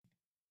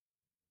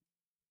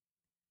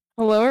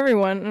Hello,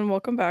 everyone, and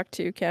welcome back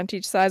to Can't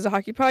Teach Size a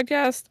Hockey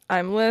Podcast.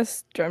 I'm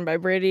Liz, joined by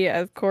Brady,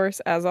 of course,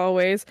 as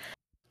always.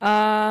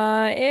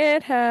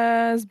 It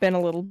has been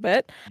a little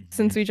bit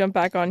since we jumped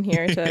back on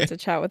here to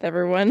chat with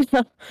everyone.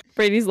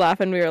 Brady's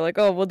laughing. We were like,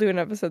 oh, we'll do an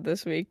episode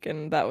this week,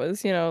 and that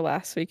was,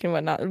 last week and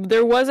whatnot.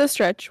 There was a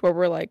stretch where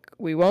we're like,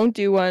 we won't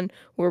do one.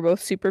 We're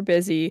both super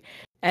busy.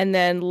 And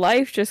then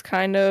life just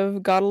kind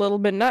of got a little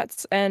bit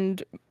nuts,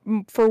 and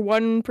for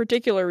one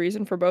particular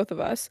reason for both of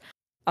us.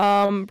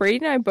 Brady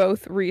and I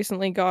both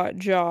recently got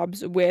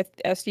jobs with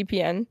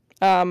SDPN.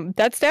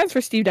 That stands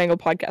for Steve Dangle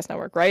Podcast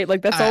Network, right?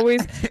 Like that's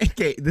always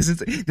okay. This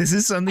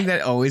is something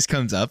that always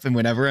comes up, and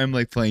whenever I'm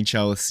like playing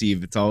Shell with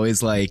Steve, it's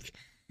always like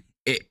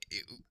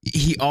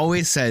he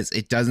always says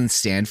it doesn't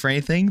stand for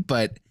anything,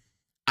 but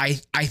I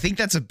think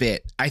that's a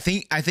bit. I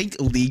think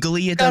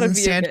legally it doesn't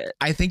stand.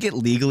 I think it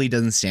legally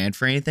doesn't stand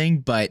for anything,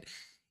 but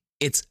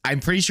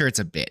I'm pretty sure it's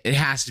a bit. It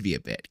has to be a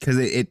bit because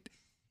it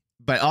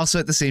but also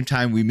at the same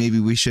time,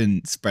 we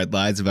shouldn't spread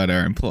lies about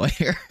our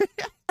employer.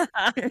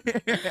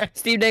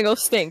 Steve Dangle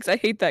stinks. I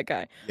hate that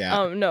guy.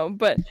 Yeah. No,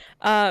 but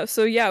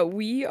so yeah,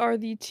 we are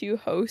the two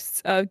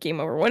hosts of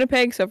Game Over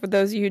Winnipeg. So for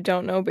those of you who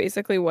don't know,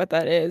 basically what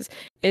that is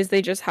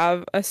they just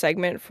have a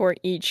segment for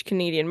each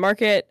Canadian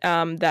market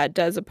that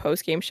does a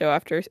post-game show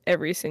after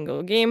every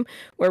single game,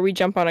 where we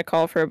jump on a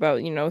call for about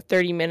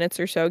 30 minutes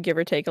or so, give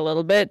or take a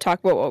little bit, talk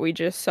about what we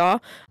just saw,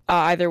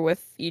 either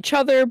with each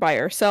other, by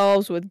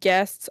ourselves, with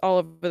guests, all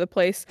over the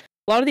place.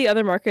 A lot of the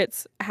other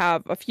markets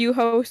have a few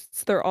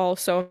hosts. They're all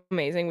so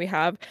amazing. We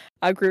have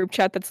a group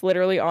chat that's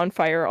literally on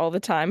fire all the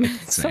time.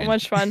 It's so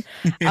much fun.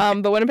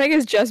 But Winnipeg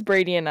is just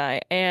Brady and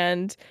I.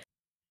 And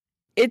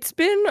it's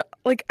been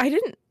like,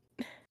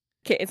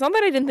 it's not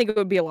that I didn't think it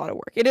would be a lot of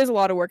work. It is a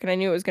lot of work, and I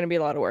knew it was going to be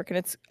a lot of work, and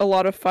it's a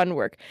lot of fun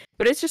work.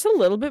 But it's just a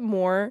little bit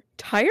more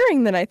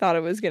tiring than I thought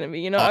it was going to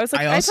be. I was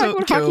like, I talk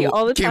about hockey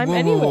all the time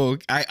anyway.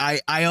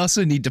 I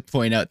also need to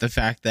point out the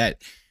fact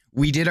that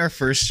we did our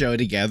first show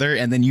together,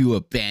 and then you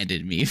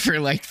abandoned me for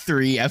like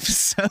 3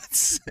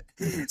 episodes.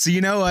 So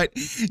you know what?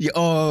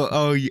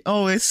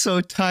 It's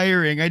so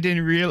tiring. I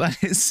didn't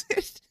realize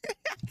it.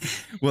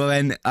 Well,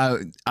 then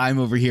I'm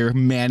over here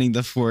manning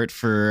the fort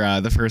for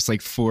the first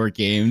like 4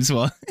 games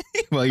while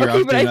you're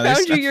okay, off but I found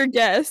stuff. you your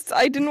guests.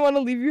 I didn't want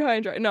to leave you high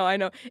and dry. No, I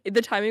know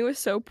the timing was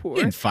so poor.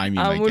 You didn't find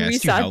me my when guest. we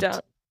sat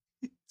down.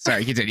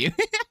 Sorry, continue.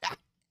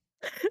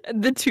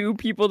 The 2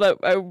 people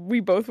that we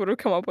both would have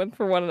come up with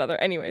for one another.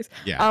 Anyways.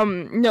 Yeah.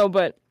 No,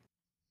 but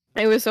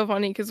it was so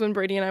funny because when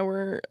Brady and I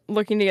were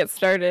looking to get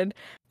started,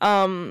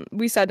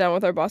 we sat down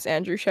with our boss,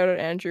 Andrew. Shout out,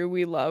 Andrew.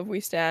 We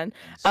stand.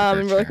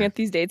 And we're looking at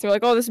these dates, and we're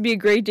like, oh, this would be a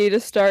great day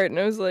to start. And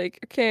I was like,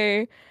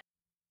 okay,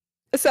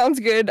 it sounds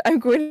good. I'm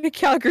going to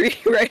Calgary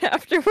right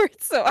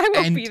afterwards, so I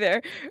won't be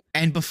there.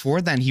 And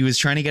before then, he was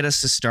trying to get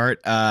us to start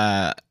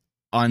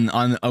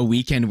on a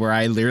weekend where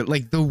I literally,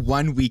 like, the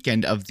one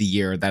weekend of the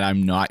year that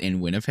I'm not in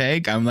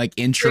Winnipeg. I'm like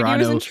in Toronto.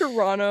 Brady was in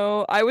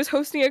Toronto. I was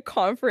hosting a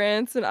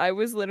conference, and I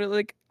was literally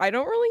like, I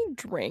don't really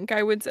drink.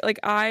 I would say, like,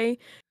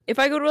 if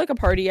I go to like a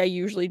party, I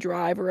usually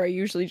drive, or I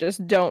usually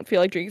just don't feel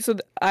like drinking. So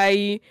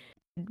I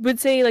would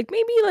say like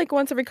maybe like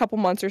once every couple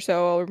months or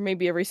so, or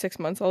maybe every 6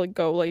 months, I'll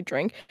go like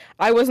drink.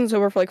 I wasn't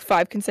sober for like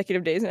 5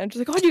 consecutive days, and I'm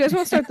just like, oh, do you guys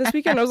want to start this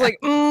weekend? I was like,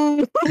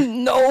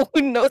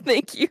 no,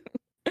 thank you.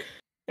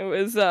 It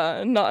was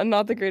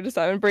not the greatest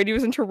time. And Brady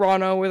was in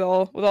Toronto with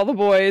all the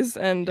boys,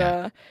 and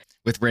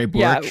with Ray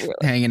Bourque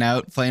hanging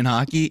out, playing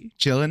hockey,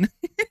 chilling.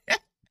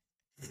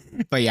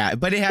 But it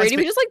has. Brady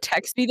would just like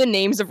text me the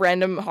names of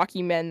random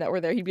hockey men that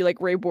were there. He'd be like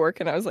Ray Bourque,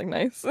 and I was like,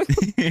 nice.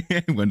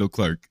 Wendell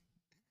Clark,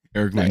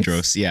 Eric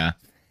Lindros, yeah.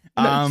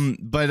 Nice.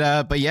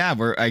 But yeah,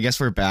 I guess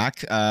we're back.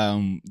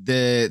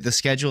 The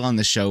schedule on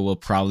the show will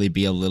probably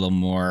be a little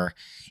more.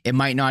 It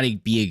might not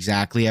be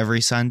exactly every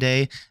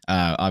Sunday.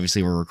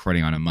 Obviously, we're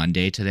recording on a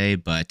Monday today,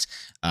 but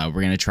we're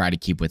going to try to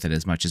keep with it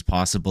as much as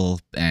possible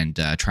and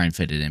try and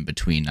fit it in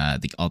between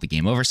all the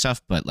Game Over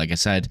stuff. But like I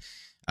said,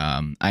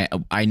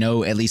 I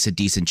know at least a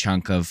decent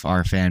chunk of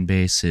our fan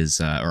base is,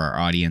 or our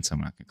audience. I'm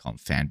not going to call them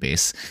fan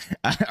base.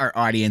 Our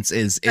audience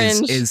is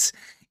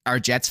our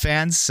Jets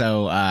fans.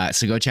 So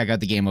go check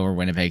out the Game Over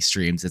Winnipeg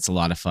streams. It's a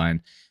lot of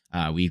fun.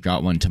 We've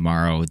got one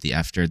tomorrow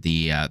after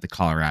the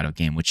Colorado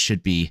game, which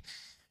should be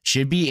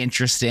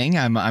interesting.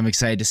 I'm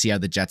excited to see how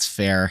the Jets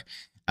fare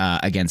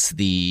against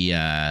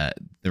the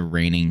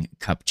reigning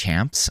Cup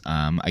champs.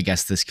 I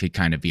guess this could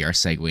kind of be our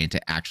segue into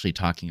actually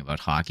talking about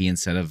hockey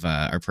instead of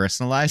our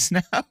personal lives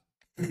now.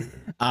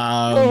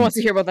 No one wants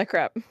to hear about that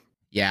crap.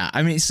 Yeah,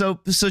 I mean, so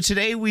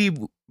today we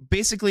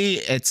basically,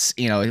 it's,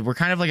 we're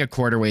kind of like a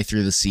quarter way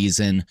through the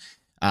season.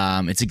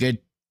 It's a good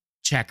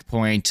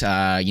checkpoint.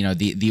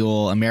 The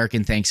old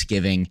American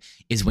Thanksgiving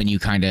is when you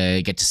kind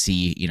of get to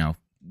see,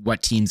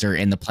 what teams are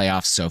in the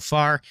playoffs so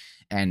far.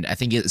 And I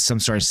think it's some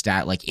sort of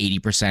stat like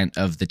 80%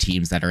 of the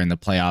teams that are in the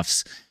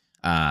playoffs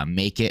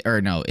make it. Or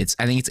no,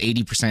 I think it's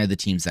 80% of the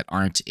teams that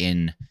aren't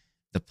in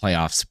the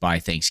playoffs by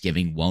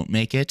Thanksgiving won't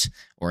make it,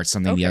 or it's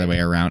something the other way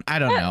around. I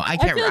don't know. I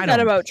can't. I feel that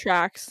about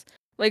tracks.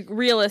 Like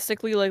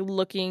realistically, like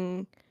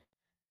looking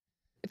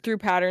through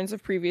patterns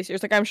of previous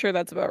years, like I'm sure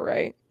that's about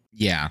right.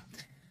 Yeah.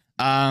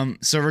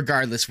 So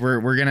regardless,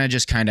 we're gonna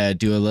just kind of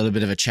do a little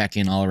bit of a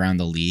check-in all around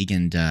the league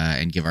and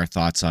give our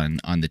thoughts on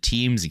the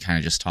teams and kind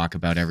of just talk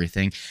about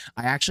everything.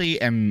 I actually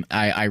am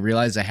I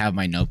realize I have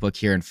my notebook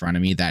here in front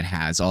of me that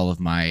has all of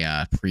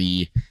my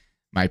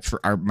my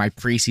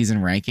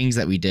preseason rankings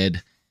that we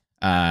did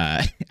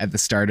at the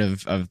start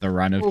of the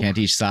run of Can't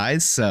Teach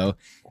Size. So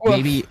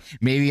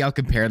maybe I'll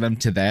compare them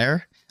to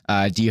there.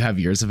 Do you have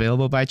yours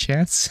available by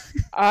chance?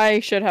 I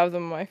should have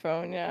them on my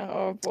phone. Yeah.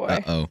 Oh boy.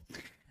 Uh-oh.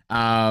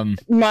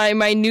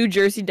 My New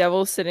Jersey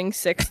Devils sitting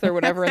 6th or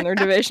whatever in their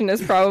division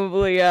is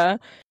probably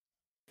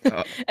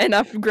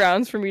enough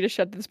grounds for me to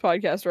shut this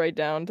podcast right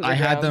down to the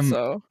ground.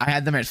 So I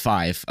had them at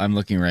 5. I'm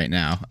looking right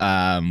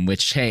now.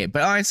 Which, hey,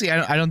 but honestly,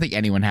 I don't think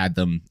anyone had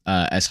them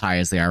as high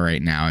as they are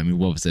right now. I mean,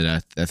 what was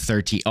it? A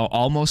 13,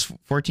 almost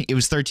 14. It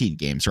was 13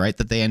 games, right?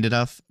 That they ended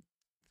up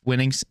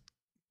winning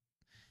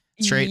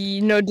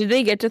straight. No, did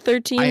they get to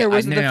 13 or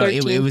was it the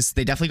 13? No, it was,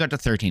 they definitely got to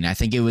 13. I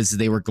think it was,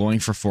 they were going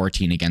for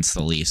 14 against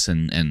the Leafs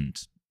and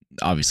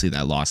obviously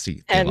that lost.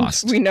 They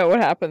lost. We know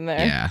what happened there.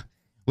 Yeah.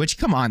 Which,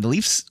 come on, the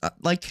Leafs,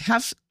 let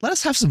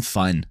us have some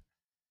fun.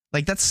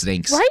 Like, that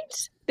stinks.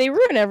 Right? They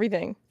ruin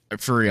everything.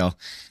 For real.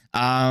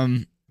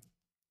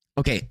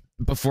 Okay,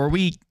 before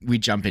we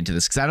jump into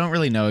this, because I don't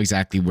really know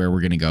exactly where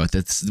we're going to go with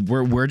this.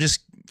 We're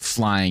just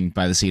flying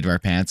by the seat of our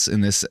pants in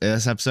this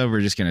episode.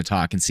 We're just going to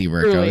talk and see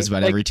where it goes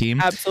about every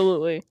team.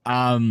 Absolutely.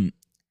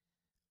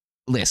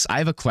 Liz, I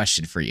have a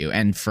question for you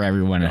and for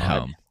everyone at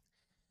home.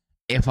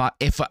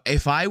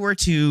 If I were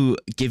to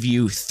give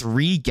you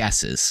 3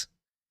 guesses,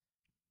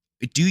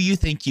 do you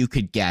think you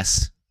could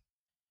guess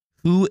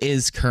who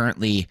is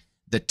currently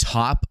the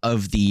top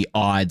of the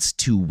odds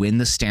to win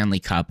the Stanley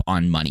Cup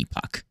on Money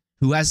Puck?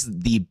 Who has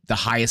the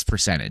highest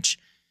percentage?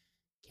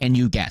 Can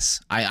you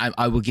guess?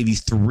 I will give you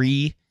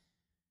three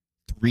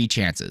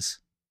chances.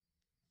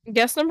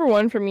 Guess number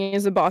 1 for me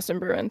is the Boston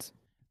Bruins.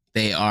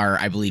 They are,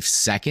 I believe,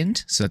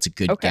 2nd, so that's a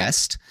good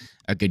guess.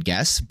 A good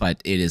guess, but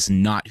it is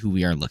not who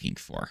we are looking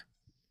for.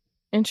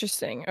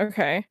 Interesting.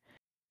 Okay.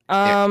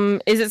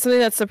 Is it something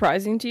that's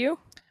surprising to you?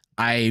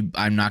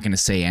 I'm not going to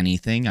say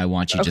anything. I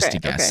want you just to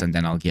guess, and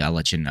then I'll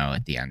let you know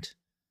at the end.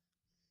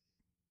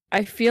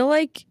 I feel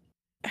like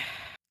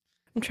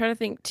I'm trying to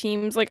think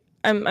teams. Like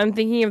I'm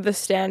thinking of the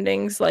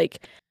standings.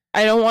 Like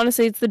I don't want to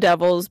say it's the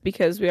Devils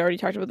because we already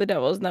talked about the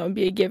Devils, and that would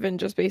be a given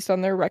just based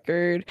on their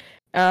record.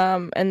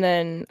 And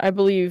then I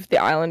believe the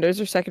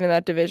Islanders are 2nd in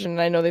that division,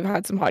 and I know they've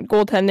had some hot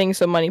goaltending,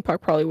 so Money Puck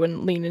probably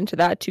wouldn't lean into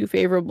that too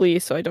favorably.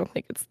 So I don't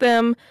think it's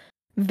them.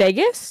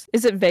 Vegas?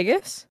 Is it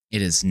Vegas?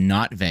 It is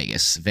not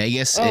Vegas.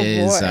 Vegas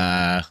is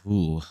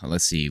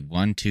let's see,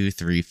 1, 2,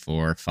 3,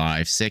 4,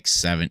 5, 6,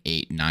 7,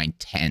 8, 9,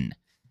 10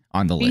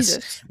 on the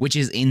list, which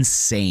is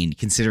insane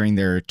considering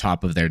they're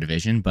top of their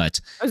division. But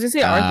I was gonna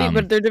say, aren't they?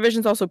 But their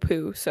division's also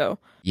poo. So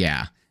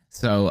yeah.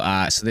 So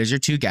there's your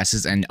 2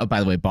 guesses, and by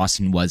the way,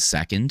 Boston was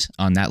 2nd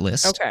on that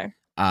list. Okay.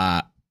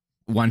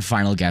 One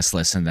final guess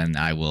list, and then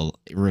I will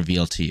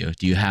reveal to you.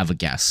 Do you have a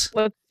guess?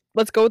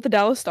 Let's go with the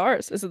Dallas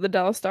Stars. Is it the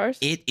Dallas Stars?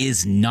 It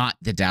is not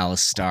the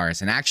Dallas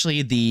Stars. And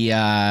actually,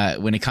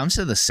 when it comes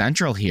to the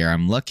Central here,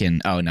 I'm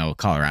looking. Oh no,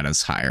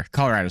 Colorado's higher.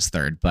 Colorado's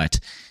 3rd, but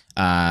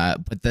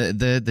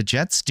the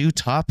Jets do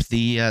top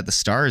the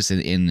Stars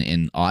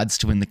in odds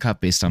to win the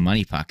Cup based on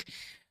Money Puck.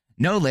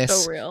 No,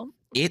 Liz. So real.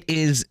 It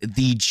is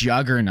the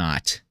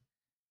juggernaut,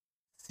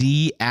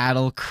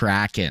 Seattle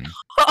Kraken.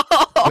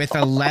 With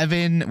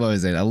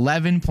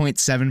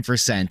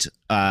 11.7%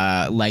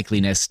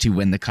 likeliness to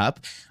win the Cup.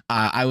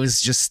 I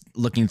was just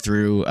looking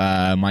through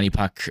Money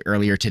Puck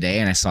earlier today,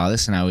 and I saw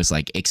this, and I was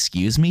like,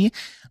 "Excuse me."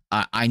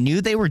 I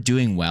knew they were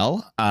doing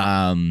well.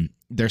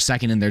 They're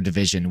 2nd in their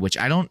division, which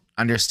I don't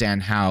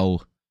understand how.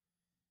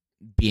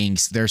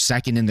 They're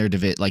 2nd in their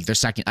division, like they're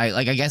 2nd.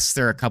 I guess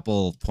they're a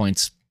couple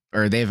points,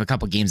 or they have a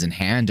couple games in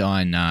hand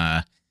on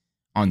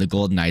the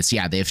Golden Knights.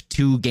 Yeah, they have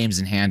 2 games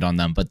in hand on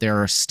them, but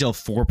they're still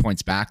 4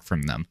 points back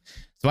from them.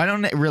 So I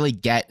don't really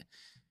get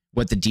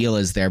what the deal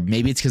is there.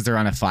 Maybe it's because they're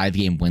on a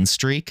 5-game win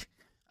streak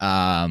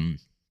coming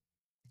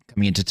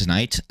into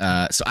tonight.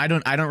 So I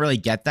don't really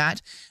get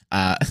that.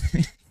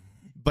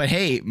 But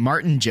hey,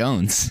 Martin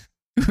Jones.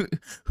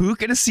 Who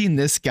could have seen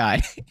this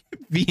guy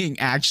being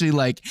actually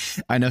like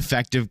an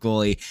effective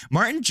goalie?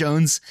 Martin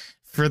Jones,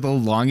 for the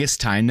longest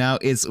time now,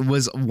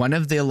 was one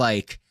of the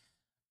like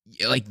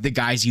the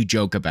guys you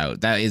joke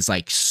about that is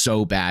like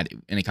so bad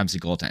when it comes to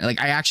goaltending.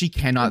 Like I actually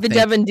cannot think.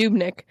 Devin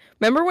Dubnyk.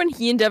 Remember when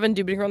he and Devin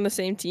Dubnyk were on the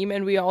same team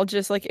and we all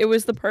just like it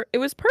was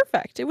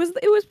perfect. It was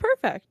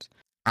perfect.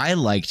 I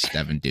liked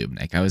Devin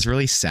Dubnyk. I was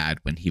really sad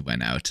when he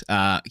went out.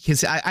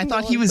 Because I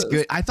thought he was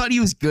good. I thought he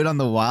was good on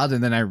the Wild,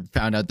 and then I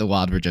found out the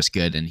Wild were just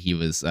good, and he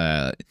was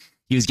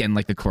getting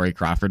like the Corey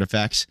Crawford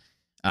effect.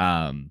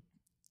 But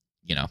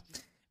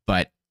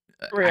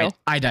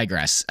I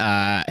digress. So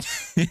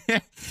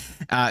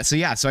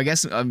yeah, so I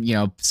guess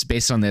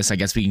based on this, I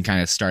guess we can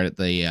kind of start at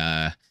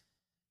the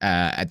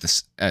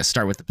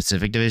start with the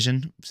Pacific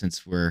Division,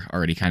 since we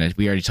already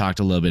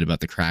talked a little bit about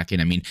the Kraken.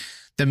 I mean,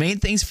 the main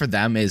things for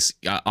them is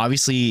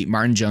obviously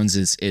Martin Jones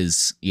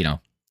is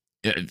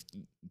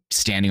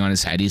standing on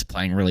his head. He's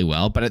playing really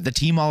well, but the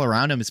team all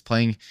around him is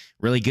playing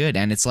really good.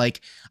 And it's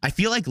like, I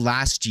feel like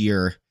last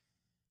year,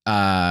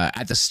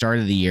 at the start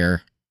of the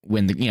year,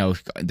 when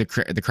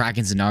the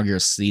Kraken's inaugural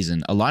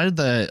season, a lot of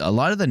the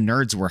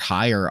nerds were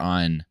higher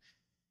on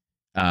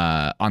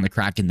the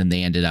Kraken than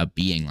they ended up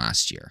being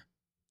last year.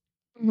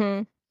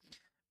 Mm-hmm.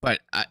 But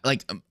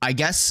I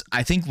guess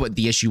I think what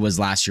the issue was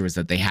last year was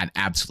that they had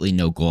absolutely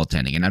no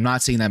goaltending. And I'm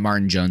not saying that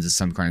Martin Jones is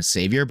some kind of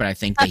savior, but I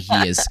think that he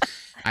is.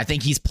 I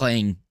think he's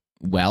playing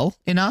well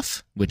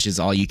enough, which is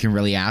all you can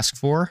really ask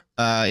for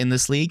in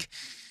this league.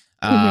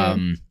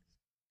 And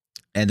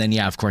then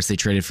of course they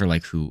traded for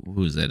like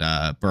who's it?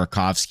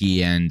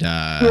 Burakovsky and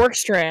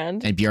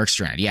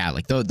Bjorkstrand. Yeah,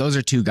 like those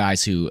are two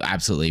guys who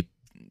absolutely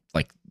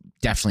like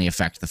definitely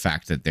affect the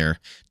fact that they're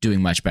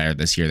doing much better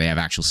this year. They have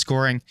actual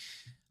scoring.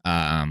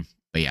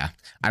 But yeah,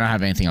 I don't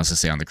have anything else to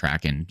say on the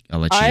Kraken. I'll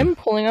let you. I'm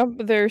pulling up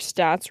their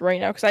stats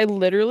right now because I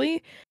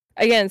literally,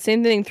 again,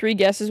 same thing. 3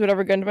 guesses,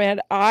 whatever gun to my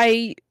head.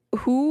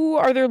 Who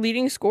are their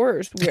leading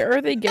scorers? Where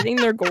are they getting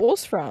their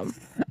goals from?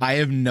 I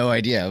have no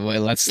idea.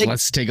 Well,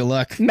 let's take a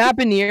look. Matt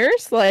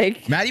Beniers,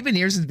 Matty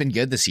Beniers has been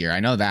good this year.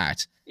 I know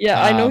that.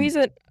 Yeah, I know he's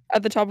at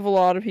the top of a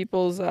lot of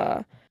people's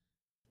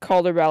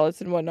Calder ballots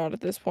and whatnot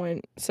at this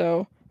point.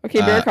 So. Okay,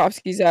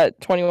 Burakovsky's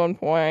at 21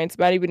 points.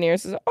 Matty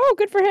Beniers is,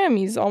 good for him.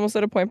 He's almost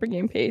at a point per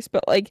game pace.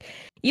 But, like,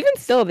 even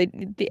still, the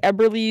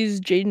Eberleys,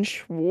 Jaden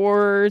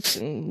Schwartz,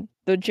 and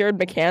the Jared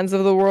McCanns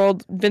of the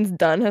world. Vince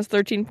Dunn has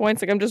 13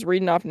 points. Like, I'm just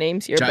reading off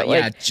names here.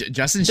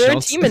 Justin they're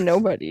Schultz. A team of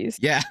nobodies.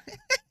 Yeah.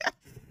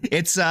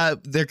 It's,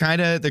 they're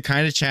kind of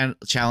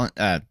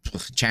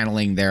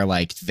channeling their,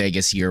 like,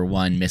 Vegas year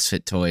one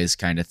Misfit Toys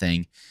kind of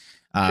thing.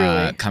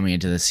 Coming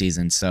into the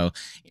season. So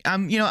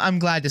I'm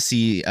glad to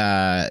see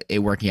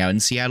it working out in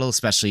Seattle,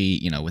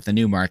 especially, with the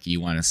new market. You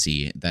want to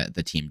see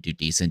the team do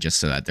decent just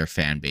so that their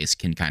fan base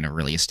can kind of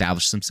really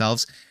establish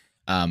themselves.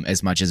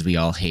 As much as we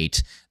all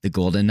hate the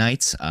Golden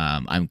Knights,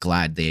 I'm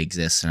glad they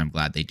exist and I'm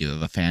glad they do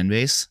have a fan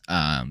base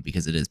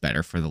because it is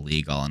better for the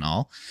league all in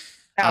all.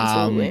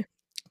 Absolutely.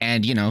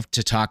 And,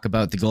 to talk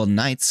about the Golden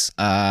Knights,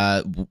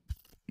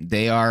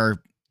 they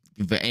are,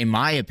 in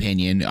my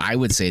opinion, I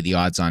would say the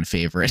odds-on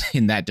favorite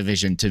in that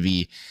division to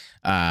be,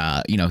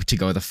 to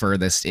go the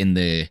furthest in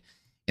the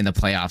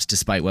playoffs,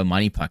 despite what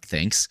Money Puck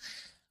thinks.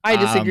 I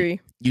disagree.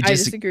 I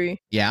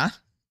disagree. Yeah.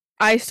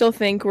 I still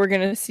think we're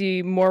gonna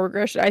see more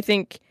regression.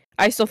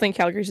 I still think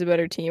Calgary's a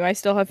better team. I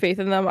still have faith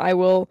in them.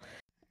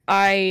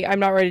 I'm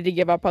not ready to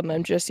give up on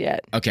them just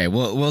yet. Okay,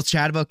 we'll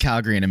chat about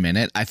Calgary in a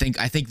minute. I think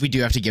we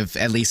do have to give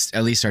at least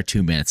our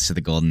 2 minutes to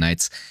the Golden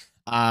Knights.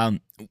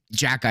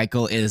 Jack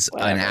Eichel is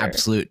an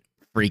absolute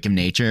freak of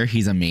nature.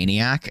 He's a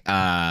maniac.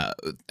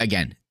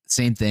 Again,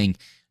 same thing.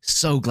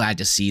 So glad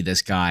to see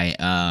this guy,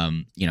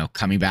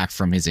 coming back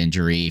from his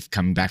injury,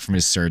 coming back from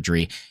his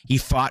surgery. He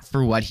fought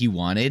for what he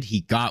wanted.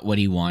 He got what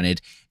he wanted,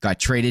 got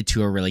traded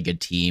to a really good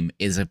team,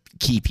 is a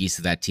key piece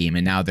of that team.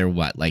 And now they're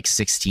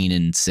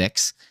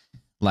 16-6?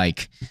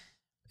 Like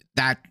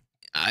that,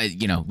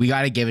 we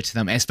got to give it to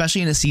them,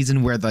 especially in a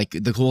season where like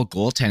the whole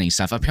goaltending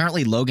stuff.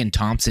 Apparently Logan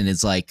Thompson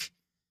is like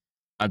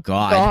a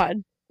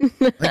god.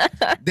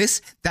 That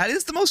is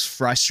the most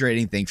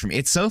frustrating thing for me.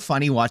 It's so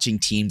funny watching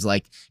teams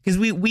because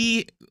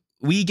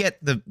we get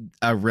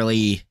a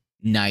really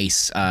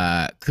nice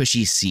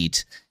cushy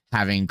seat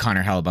having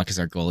Connor Hellebuyck as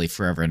our goalie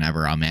forever and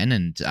ever, amen.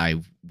 And I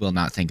will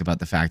not think about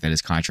the fact that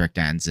his contract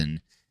ends in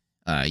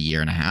a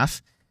year and a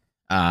half.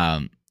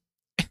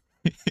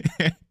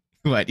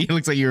 What? It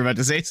looks like you were about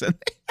to say something.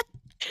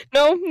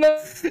 No.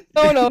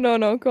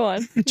 Go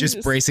on.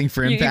 Just bracing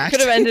for impact. You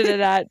could have ended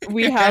it at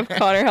 "We have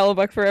Connor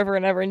Hellebuyck forever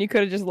and ever," and you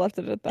could have just left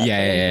it at that.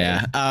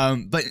 Yeah.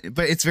 But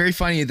it's very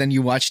funny. Then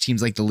you watch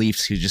teams like the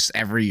Leafs who just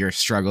every year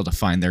struggle to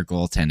find their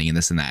goaltending and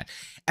this and that,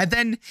 and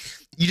then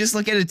you just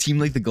look at a team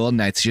like the Golden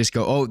Knights. You just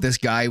go, "Oh, this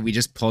guy we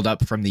just pulled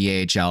up from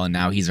the AHL, and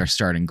now he's our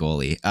starting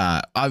goalie."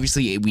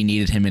 Obviously, we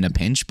needed him in a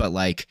pinch, but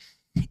like,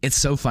 it's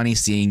so funny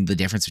seeing the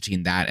difference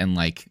between that and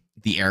like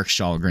the Eric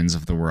Shalgrens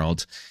of the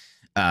world.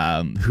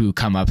 Who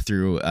come up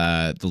through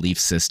the Leaf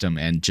system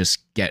and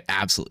just get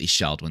absolutely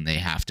shelled when they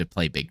have to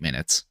play big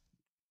minutes.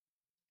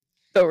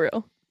 So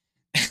real.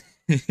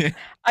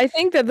 I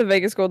think that the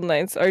Vegas Golden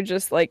Knights are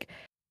just like,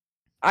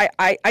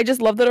 I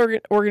just love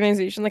that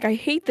organization. Like, I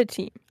hate the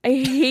team.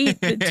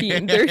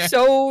 They're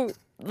so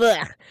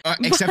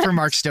except for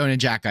Mark Stone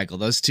and Jack Eichel.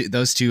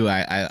 Those two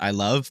I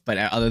love, but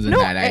other than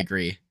that, I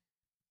agree.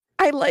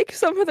 I like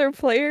some of their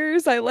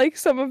players. I like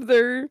some of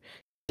their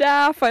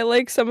staff. I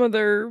like some of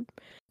their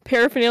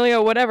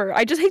paraphernalia, whatever.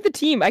 I just hate the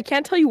team. I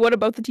can't tell you what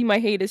about the team I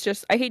hate. It's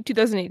just I hate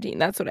 2018.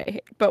 That's what I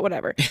hate. But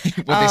whatever.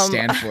 What they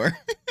stand for.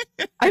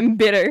 I'm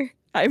bitter.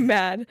 I'm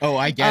mad. Oh,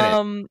 I get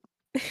it.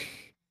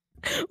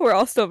 We're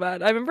all still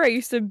mad. I remember I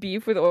used to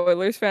beef with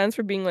Oilers fans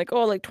for being like,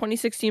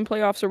 2016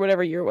 playoffs or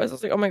whatever year it was. I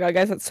was like, oh my god,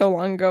 guys, that's so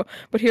long ago.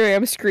 But here I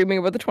am screaming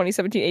about the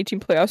 2017-18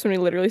 playoffs when we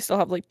literally still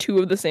have like 2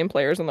 of the same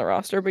players on the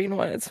roster. But you know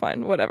what? It's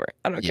fine. Whatever.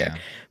 I don't care.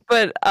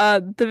 But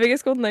the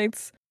Vegas Golden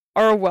Knights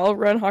are a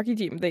well-run hockey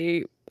team.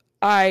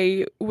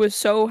 I was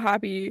so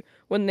happy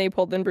when they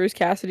pulled in Bruce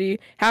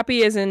Cassidy.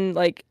 Happy as in,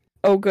 like,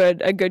 oh,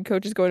 good, a good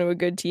coach is going to a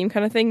good team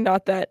kind of thing.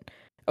 Not that,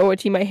 oh, a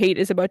team I hate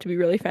is about to be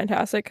really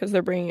fantastic because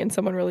they're bringing in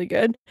someone really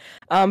good.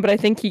 But I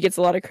think he gets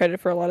a lot of credit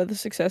for a lot of the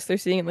success they're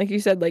seeing. And like you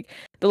said, like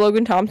the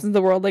Logan Thompsons of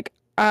the world, like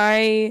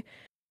I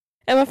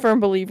am a firm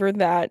believer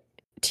that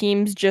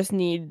teams just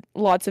need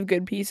lots of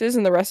good pieces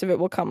and the rest of it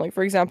will come. Like,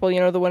 for example,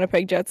 the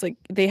Winnipeg Jets, like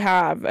they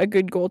have a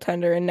good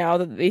goaltender and now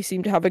that they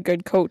seem to have a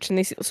good coach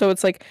so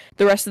it's like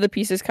the rest of the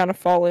pieces kind of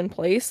fall in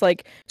place.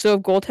 Like, so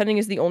if goaltending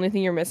is the only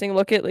thing you're missing,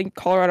 look at like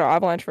Colorado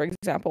Avalanche, for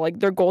example. Like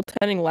their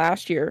goaltending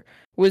last year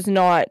was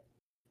not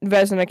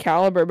Vezina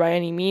caliber by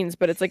any means,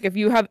 but it's like if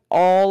you have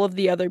all of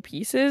the other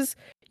pieces,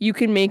 you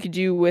can make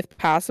do with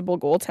passable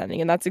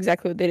goaltending, and that's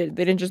exactly what they did.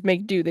 They didn't just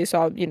make do; they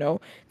saw, the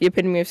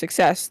epitome of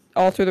success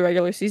all through the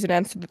regular season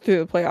and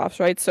through the playoffs,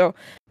 right? So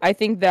I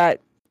think that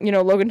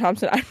Logan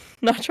Thompson. I'm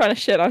not trying to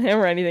shit on him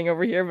or anything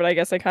over here, but I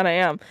guess I kind of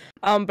am.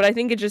 But I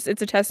think it's a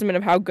testament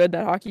of how good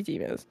that hockey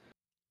team is.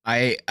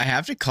 I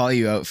have to call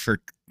you out for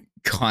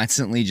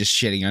constantly just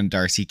shitting on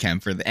Darcy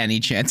Kemper any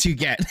chance you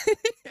get.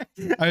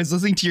 I was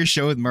listening to your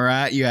show with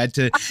Murat. You had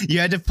to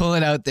pull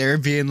it out there,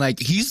 being like,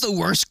 he's the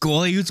worst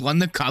goalie who's won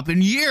the cup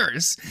in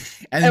years.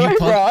 And Am I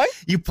wrong?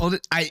 You pulled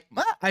it.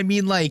 I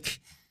mean, like,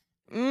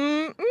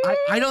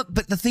 I don't.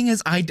 But the thing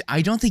is, I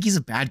don't think he's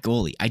a bad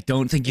goalie. I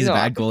don't think he's a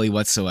bad goalie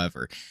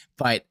whatsoever.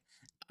 But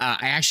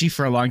I actually,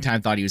 for a long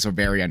time, thought he was a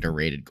very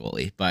underrated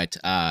goalie. But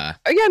yeah,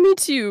 me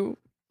too.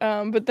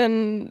 But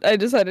then I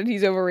decided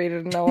he's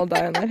overrated and now I'll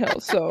die on that hill.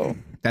 So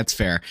that's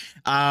fair.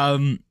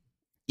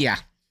 Yeah.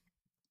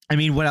 I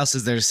mean, what else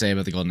is there to say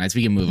about the Golden Knights?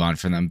 We can move on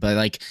from them. But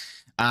like,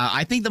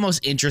 I think the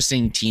most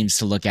interesting teams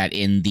to look at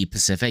in the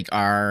Pacific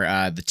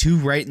are the two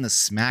right in the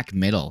smack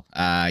middle.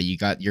 You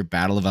got your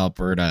Battle of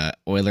Alberta,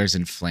 Oilers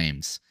and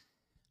Flames.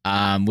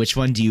 Which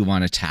one do you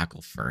want to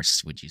tackle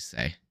first, would you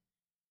say?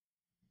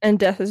 And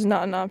death is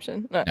not an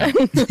option. No.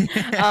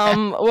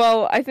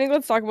 Well, I think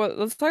let's talk about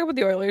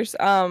the Oilers.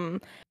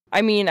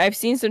 I mean, I've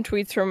seen some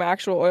tweets from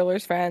actual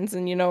Oilers fans,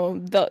 and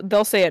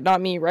they'll say it,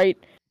 not me, right?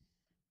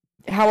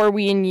 How are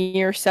we in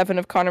year 7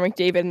 of Connor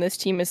McDavid and this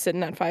team is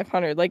sitting at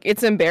 500? Like,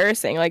 it's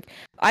embarrassing. Like,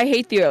 I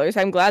hate the Oilers.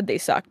 I'm glad they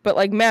suck, but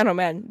like, man, oh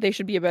man, they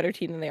should be a better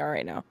team than they are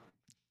right now.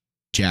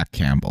 Jack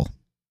Campbell.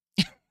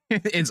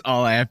 It's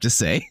all I have to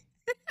say.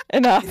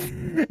 Enough,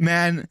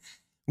 man.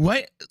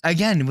 What,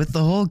 again, with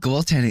the whole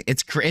goaltending,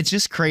 it's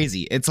just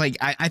crazy. It's like,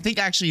 I think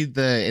actually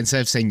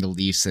instead of saying the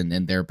Leafs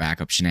and their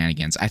backup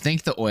shenanigans, I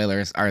think the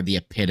Oilers are the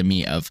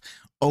epitome of,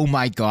 oh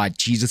my God,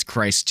 Jesus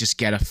Christ, just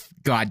get a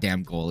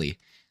goddamn goalie.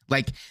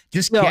 Like,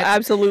 just no,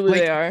 absolutely,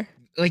 like, they are.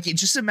 Like,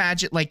 just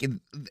imagine, like,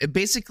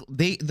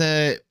 basically,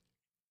 the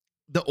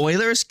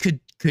Oilers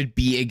could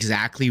be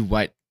exactly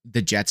what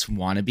the Jets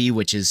want to be,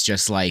 which is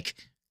just like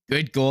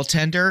good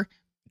goaltender,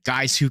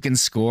 guys who can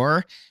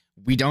score.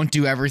 We don't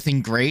do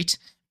everything great,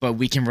 but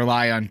we can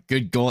rely on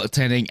good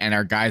goaltending, and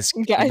our guys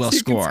will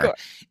score.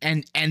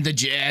 And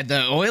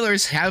the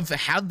Oilers have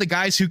the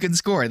guys who can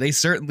score. They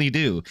certainly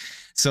do.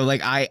 So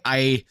like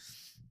I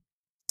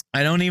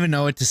don't even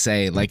know what to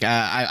say. Like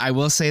I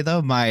will say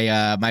though,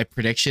 my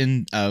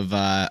prediction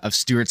of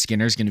Stuart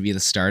Skinner is going to be the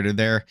starter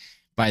there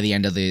by the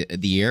end of the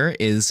year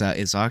is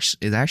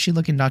actually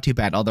looking not too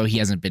bad. Although he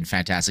hasn't been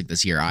fantastic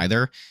this year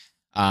either.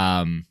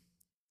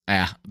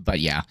 But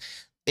yeah.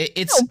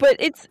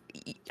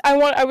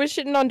 I was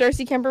shitting on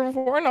Darcy Kemper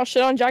before, and I'll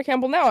shit on Jack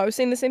Campbell now. I was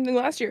saying the same thing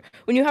last year.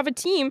 When you have a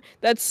team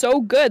that's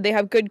so good, they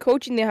have good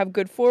coaching, they have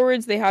good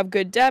forwards, they have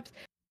good depth,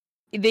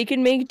 they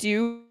can make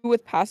do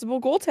with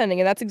passable goaltending,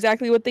 and that's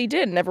exactly what they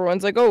did. And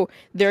everyone's like, oh,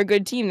 they're a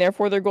good team,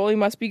 therefore their goalie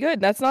must be good.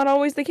 And that's not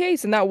always the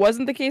case, and that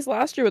wasn't the case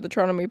last year with the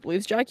Toronto Maple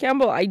Leafs. Jack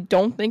Campbell, I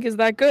don't think is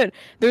that good.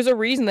 There's a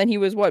reason that he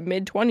was,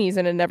 mid-20s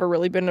and had never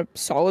really been a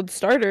solid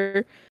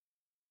starter.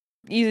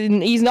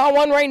 He's not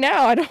one right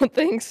now, I don't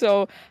think.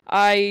 So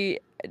I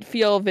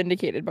feel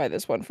vindicated by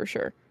this one for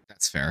sure.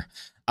 That's fair.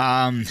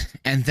 And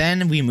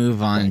then we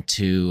move on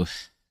to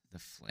the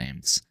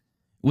Flames,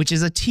 which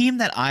is a team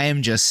that I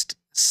am just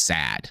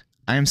sad.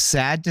 I'm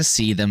sad to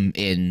see them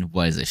in,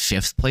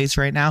 5th place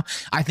right now.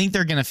 I think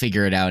they're going to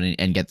figure it out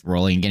and get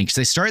rolling again because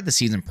they started the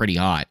season pretty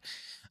hot.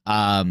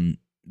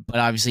 But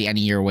obviously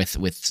any year with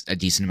a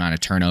decent amount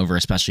of turnover,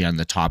 especially on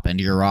the top end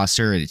of your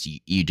roster,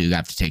 you do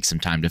have to take some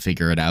time to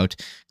figure it out.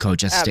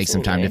 Coach has to take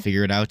some time to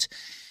figure it out.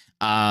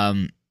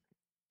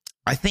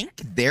 I think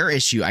their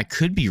issue, I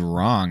could be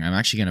wrong. I'm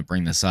actually going to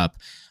bring this up.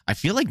 I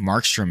feel like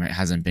Markstrom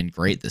hasn't been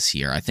great this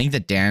year. I think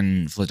that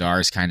Dan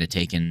Vladar's kind of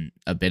taken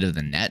a bit of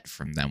the net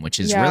from them, which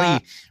is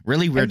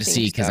really weird to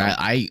see because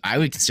I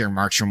would consider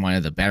Markstrom one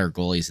of the better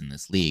goalies in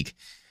this league.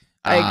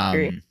 I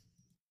agree.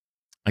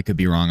 I could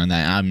be wrong on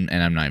that. I'm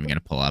not even going to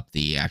pull up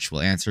the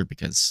actual answer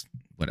because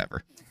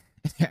whatever.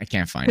 I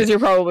can't find it. Because you're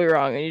probably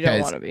wrong and you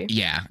don't want to be.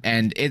 Yeah.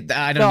 And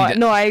I don't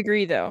No, I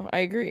agree though. I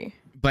agree.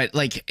 But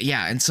like,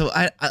 yeah. And so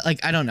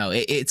I don't know.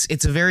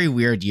 It's a very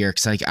weird year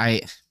because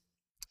like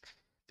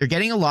they're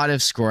getting a lot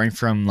of scoring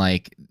from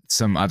like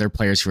some other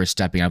players who are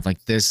stepping up.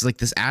 Like there's like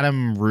this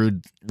Adam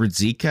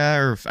Rudzika,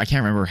 or I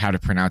can't remember how to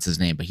pronounce his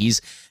name, but he's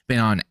been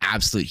on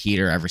absolute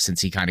heater ever since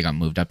he kind of got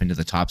moved up into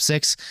the top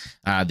 6.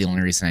 The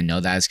only reason I know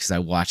that is because I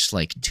watched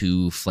like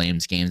 2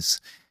 Flames games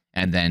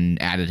and then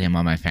added him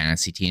on my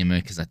fantasy team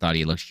because I thought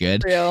he looked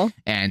good. Real.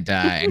 And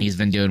he's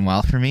been doing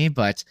well for me.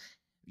 But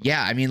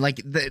yeah, I mean,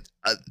 like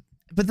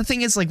but the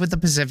thing is, like with the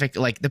Pacific,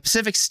 like the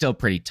Pacific's still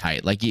pretty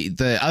tight. Like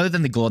other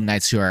than the Golden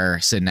Knights, who are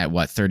sitting at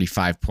what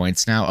 35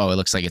 points now. Oh, it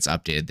looks like it's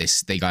updated.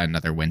 They got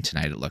another win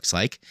tonight. It looks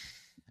like,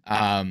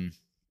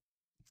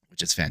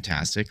 which is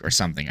fantastic or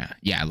something.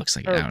 Yeah, it looks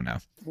like it. I don't know.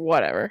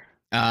 Whatever.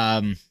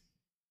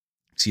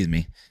 Excuse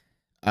me.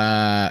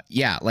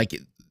 Yeah, like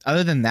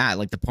other than that,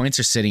 like the points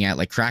are sitting at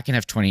like Kraken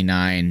have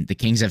 29, the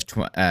Kings have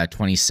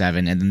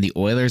 27, and then the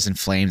Oilers and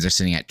Flames are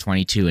sitting at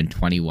 22 and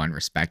 21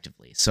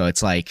 respectively. So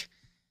it's like,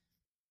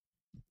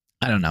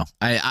 I don't know.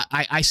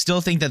 I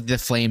still think that the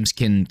Flames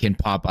can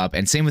pop up,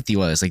 and same with the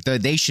Oilers. Like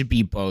they should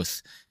be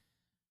both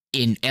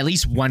in, at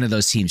least one of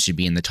those teams should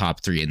be in the top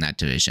 3 in that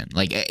division.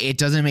 Like it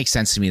doesn't make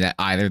sense to me that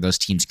either of those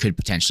teams could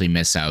potentially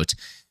miss out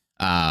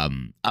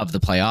of the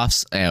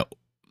playoffs.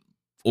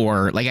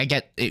 Or like I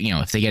get, you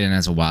know, if they get in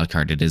as a wild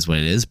card, it is what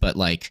it is. But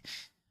like,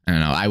 I don't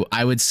know.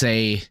 I would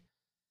say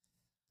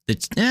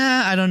that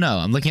I don't know.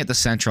 I'm looking at the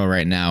Central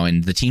right now,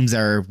 and the teams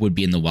that would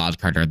be in the wild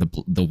card are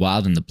the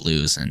Wild and the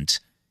Blues, and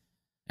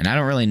I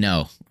don't really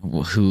know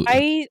who.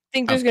 I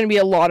think there's going to be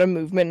a lot of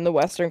movement in the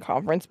Western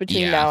Conference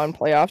between now and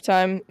playoff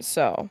time.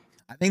 So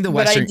I think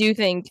but I do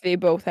think they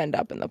both end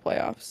up in the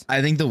playoffs.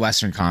 I think the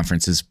Western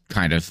Conference is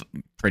kind of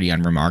pretty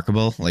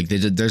unremarkable. Like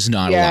there's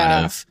not a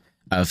lot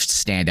of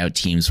standout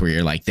teams where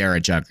you're like, they're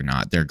a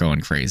juggernaut, they're going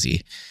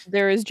crazy.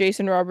 There is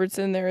Jason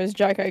Robertson, there is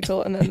Jack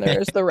Eichel, and then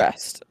there's the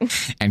rest.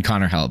 And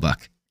Connor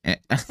Hellebuck.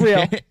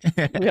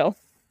 Real.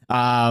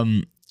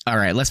 All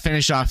right, let's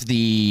finish off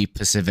the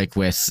Pacific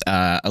with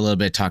a little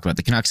bit of talk about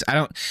the Canucks.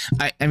 I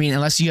mean,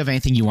 unless you have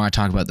anything you want to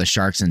talk about the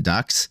Sharks and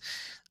Ducks.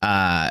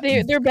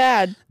 They're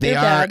bad. They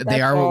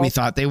are what we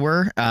thought they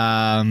were.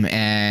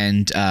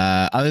 And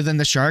other than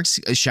the Sharks,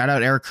 shout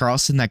out Erik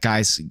Karlsson. That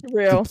guy's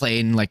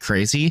playing like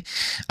crazy.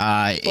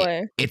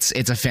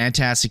 It's a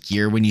fantastic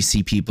year when you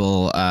see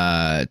people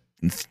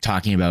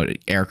talking about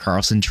Erik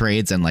Karlsson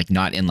trades, and like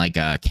not in like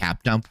a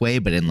cap dump way,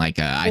 but in like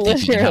a I think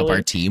he can help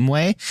our team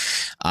way.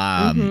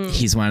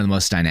 He's one of the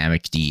most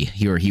dynamic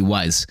he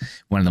was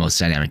one of the most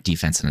dynamic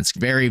defense, and it's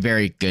very,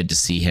 very good to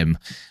see him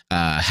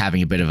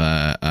having a bit of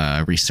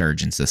a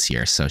resurgence this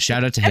year. So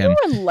shout out to him.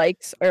 Everyone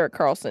likes Erik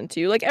Karlsson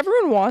too. Like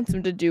everyone wants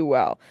him to do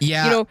well.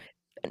 Yeah. You know,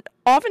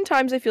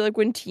 oftentimes I feel like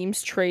when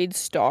teams trade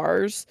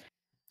stars,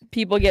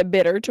 people get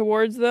bitter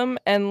towards them,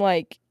 and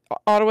like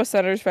Ottawa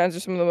Senators fans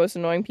are some of the most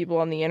annoying people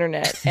on the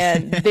internet,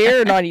 and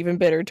they're not even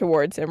bitter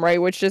towards him,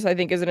 right? Which just I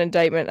think is an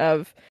indictment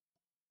of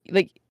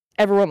like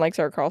everyone likes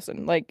Erik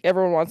Karlsson. Like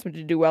everyone wants him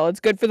to do well. It's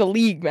good for the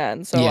league,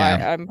 man. So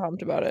I'm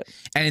pumped about it.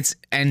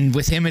 And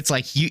with him, it's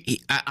like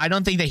I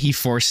don't think that he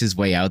forced his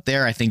way out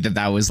there. I think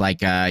that was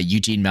like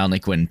Eugene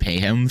Melnyk wouldn't pay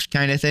him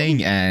kind of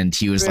thing, and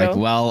he was like,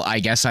 well, I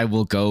guess I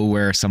will go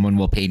where someone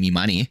will pay me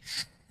money.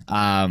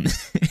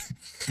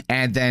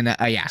 And then,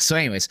 so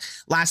anyways,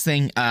 last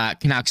thing,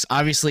 Canucks,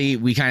 obviously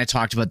we kind of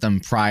talked about them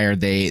prior.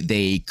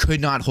 They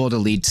could not hold a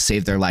lead to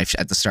save their life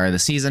at the start of the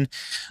season.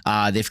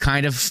 They've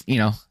kind of, you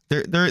know,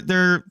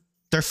 they're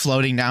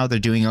floating now. They're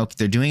doing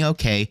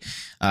okay.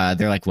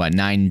 They're like what,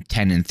 9,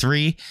 10 and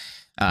 3.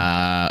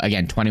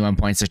 Again, 21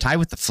 points. They're tied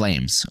with the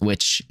Flames,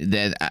 which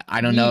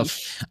I don't know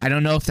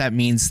if that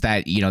means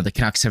that, you know, the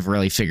Canucks have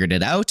really figured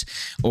it out,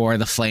 or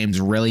the Flames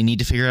really need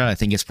to figure it out. I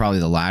think it's probably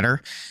the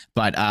latter.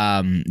 But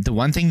the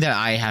one thing that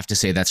I have to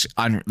say that's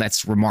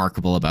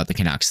remarkable about the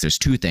Canucks, there's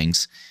 2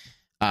 things.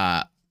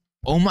 Oh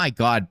my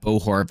God, Bo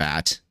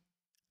Horvat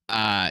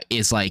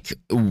is like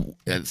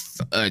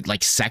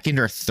second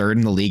or third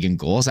in the league in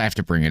goals. I have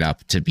to bring it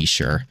up to be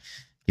sure.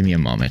 Give me a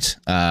moment.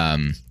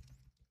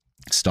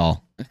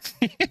 Stall.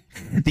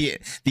 the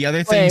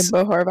other thing,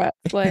 Bo Horvat,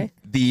 play.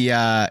 The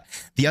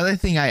other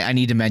thing I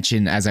need to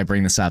mention as I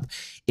bring this up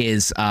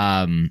is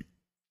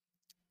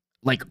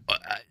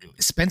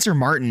Spencer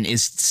Martin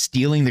is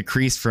stealing the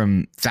crease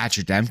from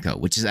Thatcher Demko,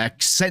 which is a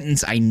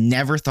sentence I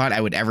never thought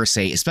I would ever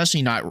say,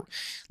 especially not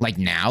like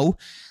now,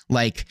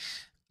 like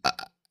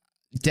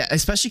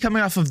especially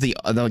coming off of the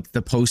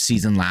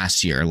postseason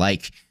last year,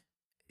 like.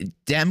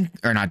 Not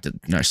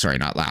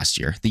last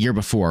year, the year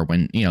before,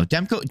 when, you know,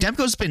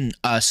 Demko's been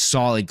a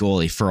solid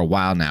goalie for a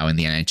while now in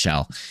the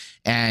NHL,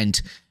 and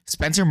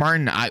Spencer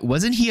Martin,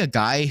 wasn't he a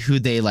guy who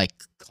they like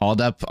called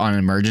up on an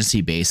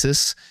emergency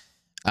basis,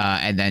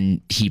 and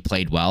then he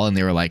played well, and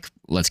they were like,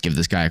 let's give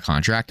this guy a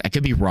contract? I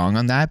could be wrong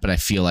on that, but I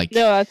feel like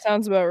no, that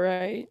sounds about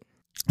right.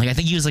 Like I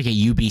think he was like a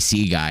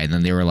UBC guy, and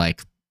then they were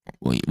like,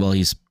 well,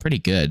 he's pretty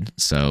good,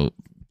 so.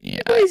 Yeah.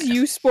 He plays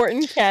U Sport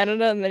in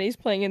Canada, and then he's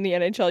playing in the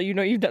NHL. You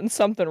know you've done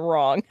something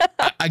wrong.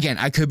 Again,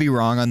 I could be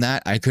wrong on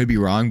that. I could be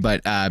wrong,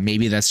 but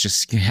maybe that's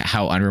just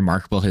how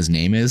unremarkable his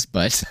name is.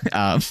 But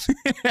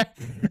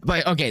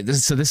but okay,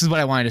 this is what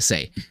I wanted to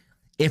say.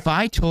 If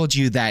I told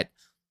you that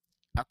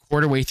a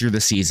quarter way through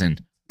the season,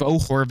 Bo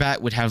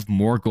Horvat would have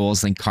more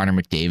goals than Connor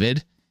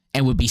McDavid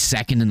and would be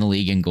second in the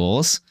league in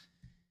goals,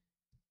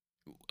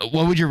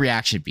 what would your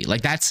reaction be?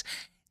 Like, that's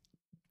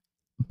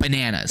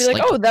bananas. Be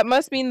like, oh, that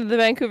must mean that the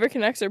Vancouver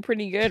Canucks are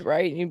pretty good,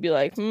 right? And you'd be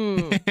like,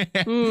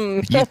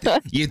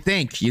 you'd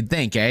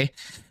think, eh?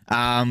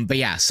 But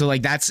yeah, so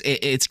like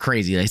it's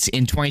crazy. It's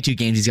in 22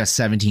 games, he's got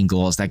 17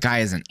 goals. That guy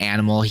is an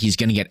animal. He's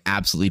going to get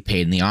absolutely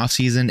paid in the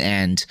offseason,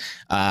 and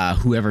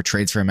whoever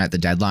trades for him at the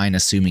deadline,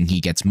 assuming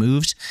he gets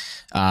moved.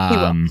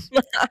 I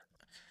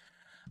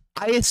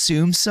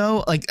assume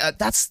so. Like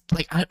that's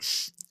like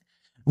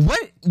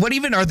what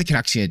even are the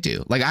Canucks going to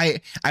do? Like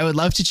I would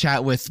love to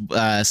chat with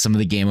some of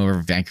the Game Over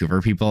Vancouver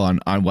people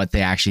on what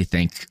they actually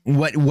think,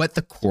 what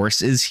the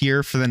course is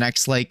here for the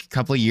next like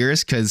couple of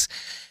years, because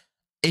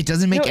it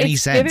doesn't make any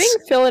sense.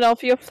 Giving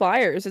Philadelphia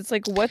Flyers. It's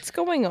like, what's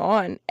going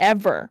on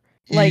ever?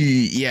 Like,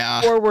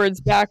 yeah,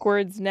 forwards,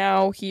 backwards,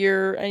 now,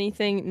 here,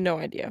 anything? No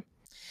idea.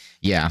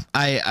 Yeah,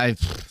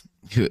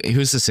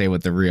 who's to say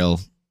what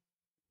the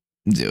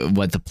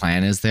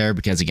plan is there?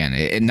 Because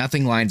again,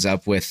 nothing lines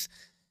up with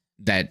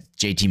that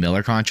JT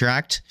Miller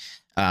contract,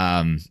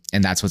 and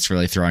that's what's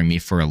really throwing me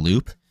for a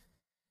loop.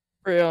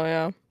 Real,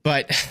 yeah.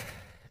 But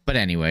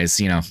anyways,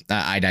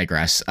 I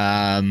digress.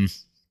 All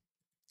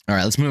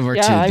right, let's move over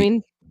to. I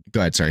mean, go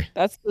ahead. Sorry.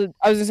 I was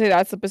gonna say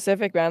that's the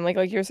Pacific, man. Like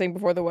you were saying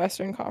before, the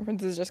Western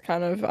Conference is just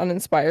kind of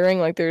uninspiring.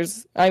 Like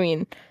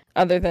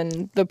other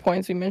than the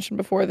points we mentioned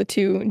before, the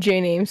two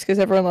J names, because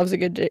everyone loves a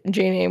good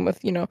J name with,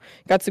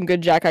 got some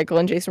good Jack Eichel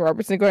and Jason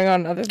Robertson going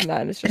on. Other than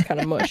that, it's just kind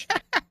of mush.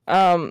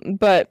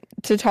 But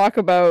to talk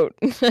about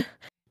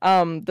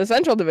the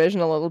Central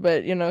Division a little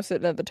bit,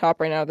 sitting at the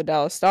top right now, the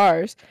Dallas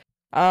Stars.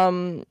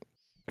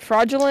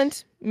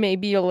 Fraudulent,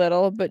 maybe a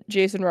little, but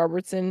Jason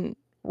Robertson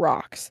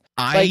rocks.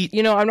 I'm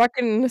not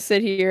going to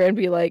sit here and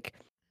be like,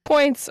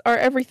 points are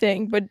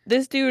everything, but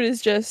this dude is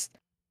just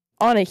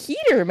on a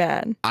heater,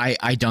 man.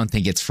 I don't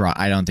think it's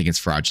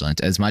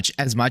fraudulent as much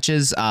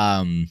as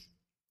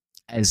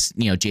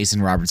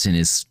Jason Robertson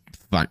is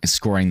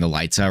scoring the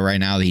lights out right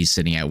now. He's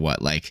sitting at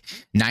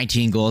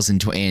 19 goals in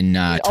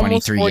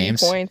 23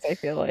 games. Points, I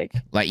feel like.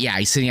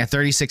 He's sitting at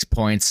 36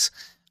 points.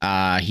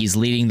 He's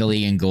leading the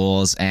league in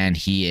goals, and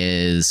he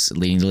is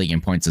leading the league in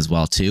points as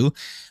well too.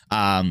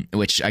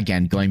 Which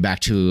again, going back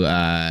to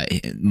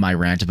my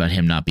rant about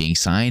him not being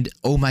signed.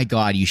 Oh my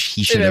God, he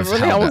should have.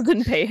 Really almost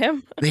didn't pay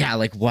him. Yeah,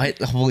 like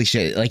what? Holy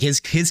shit! Like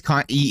his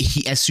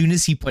he as soon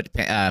as he put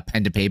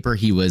pen to paper,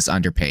 he was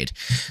underpaid.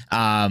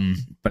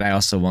 But I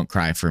also won't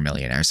cry for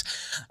millionaires.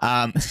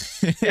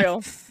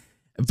 Real.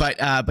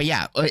 But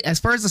yeah, as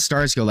far as the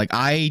Stars go,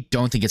 I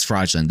don't think it's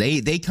fraudulent.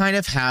 They kind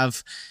of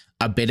have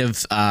a bit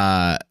of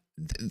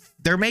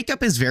their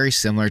makeup is very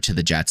similar to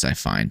the Jets. I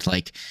find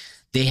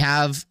they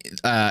have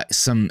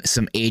some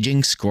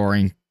aging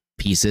scoring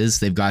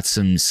pieces. They've got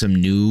some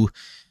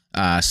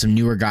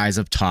newer guys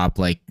up top,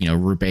 Rupe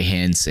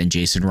Hintz and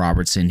Jason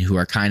Robertson, who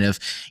are kind of,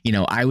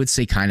 I would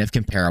say kind of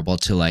comparable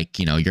to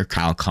your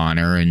Kyle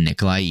Connor and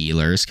Nikolai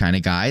Ehlers kind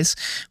of guys,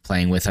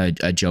 playing with a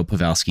Joe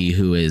Pavelski,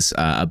 who is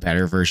a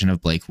better version of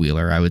Blake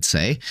Wheeler, I would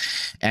say.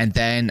 And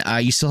then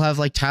you still have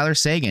Tyler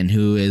Seguin,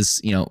 who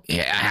is,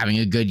 having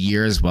a good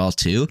year as well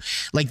too.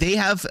 They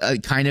have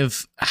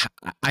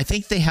I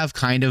think they have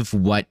kind of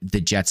what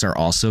the Jets are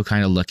also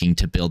kind of looking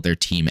to build their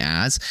team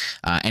as.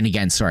 And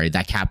again, sorry,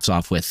 that caps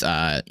off with,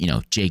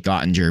 Jake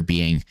Ottinger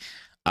being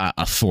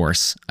a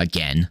force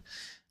again.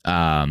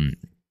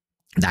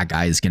 That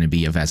guy is going to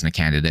be a Vezina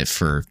candidate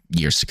for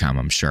years to come,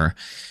 I'm sure.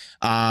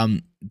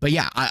 But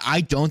yeah,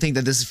 I don't think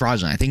that this is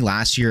fraudulent. I think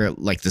last year,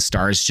 the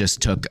Stars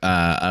just took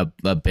a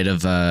bit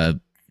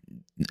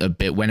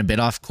went a bit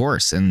off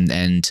course,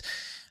 and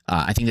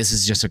I think this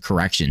is just a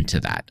correction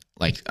to that.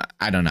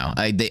 I don't know.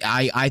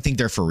 I think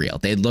they're for real.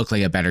 They look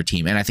like a better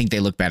team, and I think they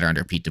look better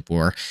under Pete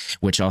DeBoer,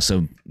 which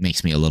also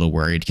makes me a little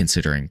worried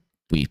considering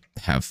we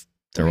have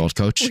their old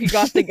coach. We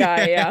got the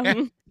guy,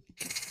 yeah.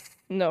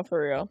 No,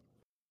 for real.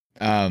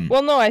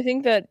 Well, no, I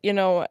think that,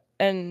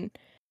 and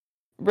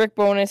Rick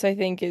Bowness, I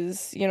think,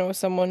 is,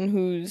 someone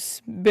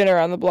who's been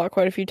around the block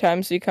quite a few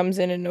times, so he comes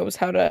in and knows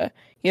how to,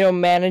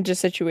 manage a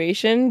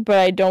situation, but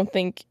I don't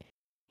think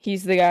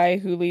he's the guy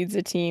who leads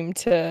a team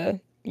to,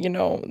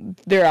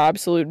 their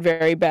absolute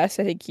very best.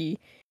 I think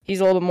he's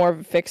a little bit more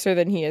of a fixer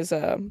than he is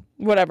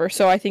whatever.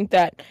 So I think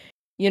that,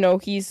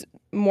 he's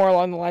more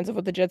along the lines of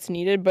what the Jets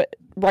needed, but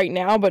right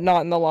now, but not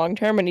in the long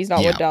term, and he's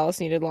not what Dallas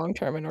needed long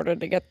term in order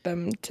to get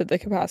them to the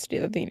capacity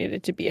that they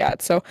needed to be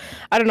at. So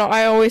I don't know.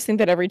 I always think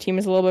that every team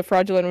is a little bit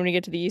fraudulent. When we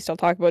get to the East, I'll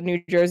talk about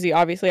New Jersey.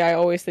 Obviously, I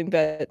always think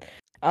that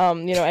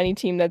any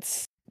team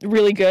that's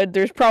really good,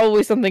 there's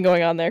probably something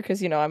going on there,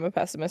 because I'm a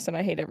pessimist and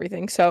I hate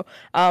everything. So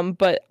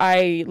but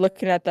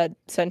looking at that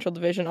Central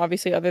Division,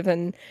 obviously, other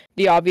than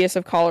the obvious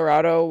of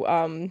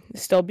Colorado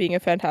still being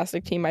a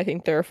fantastic team, I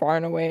think they're far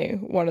and away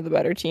one of the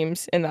better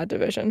teams in that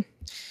division.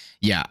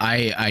 Yeah,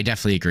 I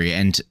definitely agree.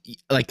 And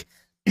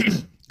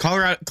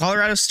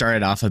Colorado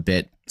started off a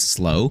bit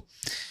slow,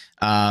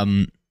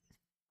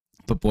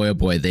 but but boy, oh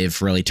boy,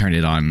 they've really turned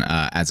it on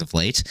as of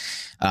late.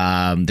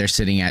 They're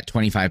sitting at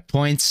 25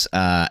 points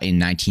in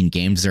 19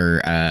 games.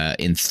 They're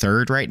in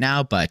third right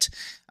now, but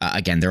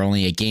again, they're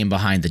only a game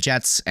behind the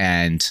Jets,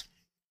 and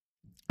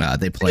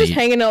they play just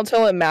hanging out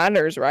till it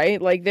matters,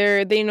 right? Like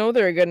they know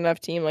they're a good enough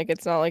team. Like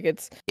it's not like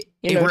it's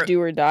do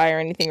or die or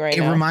anything right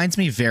now. It reminds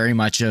me very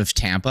much of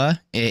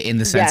Tampa in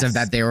the sense of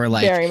that they were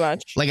like very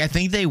much. Like I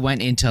think they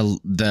went into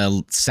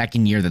the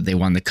second year that they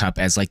won the cup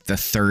as like the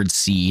third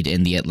seed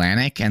in the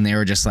Atlantic, and they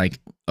were just like,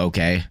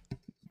 okay,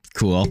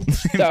 cool.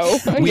 So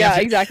yeah,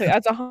 exactly.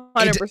 That's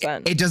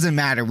 100%. It doesn't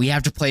matter. We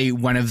have to play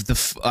one of the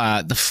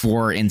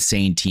four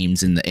insane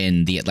teams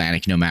in the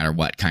Atlantic, no matter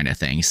what, kind of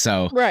thing.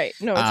 So right,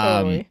 no,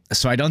 totally.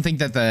 So I don't think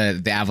that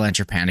the Avalanche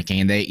are panicking,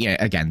 and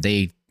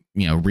they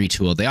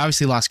retooled. They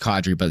obviously lost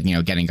Kadri, but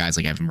getting guys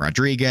like Evan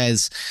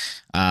Rodriguez.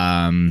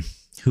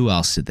 Who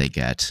else did they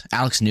get?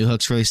 Alex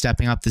Newhook's really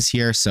stepping up this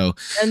year. So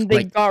and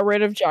they got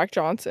rid of Jack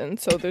Johnson,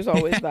 so there's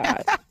always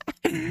that.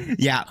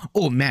 Yeah.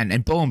 Oh man,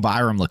 and Bowen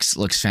Byram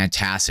looks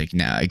fantastic.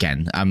 Now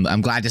again,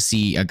 I'm glad to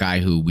see a guy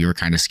who we were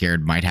kind of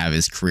scared might have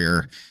his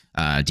career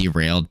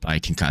derailed by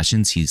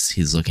concussions.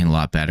 He's looking a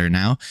lot better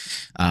now.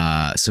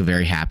 So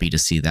very happy to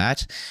see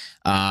that.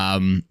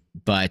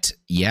 But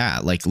yeah,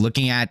 like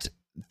looking at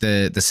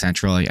the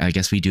Central, I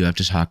guess we do have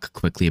to talk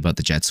quickly about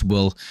the Jets.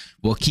 We'll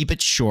keep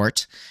it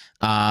short.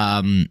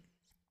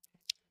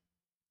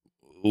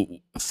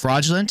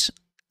 Fraudulent ?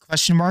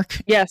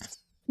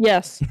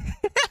 Yes.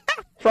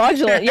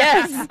 Fraudulent,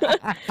 yes.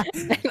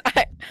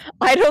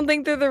 I don't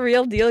think they're the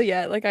real deal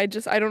yet. Like I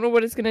don't know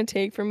what it's gonna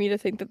take for me to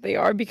think that they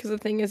are, because the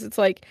thing is, it's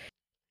like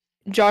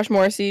Josh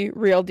Morrissey,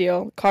 real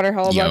deal. Connor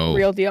Hellebuyck,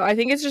 real deal. I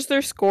think it's just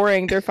their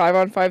scoring, their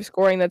 5-on-5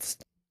 scoring, that's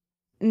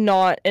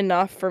not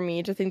enough for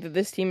me to think that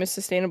this team is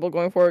sustainable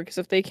going forward. Because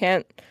if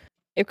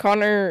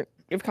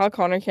Kyle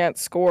Connor can't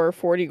score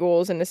 40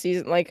 goals in a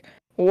season, like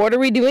what are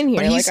we doing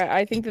here? Like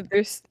I think that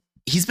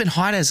he's been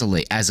hot as of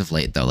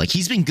late though. Like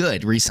he's been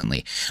good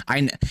recently.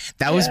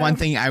 That was one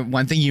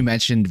thing you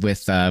mentioned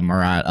with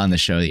Murat on the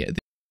show.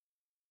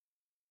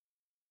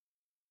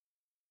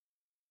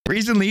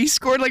 Recently, he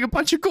scored like a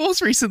bunch of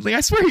goals recently.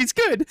 I swear he's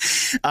good.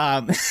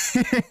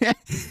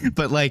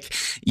 But like,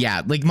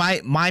 yeah, like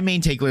my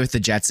main takeaway with the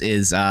Jets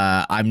is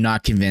I'm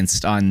not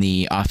convinced on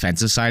the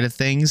offensive side of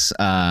things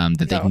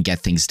that they can get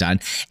things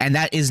done. And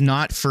that is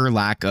not for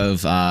lack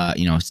of,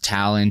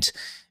 talent.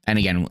 And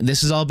again,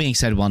 this is all being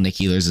said while Nick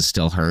Ehlers is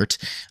still hurt.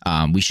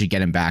 We should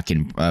get him back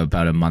in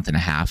about a month and a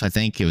half. I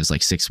think it was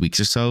like 6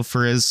 weeks or so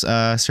for his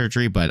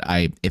surgery. But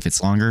if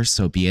it's longer,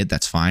 so be it.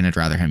 That's fine. I'd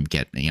rather him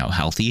get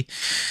healthy.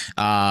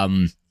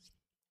 But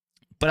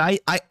I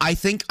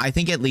think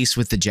at least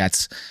with the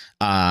Jets,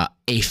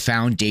 a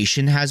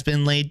foundation has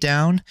been laid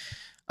down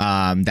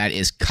that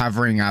is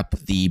covering up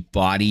the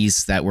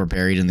bodies that were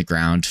buried in the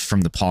ground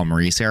from the Paul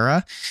Maurice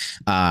era.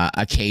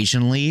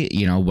 Occasionally,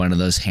 one of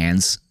those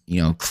hands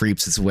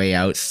creeps its way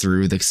out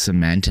through the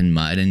cement and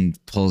mud and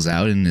pulls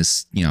out and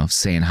is,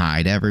 saying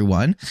hi to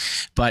everyone.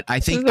 But I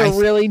think this is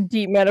a really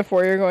deep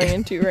metaphor you're going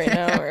into right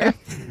now.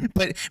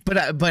 But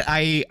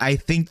I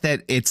think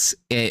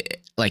that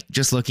like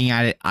just looking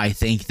at it, I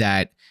think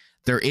that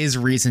there is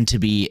reason to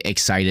be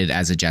excited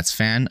as a Jets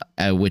fan,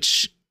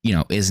 which,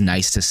 is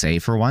nice to say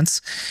for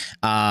once.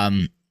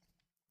 And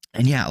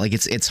yeah, like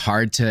it's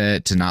hard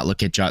to not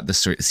look at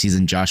the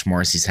season Josh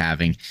Morrissey's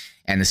having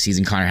and the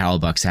season Connor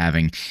Hellebuyck's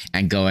having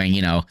and going,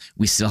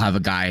 we still have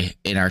a guy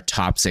in our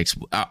top six,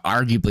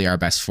 arguably our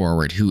best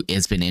forward, who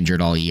has been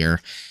injured all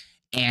year.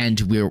 And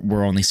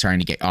we're only starting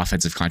to get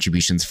offensive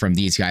contributions from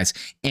these guys.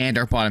 And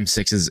our bottom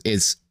six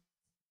is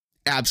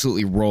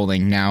absolutely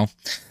rolling now.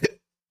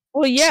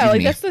 Well, yeah,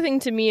 that's the thing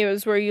to me,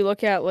 is where you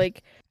look at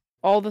like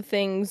all the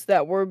things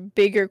that were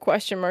bigger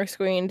question marks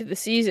going into the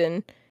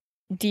season: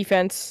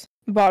 defense,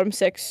 bottom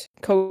six,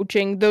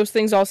 coaching. Those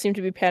things all seem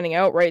to be panning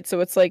out, right? So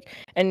it's like,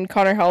 and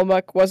Connor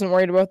Hellebuyck wasn't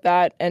worried about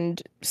that,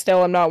 and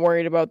still I'm not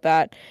worried about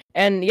that.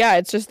 And yeah,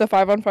 it's just the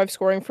 5-on-5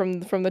 scoring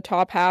from the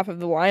top half of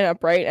the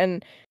lineup, right?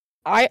 And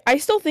I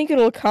still think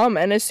it'll come,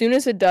 and as soon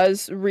as it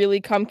does really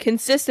come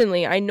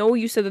consistently, I know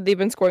you said that they've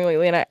been scoring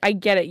lately, and I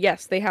get it,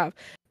 yes, they have.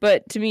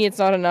 But to me, it's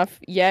not enough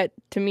yet.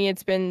 To me,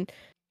 it's been,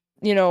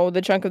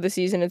 the chunk of the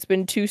season, it's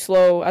been too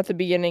slow at the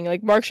beginning.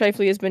 Like, Mark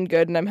Scheifele has been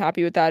good, and I'm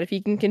happy with that. If he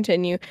can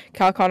continue,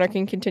 Kyle Connor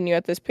can continue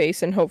at this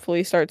pace and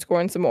hopefully start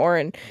scoring some more.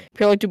 And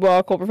Pierre-Luc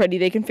Dubois, Cole Perfetti,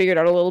 they can figure it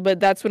out a little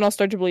bit. That's when I'll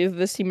start to believe that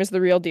this team is the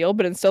real deal.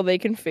 But until they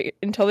can figure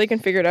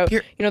it out,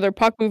 their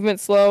puck movement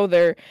slow.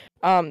 They're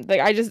I don't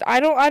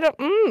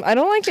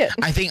like it.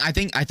 I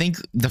think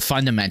the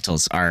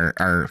fundamentals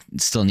are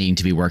still needing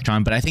to be worked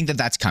on, but I think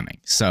that's coming.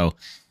 So,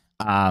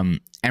 and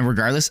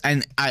regardless,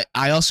 and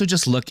I also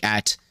just look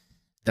at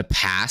the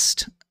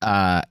past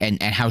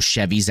and how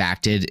Chevy's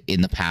acted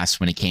in the past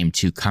when it came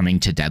to coming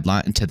to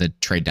the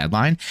trade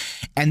deadline.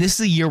 And this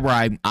is a year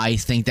where I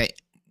think that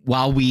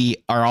while we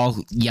are all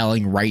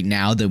yelling right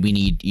now that we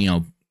need,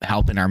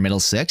 help in our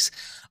middle six,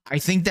 I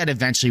think that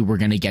eventually we're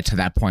going to get to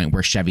that point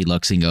where Chevy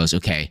looks and goes,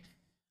 okay,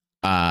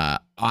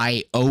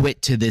 I owe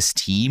it to this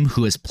team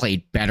who has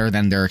played better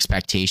than their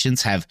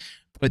expectations, have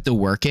put the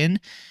work in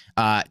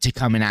to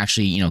come and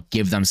actually, you know,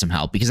 give them some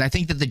help, because I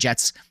think that the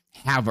Jets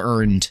have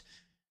earned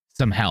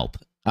some help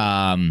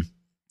down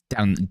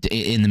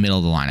in the middle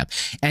of the lineup.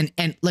 And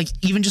like,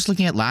 even just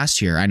looking at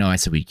last year, I know I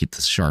said we'd keep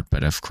this short,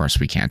 but of course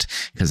we can't,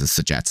 because it's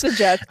the Jets. The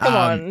Jets, come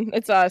on.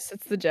 It's us.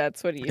 It's the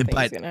Jets. What do you think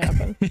is going to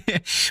happen?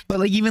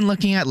 But like, even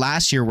looking at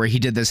last year where he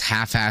did this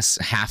half-ass,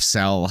 half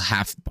sell,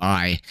 half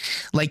buy,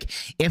 like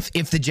if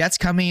the Jets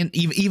coming in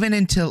even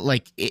into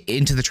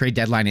the trade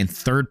deadline in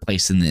third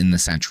place in the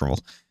Central,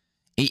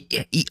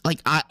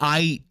 like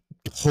I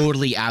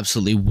totally,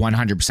 absolutely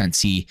 100%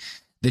 see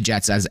the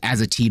Jets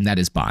as a team that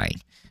is buying.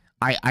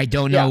 I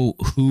don't know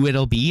who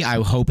it'll be.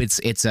 I hope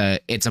it's a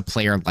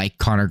player like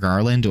Connor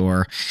Garland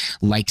or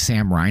like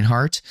Sam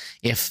Reinhart.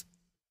 If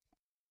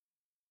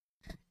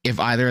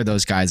either of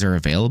those guys are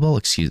available,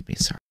 excuse me,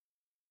 sorry.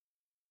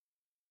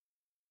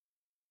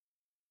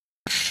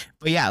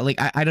 But yeah, like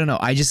I don't know.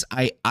 I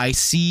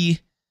see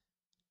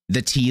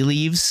the tea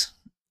leaves,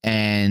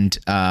 and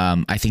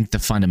I think the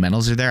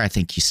fundamentals are there. I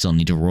think you still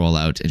need to roll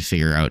out and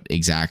figure out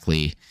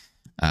exactly,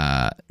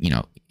 you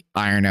know,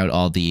 iron out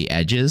all the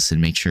edges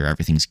and make sure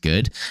everything's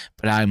good.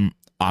 But I'm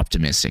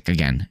optimistic.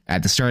 Again,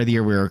 at the start of the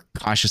year, we were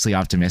cautiously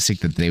optimistic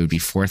that they would be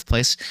fourth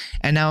place,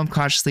 and now I'm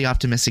cautiously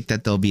optimistic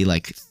that they'll be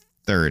like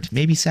third,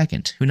 maybe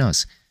second. Who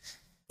knows?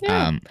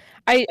 Yeah.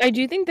 I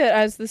do think that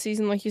as the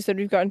season, like you said,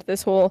 we've gotten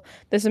to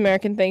this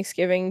American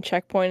Thanksgiving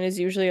checkpoint is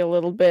usually a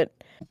little bit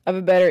of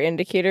a better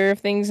indicator of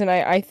things. And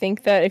I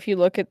think that if you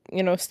look at,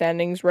 you know,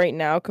 standings right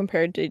now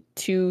compared to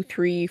 2,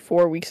 3,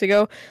 4 weeks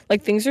ago,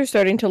 like things are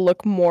starting to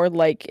look more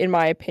like, in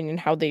my opinion,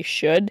 how they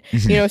should.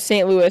 Mm-hmm. You know,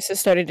 St. Louis is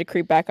starting to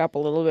creep back up a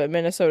little bit.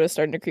 Minnesota is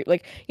starting to creep,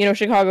 like, you know,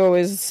 Chicago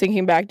is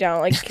sinking back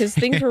down, like, because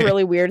things were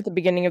really weird at the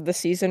beginning of the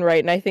season,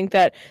 right? And I think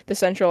that the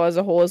Central as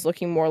a whole is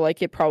looking more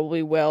like it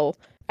probably will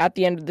at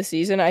the end of the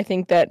season. I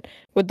think that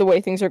with the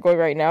way things are going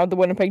right now, the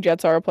Winnipeg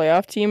Jets are a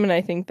playoff team, and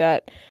I think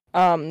that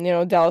you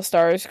know, Dallas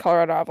Stars,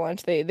 Colorado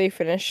Avalanche, they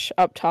finish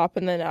up top,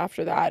 and then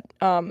after that,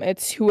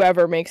 it's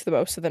whoever makes the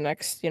most of the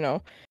next, you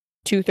know,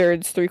 2/3,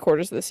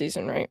 3/4 of the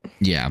season, right?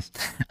 Yeah,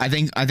 I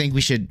think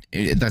we should.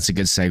 That's a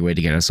good segue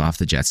to get us off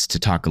the Jets to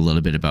talk a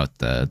little bit about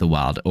the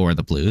Wild or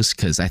the Blues,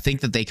 because I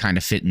think that they kind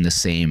of fit in the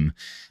same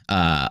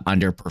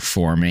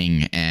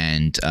underperforming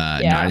and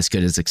not as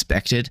good as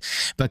expected,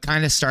 but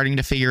kind of starting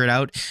to figure it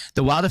out.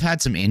 The Wild have had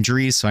some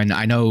injuries, so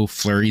I know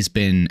Fleury's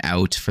been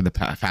out for the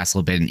past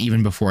little bit, and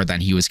even before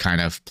then, he was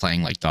kind of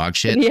playing like dog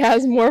shit. And he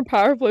has more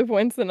power play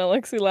points than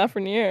Alexis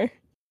Lafreniere.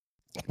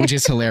 Which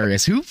is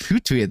hilarious. Who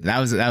tweeted that?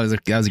 Was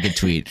a good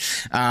tweet.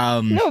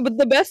 No, but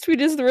the best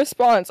tweet is the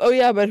response. Oh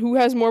yeah, but who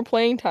has more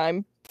playing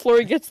time?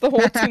 Fleury gets the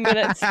whole 2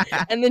 minutes,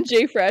 and then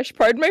Jay Fresh.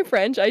 Pardon my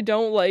French. I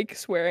don't like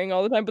swearing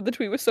all the time, but the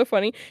tweet was so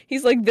funny.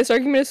 He's like, "This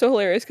argument is so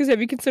hilarious because have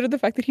you considered the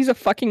fact that he's a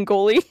fucking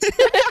goalie?"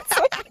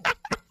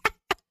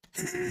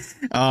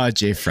 Oh,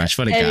 Jay Fresh,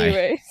 what a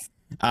Anyways,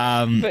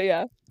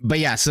 guy. But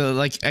yeah, so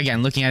like,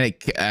 again, looking at it,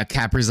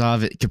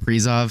 Kaprizov,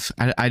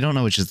 I don't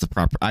know which is the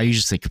proper, I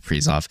usually say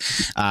Kaprizov,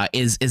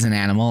 is an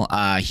animal.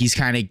 He's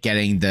kind of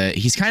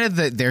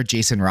their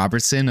Jason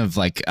Robertson of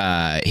like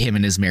him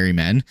and his merry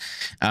men.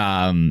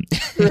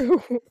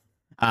 True.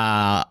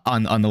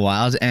 On the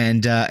Wild,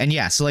 and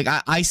yeah, so like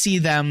I see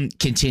them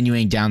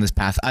continuing down this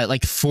path.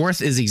 Like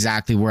fourth is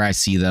exactly where I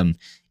see them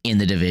in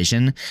the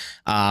division.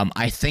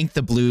 I think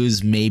the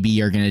Blues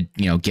maybe are going to,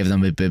 you know, give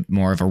them a bit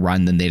more of a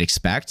run than they'd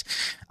expect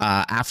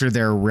after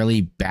their really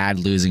bad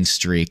losing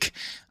streak.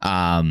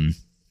 They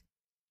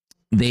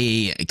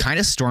kind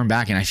of stormed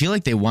back, and I feel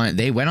like they went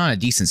on a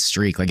decent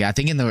streak. Like I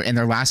think in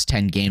their last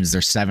 10 games,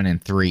 they're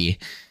 7-3.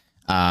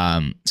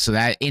 So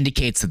that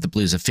indicates that the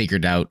Blues have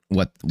figured out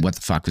what the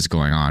fuck was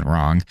going on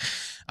wrong.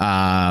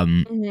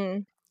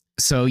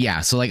 So yeah,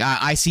 so like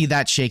I see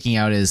that shaking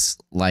out as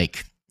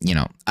like, you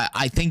know,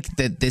 I think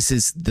that this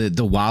is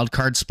the wild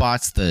card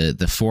spots,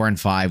 the 4 and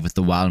 5 with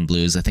the Wild and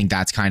Blues. I think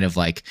that's kind of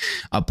like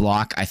a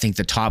block. I think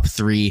the top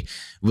 3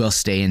 will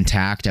stay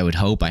intact.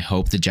 I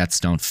hope the Jets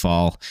don't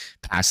fall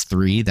past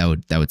 3.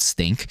 That would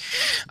stink.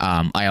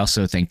 I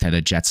also think that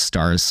a Jets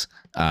Stars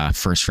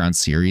first round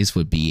series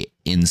would be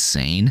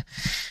insane.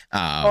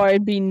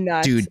 It'd be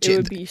nuts. Dude, it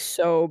would be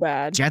so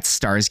bad. Jets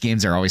Stars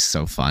games are always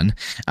so fun.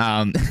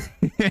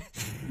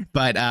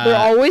 But they're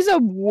always a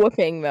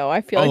whooping though. I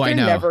feel like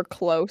they're never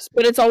close,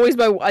 but it's always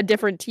by a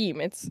different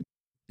team. It's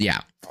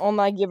on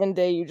that given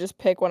day you just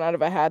pick one out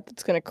of a hat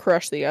that's gonna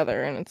crush the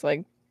other, and it's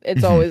like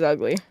it's always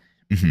ugly.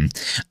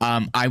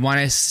 I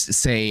want to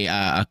say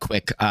a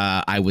quick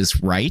I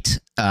was right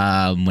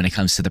when it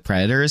comes to the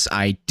Predators.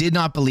 I did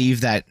not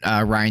believe that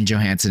Ryan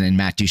Johansson and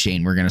Matt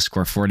Duchene were going to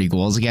score 40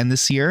 goals again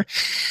this year.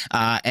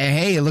 And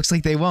hey, it looks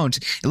like they won't.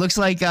 It looks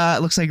like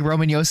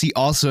Roman Josi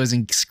also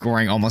isn't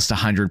scoring almost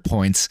 100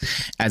 points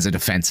as a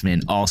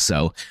defenseman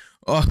also.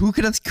 Oh, who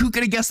could have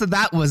guessed that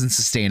that wasn't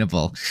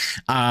sustainable?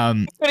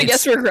 I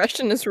guess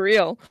regression is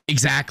real.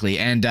 Exactly,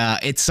 and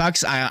it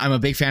sucks. I'm a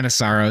big fan of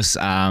Saros,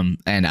 and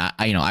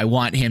I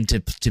want him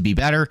to be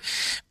better,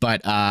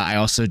 but I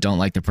also don't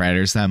like the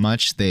Predators that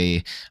much.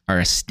 They are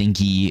a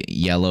stinky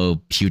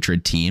yellow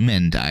putrid team,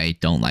 and I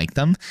don't like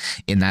them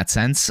in that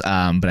sense.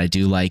 But I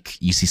do like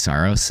UC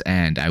Saros,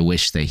 and I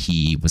wish that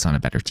he was on a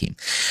better team.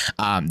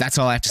 That's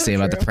all I have to say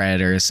about the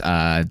Predators.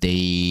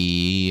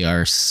 They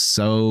are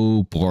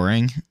so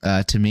boring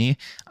to me.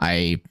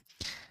 I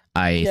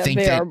think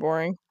they that are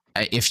boring.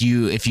 I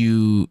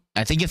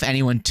think if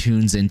anyone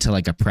tunes into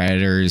like a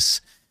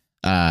Predators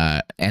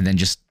and then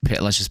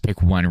let's just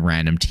pick one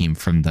random team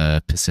from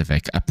the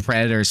Pacific, a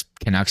Predators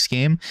Canucks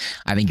game,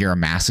 I think you're a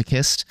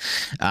masochist.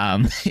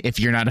 If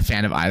you're not a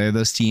fan of either of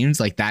those teams,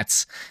 like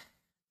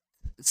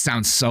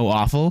sounds so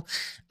awful.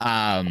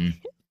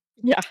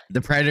 Yeah,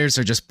 the Predators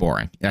are just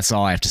boring. That's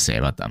all I have to say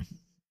about them.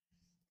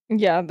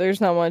 Yeah, there's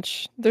not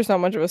much of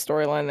a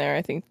storyline there.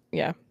 I think,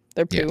 yeah,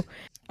 they're poo.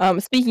 Yeah.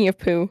 Speaking of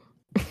poo.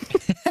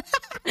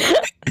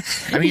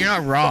 I mean, you're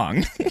not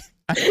wrong.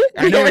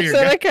 I know where you're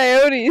going. The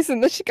Coyotes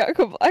and the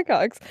Chicago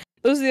Blackhawks.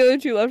 Those are the other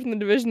two left in the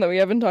division that we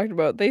haven't talked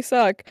about. They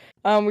suck.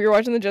 We were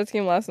watching the Jets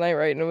game last night,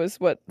 right? And it was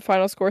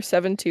final score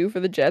 7-2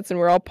 for the Jets, and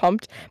we're all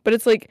pumped. But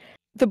it's like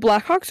the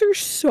Blackhawks are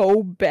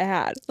so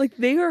bad. Like,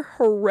 they are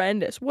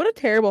horrendous. What a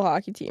terrible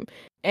hockey team.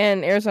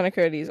 And Arizona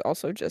Coyotes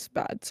also just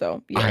bad.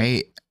 So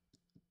yeah.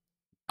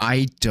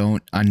 I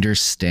don't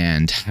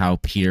understand how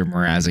Peter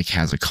Mrazek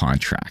has a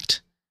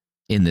contract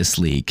in this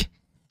league.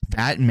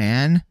 That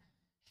man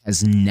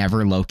has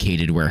never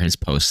located where his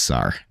posts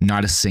are.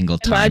 Not a single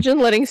time. Imagine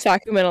letting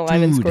Saku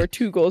Maenalainen score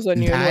 2 goals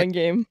on you in one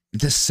game.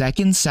 The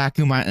second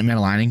Saku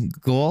Maenalainen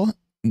goal,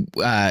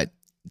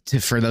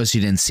 for those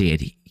who didn't see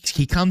it,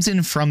 he comes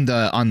in from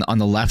on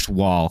the left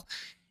wall,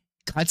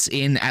 cuts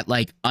in at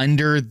like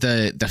under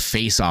the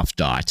face-off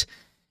dot,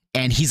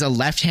 and he's a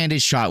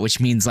left-handed shot, which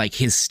means like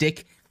his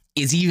stick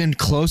is even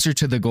closer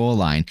to the goal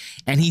line,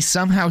 and he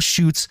somehow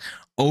shoots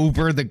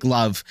over the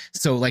glove,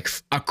 so like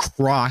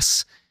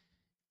across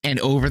and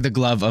over the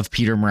glove of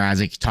Peter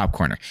Mrazek, top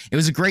corner. It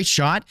was a great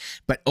shot,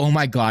 but oh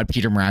my God,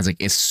 Peter Mrazek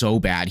is so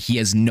bad. He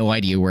has no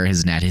idea where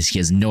his net is. He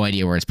has no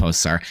idea where his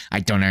posts are. I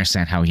don't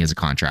understand how he has a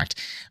contract.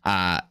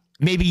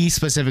 Maybe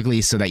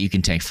specifically so that you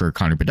can tank for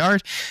Connor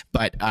Bedard,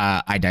 but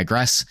I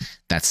digress.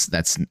 That's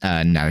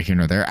neither here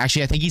nor there.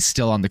 Actually, I think he's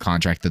still on the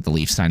contract that the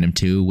Leafs signed him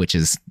to, which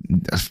is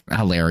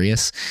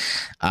hilarious.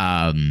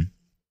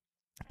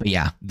 But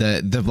yeah,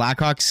 the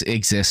Blackhawks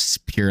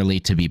exist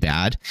purely to be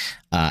bad,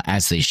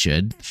 as they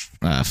should.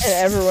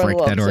 Everyone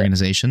loves that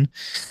organization.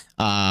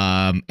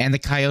 And the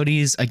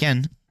Coyotes,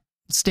 again,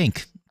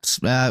 stink.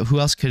 Who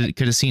else could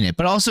have seen it?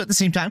 But also at the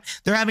same time,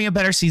 they're having a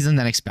better season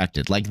than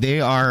expected. Like they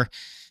are,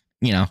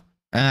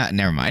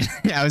 never mind.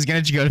 I was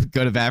gonna go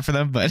to bat for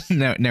them, but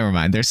no, never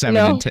mind. They're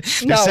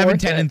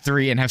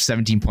 7-10-3 and have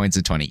 17 points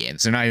in 20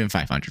 games. They're not even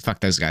 500. Fuck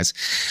those guys.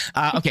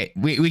 Okay,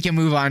 we can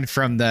move on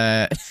from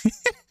the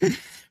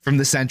from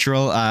the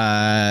Central.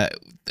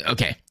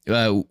 Okay,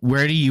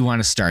 where do you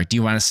want to start? Do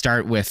you want to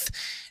start with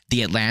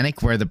the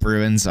Atlantic, where the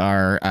Bruins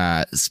are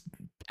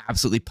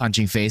absolutely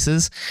punching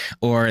faces,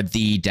 or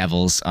the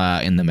Devils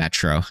in the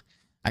Metro?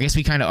 I guess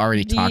we kind of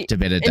already talked a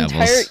bit of Devils.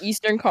 The entire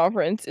Eastern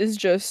Conference is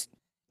just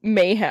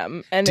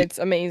mayhem, and it's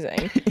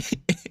amazing.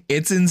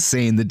 It's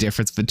insane the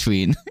difference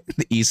between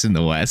the East and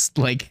the West.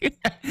 Like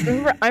I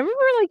remember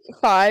like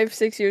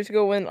 5-6 years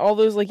ago when all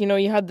those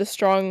you had the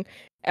strong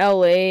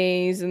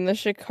LAs and the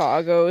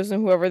Chicagos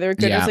and whoever they're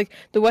good. Yeah. It was like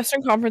the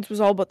Western Conference was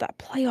all about that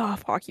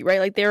playoff hockey, right?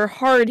 Like they were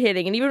hard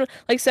hitting, and even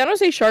like San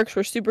Jose Sharks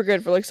were super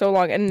good for like so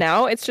long, and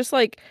now it's just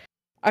like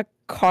a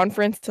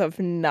conference of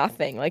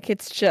nothing. Like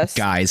it's just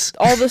guys.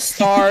 All the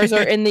stars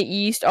are in the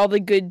East, all the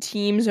good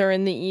teams are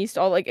in the East,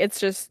 it's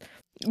just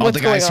all the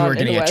guys who are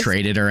going to get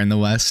traded are in the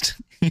West.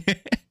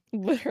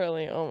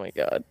 Literally, oh my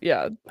God,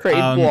 yeah, trade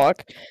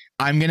block.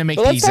 I'm gonna make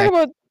the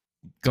exact.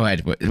 Go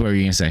ahead. What were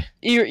you gonna say?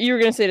 You were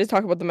gonna say to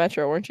talk about the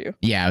Metro, weren't you?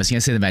 Yeah, I was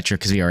gonna say the Metro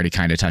because we already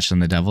kind of touched on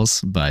the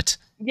Devils, but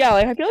yeah,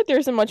 I feel like there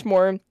isn't much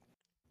more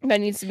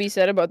that needs to be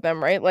said about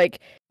them, right? Like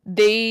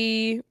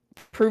they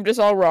proved us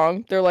all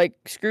wrong. They're like,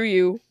 screw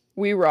you,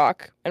 we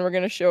rock, and we're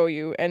gonna show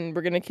you, and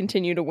we're gonna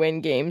continue to win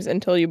games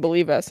until you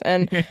believe us.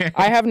 And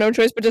I have no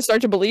choice but to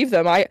start to believe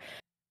them.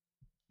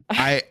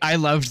 I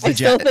loved the I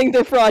still think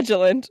they're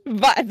fraudulent,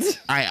 but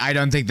I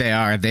don't think they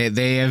are.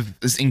 They have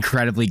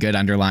incredibly good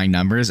underlying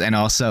numbers, and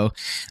also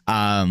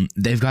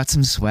they've got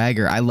some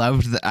swagger. I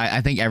loved I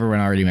think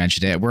everyone already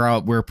mentioned it.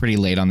 We're pretty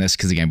late on this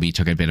because again we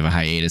took a bit of a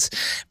hiatus.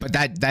 But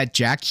that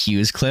Jack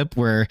Hughes clip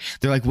where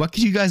they're like, "What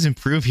could you guys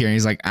improve here?" And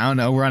he's like, "I don't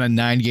know. We're on a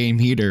 9-game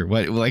heater.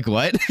 What? Like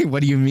what?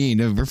 What do you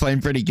mean? We're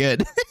playing pretty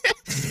good."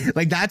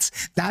 Like that's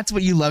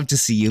what you love to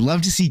see. You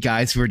love to see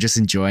guys who are just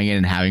enjoying it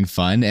and having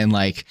fun, and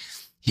like.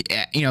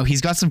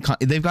 He's got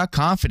they've got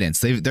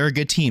confidence. They're a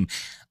good team.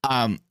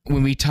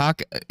 When we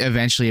talk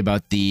eventually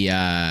about the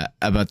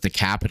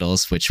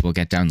Capitals, which we'll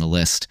get down the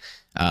list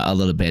a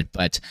little bit,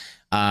 but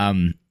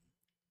man,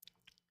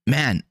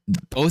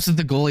 both of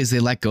the goalies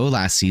they let go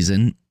last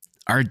season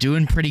are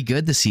doing pretty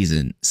good this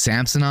season.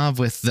 Samsonov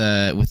with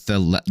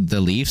the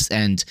Leafs,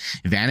 and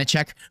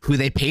Vanacek, who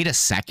they paid a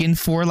second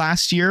for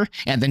last year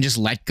and then just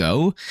let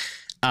go.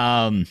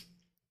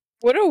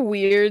 What a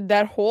weird,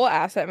 that whole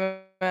asset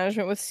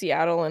management with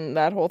Seattle and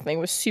that whole thing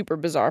was super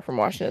bizarre from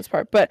Washington's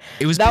part. But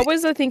that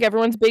was, I think,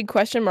 everyone's big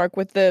question mark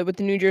with the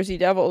New Jersey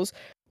Devils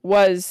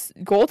was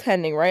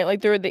goaltending, right?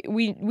 Like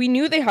we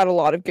knew they had a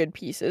lot of good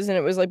pieces, and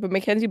it was like, but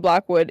Mackenzie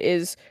Blackwood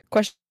is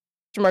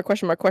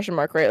question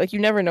mark, right? Like you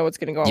never know what's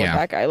going to go on with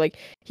that guy. Like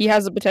he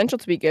has the potential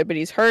to be good, but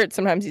he's hurt.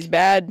 Sometimes he's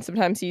bad.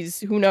 Sometimes he's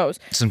who knows.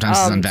 Sometimes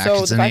he's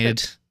unvaccinated.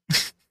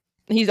 So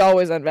he's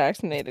always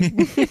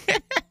unvaccinated.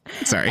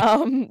 Sorry.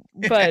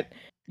 But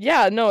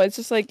yeah, no, it's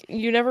just like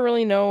you never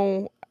really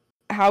know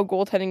how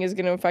goaltending is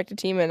going to affect a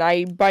team, and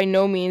I by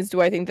no means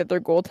do I think that their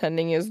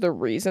goaltending is the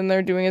reason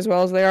they're doing as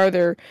well as they are.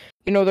 Their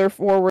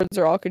forwards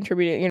are all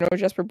contributing.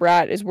 Jesper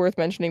Bratt is worth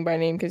mentioning by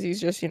name because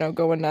he's just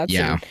going nuts.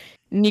 Yeah.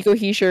 And Nico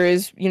Hischier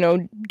is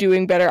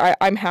doing better.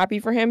 I'm happy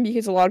for him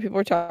because a lot of people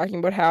are talking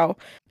about how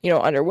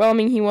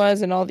underwhelming he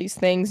was and all these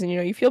things, and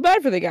you feel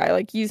bad for the guy.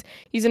 Like he's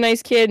a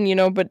nice kid,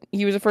 but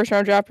he was a first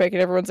round draft pick,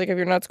 and everyone's like, if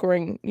you're not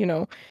scoring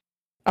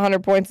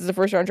 100 points as a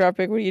first round draft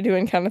pick, what are you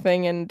doing, kind of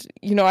thing. And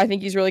I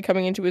think he's really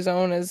coming into his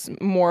own as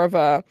more of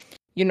a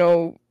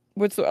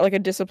like a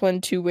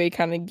disciplined two-way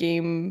kind of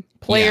game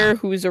player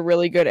who's a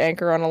really good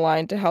anchor on a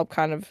line to help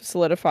kind of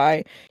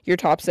solidify your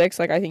top six.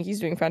 Like I think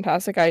he's doing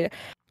fantastic.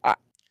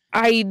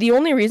 The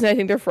only reason I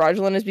think they're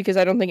fraudulent is because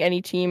I don't think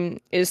any team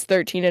is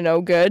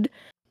 13-0 good.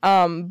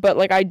 But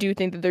like I do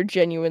think that they're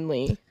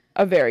genuinely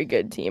a very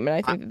good team, and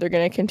I think that they're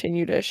going to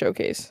continue to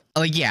showcase.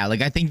 I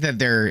think that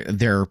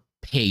their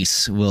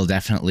pace will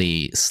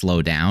definitely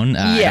slow down.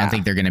 I don't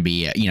think they're going to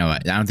be, I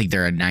don't think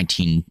they're a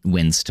 19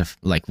 wins to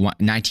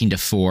 19 to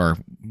 4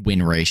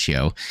 win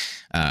ratio.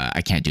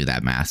 I can't do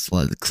that math.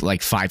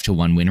 Like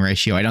 5-1 win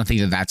ratio. I don't think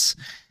that that's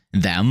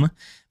them,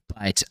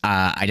 but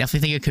I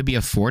definitely think it could be a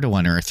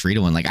 4-1 or a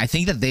 3-1. Like I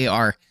think that they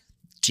are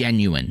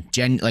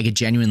like a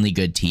genuinely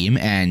good team,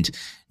 and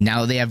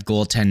now they have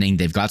goaltending,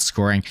 they've got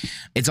scoring.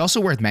 It's also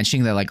worth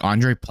mentioning that like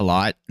Andre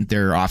Palat,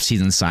 their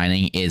offseason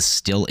signing, is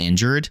still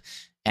injured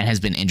and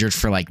has been injured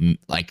for like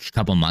a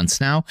couple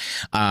months now.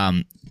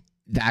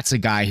 That's a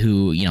guy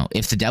who,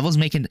 if the Devils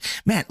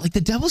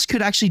the Devils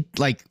could actually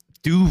like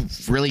do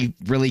really,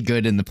 really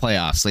good in the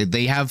playoffs. Like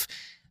they have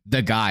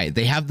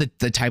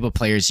the type of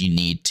players you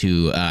need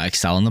to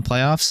excel in the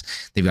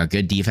playoffs. They've got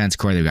good defense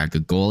core. They've got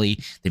good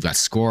goalie. They've got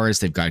scores.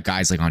 They've got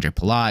guys like Andre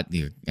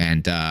Palat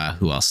and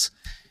who else?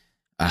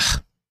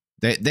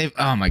 They've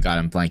oh my God,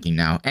 I'm blanking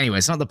now. Anyway,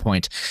 it's not the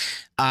point.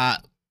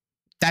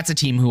 That's a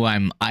team who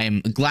I'm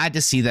glad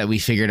to see that we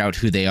figured out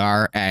who they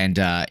are. And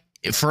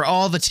for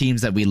all the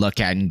teams that we look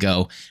at and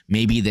go,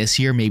 maybe this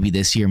year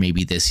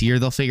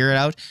they'll figure it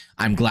out.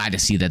 I'm glad to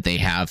see that they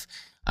have.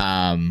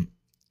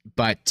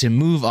 But to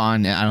move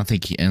on, I don't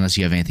think, unless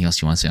you have anything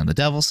else you want to say on the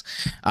Devils,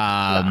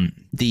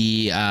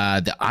 the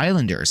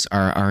Islanders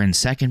are in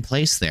second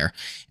place there.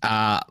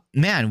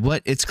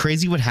 Man, it's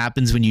crazy what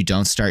happens when you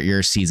don't start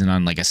your season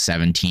on like a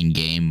 17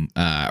 game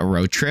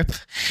road trip.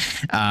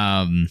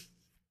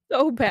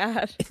 So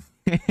bad.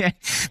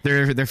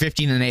 They're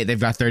 15-8. They've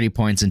got 30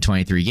 points in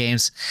 23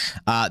 games.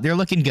 They're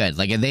looking good.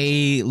 Like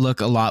they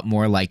look a lot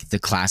more like the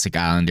classic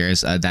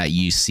Islanders that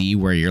you see,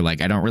 where you're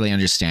like, I don't really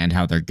understand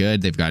how they're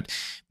good. But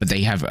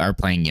they are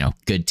playing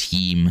good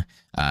team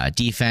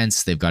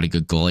defense. They've got a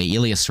good goalie.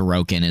 Ilya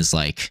Sorokin is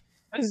like.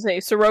 I was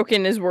gonna say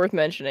Sorokin is worth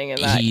mentioning,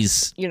 and that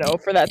he's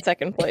for that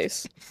second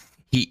place.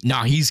 He's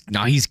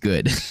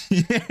good.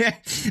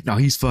 No,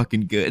 he's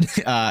fucking good.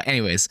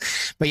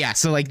 Anyways, but yeah,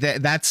 so like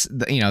that's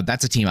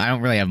a team. I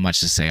don't really have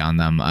much to say on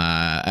them.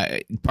 Barzal.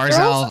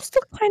 They're also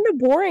still kind of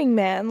boring,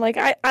 man. Like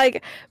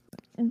I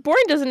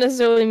boring doesn't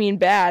necessarily mean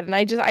bad, and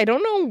I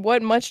don't know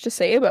what much to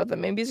say about them.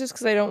 Maybe it's just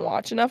because I don't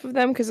watch enough of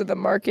them because of the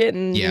market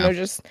and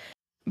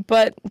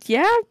but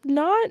yeah,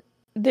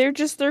 they're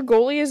just, their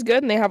goalie is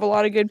good and they have a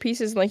lot of good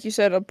pieces, and like you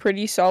said, a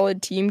pretty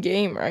solid team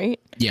game, right?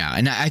 Yeah,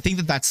 and I think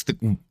that's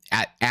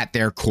at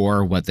their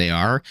core what they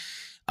are.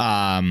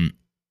 And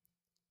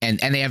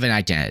they have an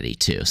identity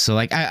too. So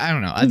like I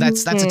don't know.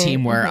 That's a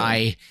team where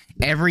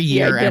every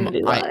year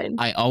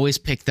I always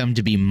pick them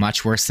to be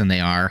much worse than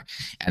they are,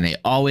 and they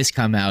always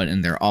come out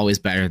and they're always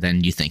better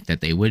than you think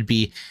that they would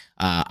be.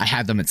 I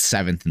had them at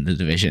 7th in the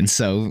division,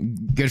 so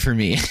good for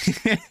me.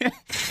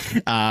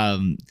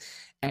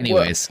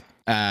 Anyways,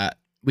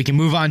 we can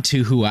move on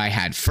to who I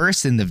had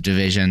first in the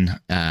division.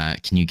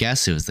 Can you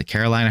guess? It was the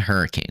Carolina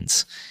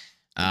Hurricanes.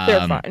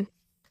 They're fine.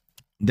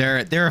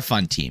 They're a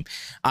fun team.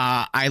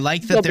 I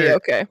like that they're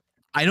okay.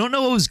 I don't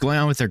know what was going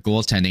on with their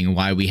goaltending and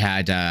why we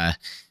had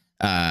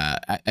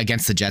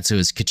against the Jets it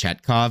was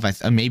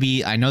Kochetkov.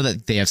 Maybe I know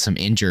that they have some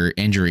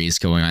injuries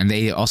going on.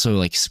 They also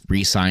like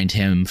re-signed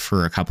him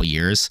for a couple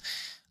years.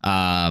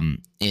 I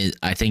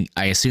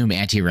assume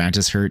Antti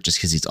Raanta's hurt just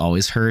because he's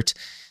always hurt.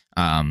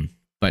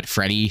 But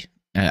Freddie,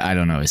 I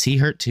don't know. Is he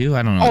hurt too?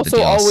 I don't know.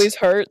 Also always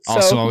hurt.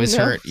 Also always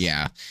hurt.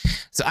 Yeah.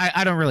 So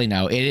I don't really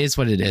know. It is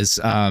what it is.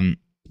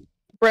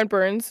 Brent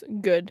Burns,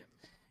 good.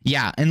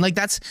 Yeah, and like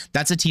that's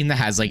a team that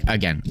has like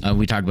again,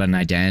 we talked about an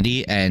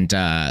identity, and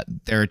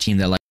they're a team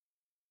that like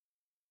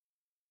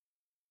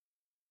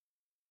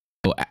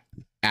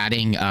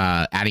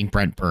adding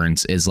Brent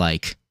Burns is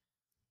like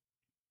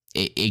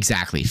it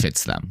exactly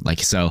fits them. Like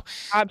so,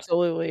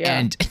 Absolutely, yeah.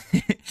 and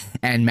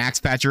and Max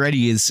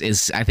Pacioretty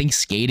is I think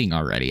skating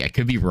already. I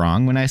could be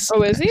wrong when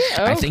Oh, is he?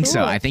 Oh, I think cool.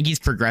 so. I think he's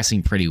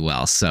progressing pretty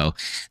well. So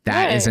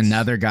that is Nice.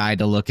 another guy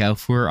to look out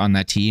for on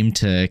that team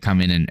to come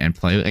in and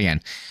play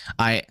again.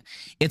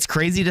 It's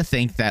crazy to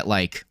think that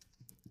like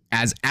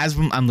as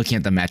I'm looking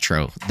at the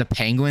Metro, the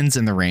Penguins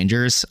and the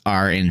Rangers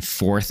are in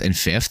 4th and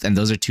 5th, and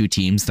those are two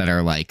teams that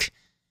are like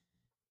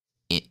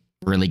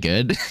really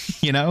good,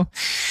 you know?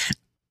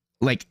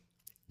 Like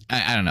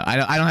I don't know. I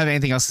don't have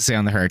anything else to say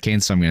on the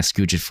Hurricanes, so I'm going to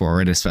scooch it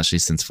forward, especially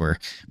since we're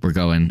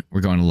going a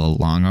little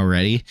long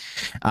already.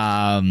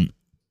 Yeah,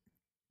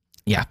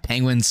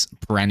 Penguins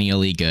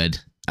perennially good.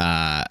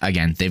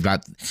 Again, they've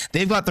got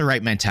the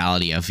right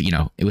mentality of, you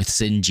know, with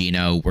Sid and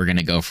Gino, we're going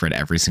to go for it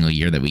every single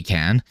year that we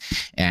can,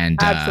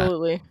 and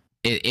Absolutely.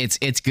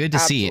 It's good to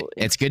see.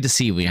 Absolutely. It's good to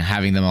see we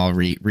having them all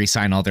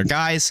re-sign all their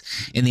guys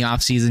in the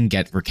offseason,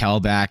 get Raquel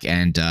back,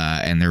 and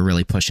they're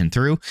really pushing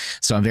through.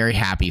 So I'm very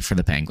happy for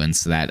the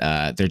Penguins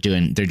that they're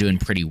doing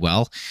pretty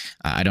well.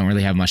 I don't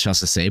really have much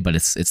else to say, but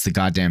it's the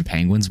goddamn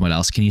Penguins. What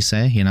else can you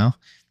say? You know.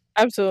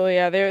 Absolutely,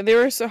 yeah. They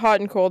were so hot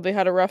and cold. They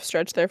had a rough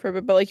stretch there for a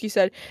bit, but like you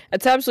said,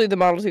 it's absolutely the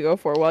model to go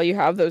for. While you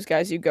have those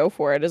guys, you go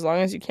for it as long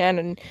as you can,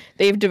 and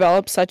they've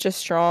developed such a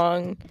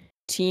strong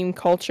team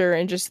culture,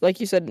 and just like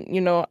you said,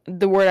 you know,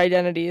 the word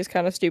identity is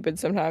kind of stupid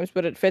sometimes,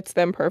 but it fits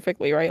them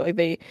perfectly, right? Like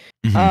they,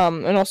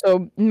 and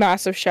also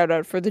massive shout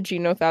out for the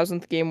Geno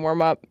 1000th game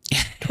warm up,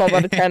 12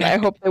 out of 10. I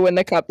hope they win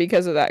the cup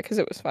because of that, because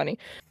it was funny.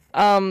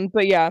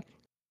 But yeah,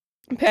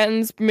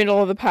 Pens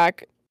middle of the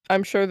pack.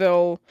 I'm sure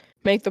they'll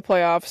make the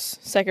playoffs,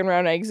 second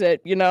round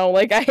exit, you know,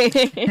 like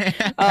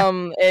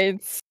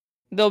it's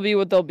they'll be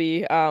what they'll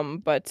be.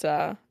 But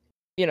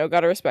you know,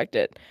 gotta respect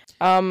it.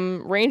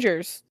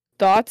 Rangers,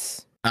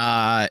 thoughts?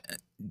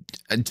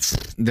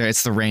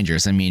 It's the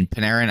Rangers. I mean,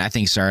 Panarin, I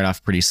think, started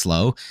off pretty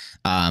slow,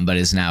 but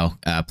is now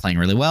playing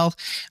really well.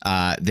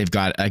 They've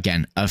got,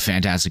 again, a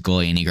fantastic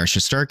goalie in Igor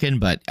Shesterkin,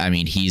 but I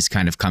mean, he's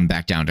kind of come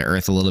back down to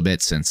earth a little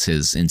bit since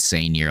his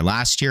insane year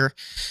last year.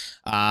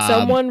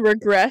 Someone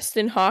regressed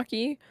in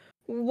hockey.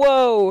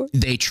 Whoa!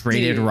 They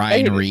traded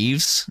Ryan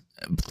Reeves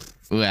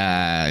to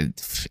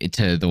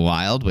the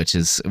Wild, which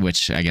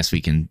I guess we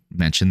can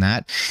mention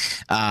that.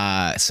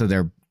 So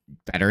they're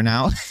better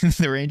now.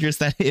 The Rangers,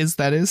 that is.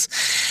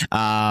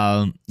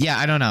 Yeah,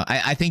 I don't know.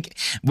 I think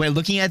we're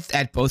looking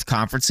at both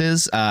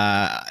conferences.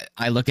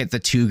 I look at the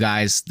two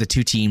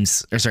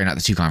teams, or sorry, not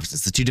the two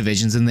conferences, the two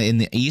divisions in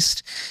the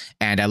East,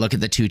 and I look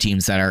at the two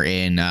teams that are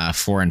in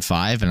 4 and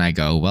 5, and I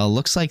go, well, it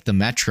looks like the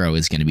Metro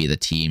is going to be the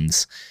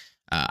teams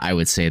I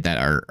would say that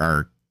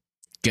are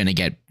going to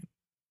get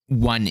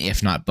one,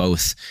 if not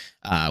both,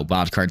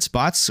 wildcard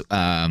spots.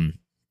 For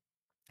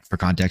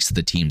context,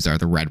 the teams are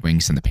the Red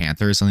Wings and the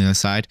Panthers on the other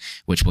side,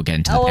 which we'll get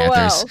into the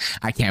Panthers.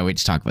 I can't wait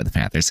to talk about the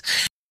Panthers.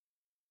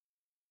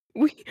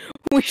 We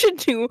should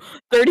do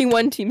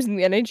 31 teams in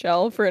the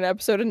NHL for an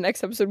episode, and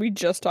next episode we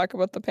just talk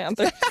about the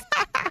Panthers.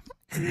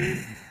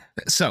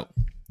 So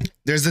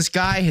there's this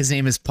guy. His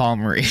name is Paul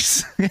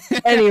Maurice.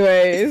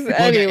 Anyways,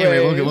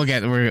 we'll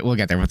get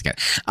there.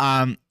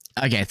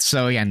 Okay,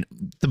 so again,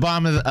 the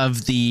bottom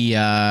of the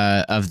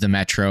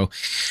Metro,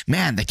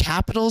 man, the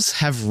Capitals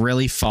have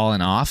really fallen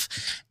off,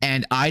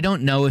 and I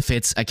don't know if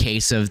it's a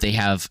case of they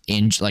have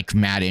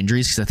mad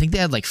injuries, because I think they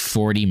had like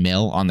 40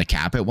 mil on the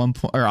cap at one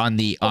point, or on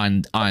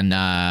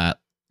LTIR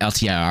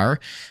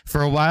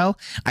for a while.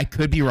 I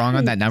could be wrong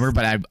on that number,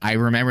 but I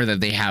remember that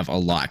they have a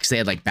lot, because they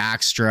had like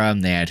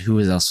Backstrom, they had who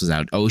else was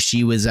out?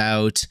 Oshie was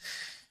out.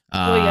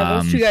 Well, yeah,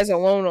 those two guys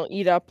alone will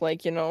eat up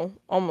like, you know,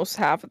 almost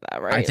half of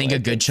that, right? I think like,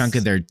 a good chunk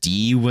of their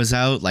D was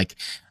out. Like,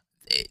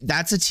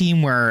 that's a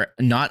team where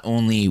not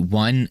only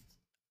one,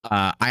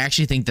 I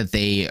actually think that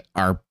they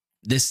are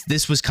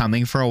this was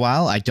coming for a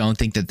while. I don't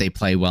think that they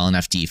play well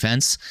enough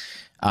defense.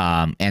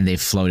 And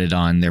they've floated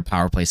on their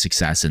power play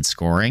success and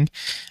scoring,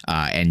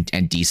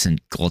 and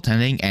decent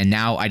goaltending. And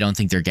now I don't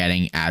think they're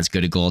getting as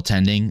good a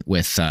goaltending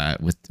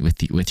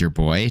with your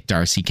boy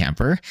Darcy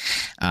Kemper.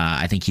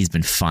 I think he's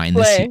been fine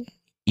this year.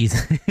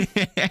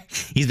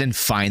 He's been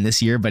fine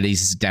this year, but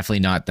he's definitely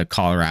not the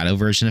Colorado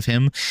version of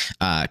him,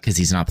 because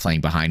he's not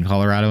playing behind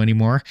Colorado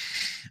anymore.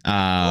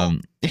 But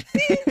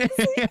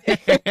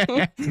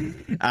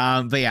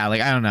yeah,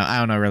 like I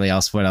don't know really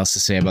what else to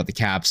say about the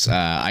Caps.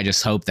 I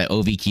just hope that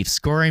Ovi keeps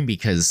scoring,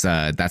 because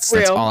that's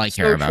all I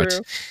care about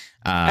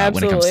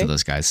when it comes to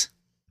those guys.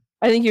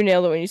 I think you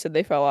nailed it when you said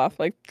they fell off.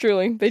 Like,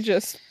 truly, they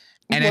just.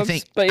 And whoops. I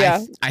think, but yeah,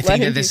 I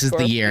think that this is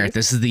the year.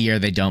 This is the year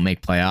they don't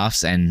make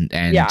playoffs, and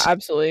yeah,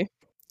 absolutely.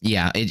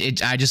 Yeah,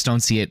 I just don't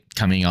see it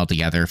coming all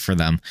together for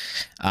them,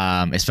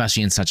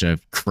 especially in such a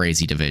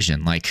crazy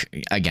division. Like,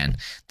 again,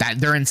 that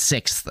they're in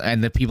sixth,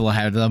 and the people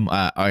ahead of them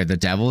are the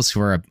Devils,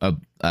 who are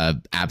a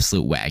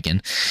absolute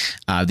wagon.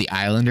 The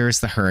Islanders,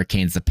 the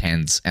Hurricanes, the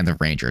Pens, and the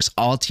Rangers,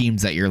 all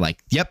teams that you're like,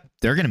 yep,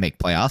 they're gonna make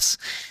playoffs,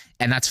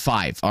 and that's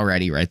 5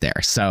 already right there.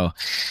 So,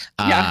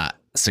 yeah.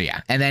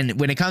 And then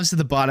when it comes to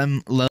the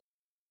bottom low,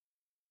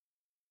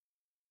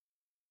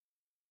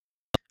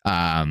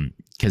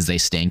 because they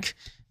stink.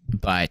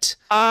 But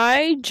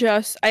I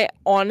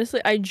honestly,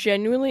 I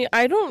genuinely,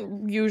 I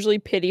don't usually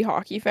pity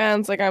hockey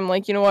fans. Like, I'm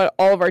like, you know what?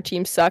 All of our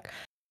teams suck.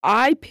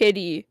 I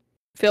pity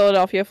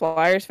Philadelphia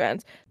Flyers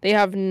fans. They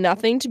have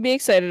nothing to be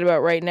excited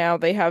about right now.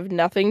 They have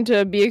nothing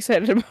to be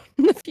excited about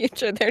in the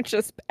future. They're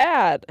just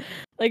bad.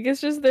 Like,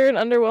 it's just, they're an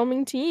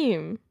underwhelming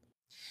team.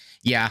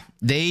 Yeah,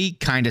 they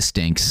kind of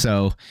stink.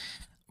 So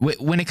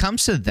when it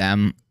comes to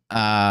them,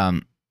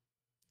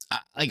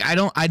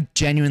 I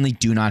genuinely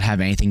do not have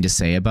anything to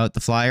say about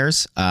the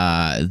Flyers.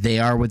 They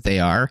are what they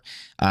are.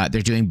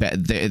 They're doing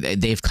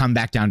they've come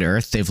back down to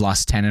earth. They've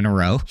lost 10 in a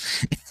row,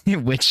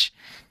 which,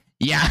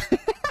 yeah,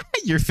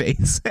 your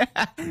face.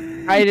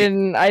 I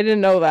didn't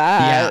know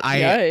that.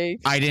 Yeah,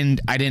 I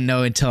didn't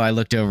know until I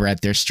looked over at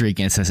their streak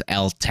and it says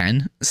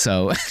L10.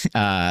 So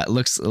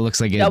looks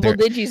like double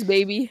digits,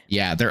 baby.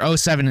 Yeah, they're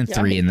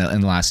 0-7-3 in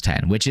the last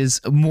 10, which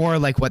is more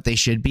like what they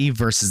should be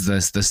versus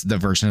the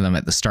version of them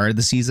at the start of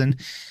the season.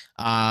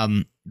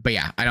 But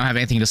yeah, I don't have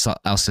anything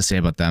else to say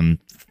about them.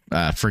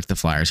 Frick the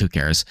Flyers, who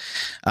cares?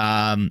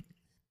 And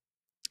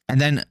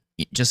then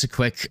just a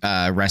quick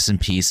rest in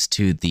peace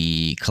to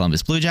the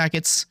Columbus Blue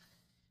Jackets.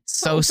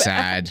 So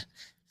sad.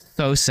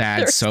 So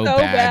sad. So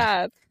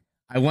bad.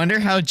 I wonder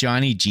how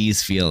Johnny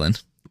G's feeling.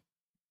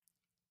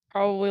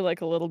 Probably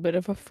like a little bit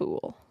of a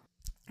fool.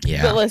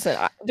 Yeah. But listen,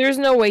 there's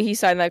no way he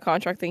signed that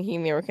contract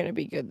thinking they were going to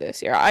be good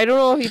this year. I don't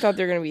know if he thought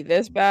they were going to be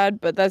this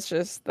bad, but that's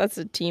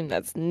a team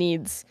that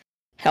needs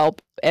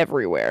help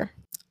everywhere.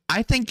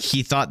 I think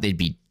he thought they'd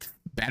be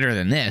better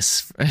than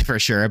this for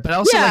sure, but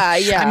also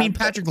I mean,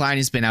 Patrick Laine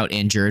has been out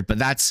injured, but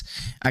that's,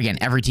 again,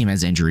 every team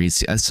has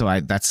injuries, so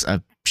that's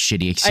a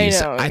shitty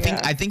excuse.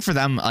 I think for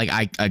them, like,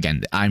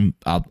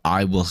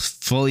 I will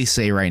fully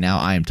say right now,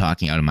 I am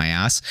talking out of my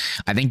ass.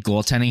 I think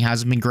goaltending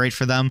hasn't been great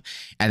for them,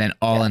 and then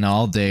all in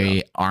all,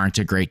 they aren't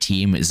a great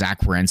team.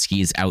 Zach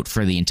Werenski is out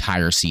for the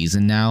entire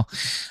season now.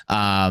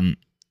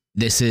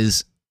 This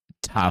is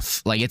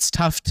tough. Like, it's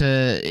tough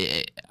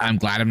to. I'm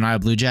glad I'm not a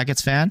Blue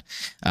Jackets fan.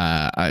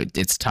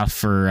 It's tough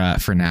for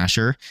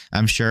Nasher.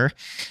 I'm sure.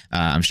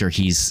 I'm sure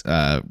he's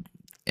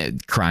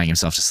crying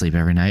himself to sleep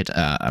every night.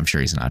 I'm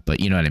sure he's not, but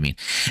you know what I mean.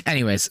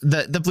 Anyways,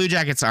 the Blue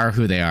Jackets are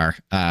who they are.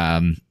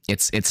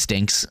 It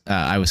stinks.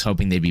 I was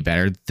hoping they'd be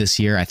better this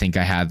year. I think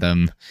I had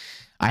them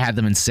in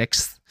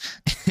 6th,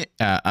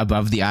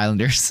 above the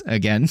Islanders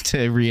again,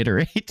 to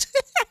reiterate.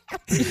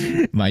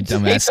 My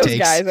dumbass takes.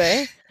 Guys,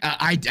 eh?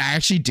 I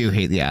actually do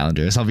hate the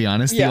Islanders. I'll be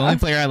honest. The only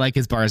player I like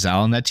is Barzal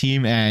on that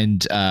team, and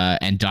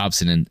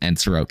Dobson and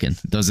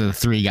Sorokin. Those are the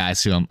 3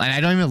 guys and I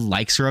don't even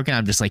like Sorokin.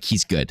 I'm just like,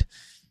 he's good.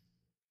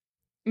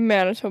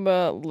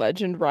 Manitoba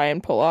legend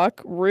Ryan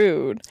Pulock,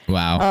 rude.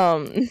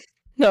 Wow.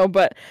 No,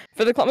 but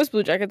for the Columbus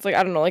Blue Jackets, like,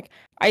 I don't know, like,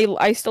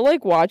 I still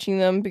like watching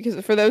them, because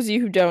for those of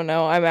you who don't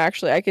know,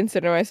 I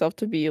consider myself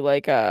to be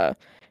like a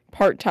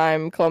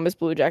part-time Columbus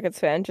Blue Jackets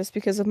fan, just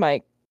because of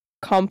my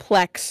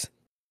complex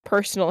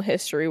personal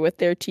history with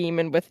their team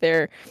and with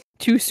their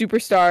 2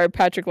 superstar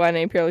Patrick Laine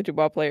and Pierre-Luc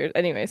Dubois players.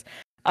 Anyways,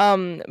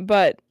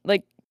 but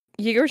like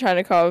Yegor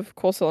Chinakhov,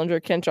 Cole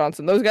Sillinger, Kent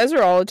Johnson, those guys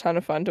are all a ton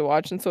of fun to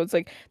watch, and so it's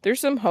like there's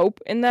some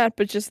hope in that,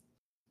 but just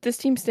this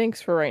team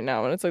stinks for right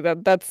now, and it's like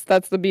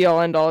that's the be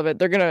all end all of it.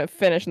 They're gonna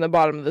finish in the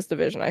bottom of this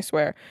division, I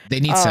swear. They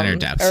need center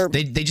depth.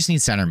 They just need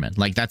centermen.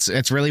 Like,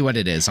 that's really what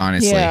it is,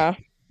 honestly.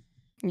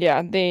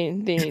 Yeah, they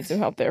need some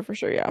help there for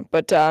sure. Yeah,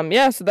 but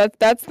so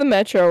that's the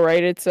Metro,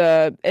 right? It's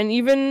and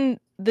even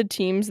the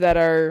teams that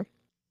are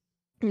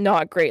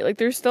not great, like,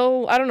 there's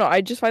still, I don't know.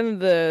 I just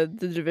find that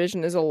the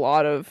division is a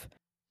lot of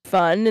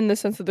fun, in the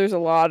sense that there's a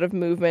lot of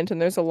movement,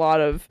 and there's a lot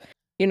of,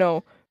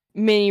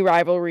 mini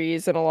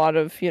rivalries, and a lot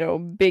of,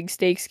 big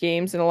stakes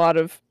games, and a lot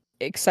of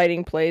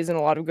exciting plays, and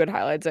a lot of good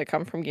highlights that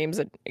come from games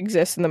that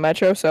exist in the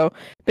Metro. So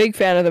big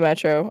fan of the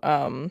Metro.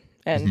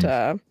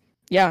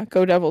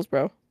 Go Devils,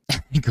 bro.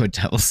 Go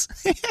Devils.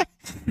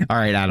 All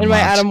right, Adam. In my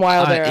Adam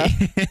Wild era.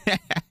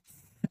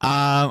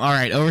 All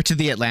right, over to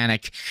the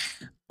Atlantic.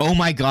 Oh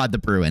my God, the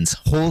Bruins!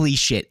 Holy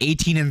shit,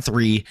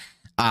 18-3.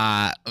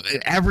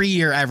 Every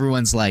year,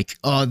 everyone's like,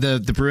 "Oh, the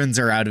Bruins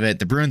are out of it.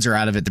 The Bruins are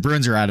out of it. The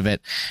Bruins are out of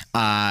it."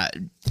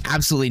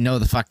 Absolutely, no,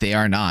 the fuck they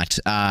are not.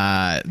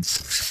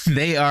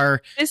 They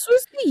are. This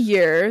was the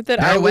year that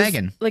I was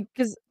wagon. Like,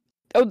 because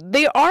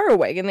they are a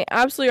wagon. They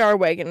absolutely are a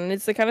wagon, and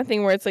it's the kind of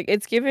thing where it's like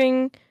it's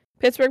giving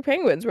Pittsburgh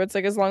Penguins, where it's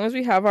like, as long as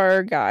we have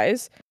our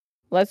guys,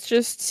 let's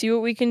just see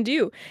what we can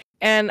do.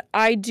 And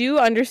I do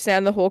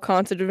understand the whole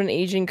concept of an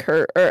aging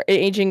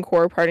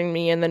core, pardon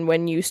me, and then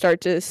when you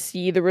start to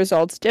see the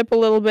results dip a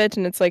little bit,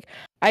 and it's like,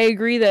 I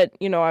agree that,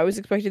 I was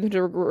expecting them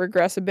to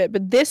regress a bit,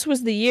 but this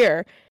was the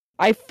year.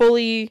 I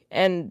fully,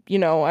 and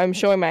I'm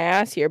showing my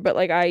ass here, but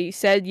like I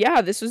said,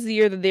 yeah, this was the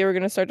year that they were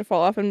going to start to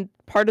fall off, and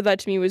part of that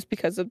to me was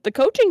because of the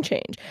coaching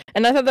change,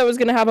 and I thought that was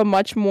going to have a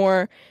much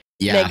more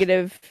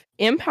negative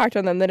impact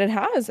on them than it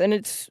has, and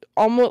it's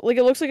almost like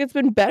it looks like it's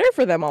been better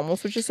for them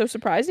almost, which is so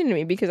surprising to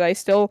me because I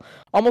still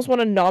almost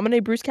want to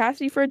nominate Bruce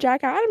Cassidy for a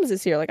Jack Adams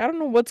this year. Like I don't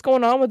know what's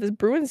going on with this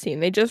Bruins team;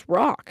 they just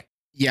rock.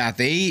 Yeah,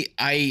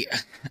 I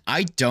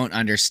don't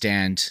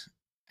understand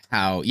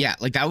how,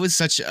 like that was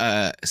such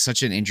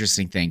an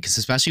interesting thing, because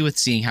especially with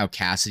seeing how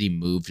Cassidy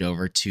moved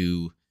over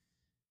to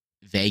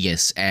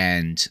Vegas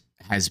and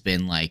has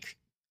been like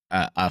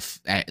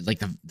like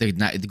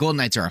the Golden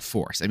Knights are a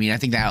force. I mean, I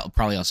think that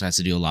probably also has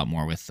to do a lot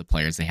more with the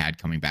players they had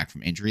coming back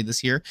from injury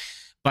this year,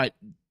 but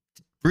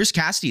Bruce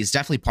Cassidy is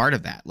definitely part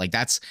of that. Like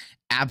that's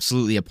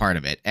absolutely a part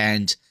of it.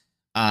 And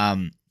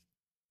I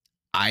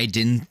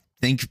didn't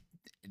think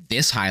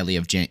this highly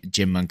of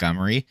Jim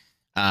Montgomery.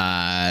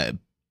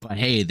 But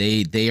hey,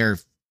 they are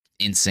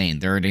insane.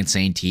 They're an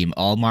insane team.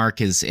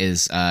 Ullmark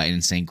is an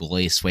insane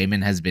goalie.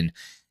 Swayman has been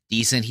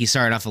decent. He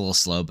started off a little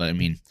slow, but I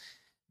mean,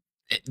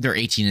 they're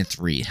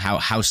 18-3.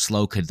 How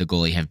slow could the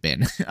goalie have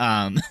been? He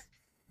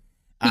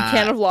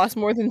can't have lost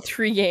more than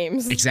 3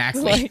 games.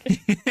 Exactly.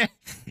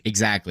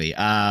 Exactly.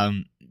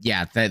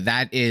 Yeah,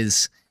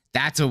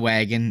 that's a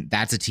wagon.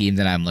 That's a team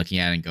that I'm looking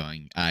at and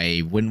going,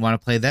 I wouldn't want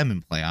to play them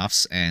in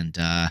playoffs. And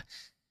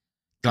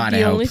God,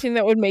 the only thing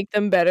that would make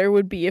them better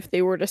would be if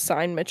they were to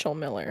sign Mitchell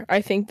Miller.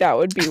 I think that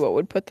would be what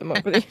would put them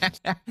over the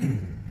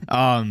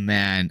Oh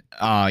man.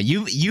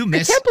 You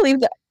missed. I can't believe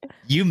that.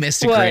 You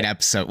missed a great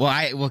episode.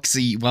 Well,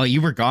 see, while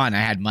you were gone, I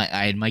had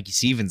Mikey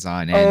Stevens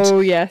on, and oh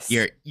yes,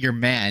 your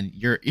man,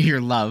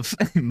 your love,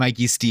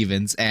 Mikey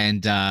Stevens,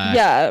 and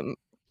yeah,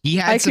 he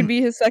had could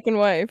be his second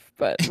wife,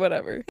 but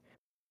whatever.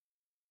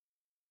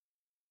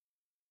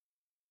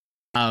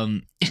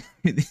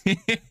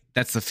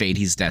 That's the fate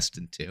he's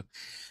destined to.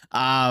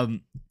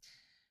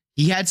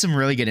 He had some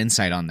really good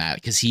insight on that,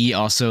 because he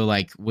also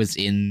like was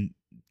in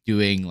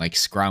doing like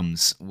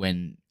scrums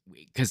when,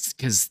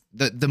 because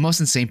the most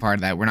insane part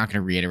of that, we're not going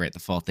to reiterate the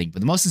full thing, but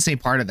the most insane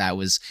part of that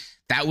was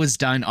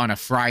done on a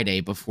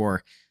Friday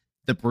before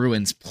the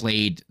Bruins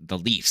played the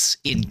Leafs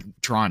in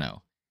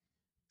Toronto.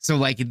 So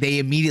like they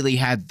immediately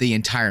had the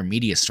entire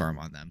media storm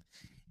on them.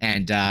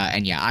 And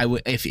yeah, I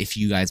would, if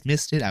you guys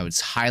missed it, I would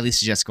highly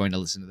suggest going to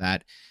listen to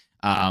that.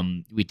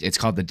 It's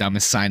called The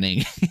Dumbest Signing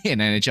in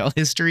NHL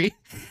History.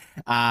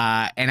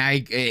 And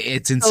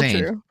it's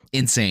insane. Oh,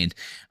 insane.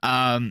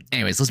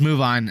 Anyways, let's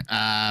move on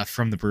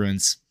from the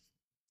Bruins.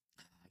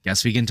 I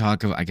guess we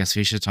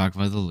should talk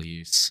about the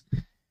Leafs.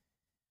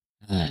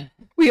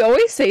 We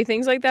always say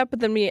things like that, but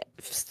then we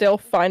still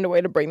find a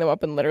way to bring them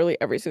up in literally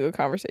every single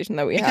conversation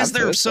that we have. Because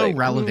they're so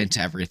relevant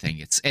to everything.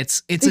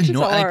 It's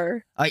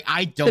annoying. Like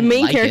I don't. The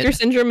main like character it.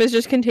 syndrome is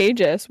just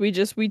contagious. We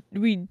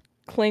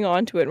cling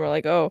on to it, and we're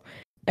like, oh,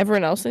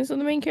 everyone else thinks they're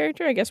the main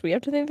character. I guess we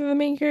have to think they're the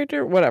main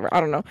character. Whatever. I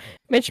don't know.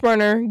 Mitch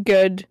Marner,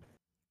 good.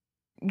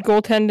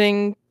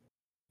 Goaltending,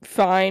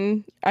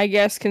 fine. I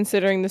guess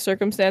considering the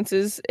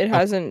circumstances, it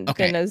hasn't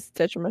been as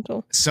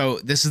detrimental. So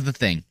this is the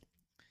thing.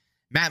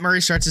 Matt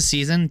Murray starts the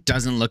season,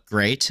 doesn't look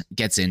great,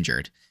 gets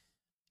injured.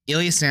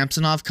 Ilya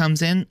Samsonov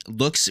comes in,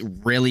 looks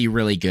really,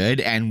 really good,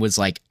 and was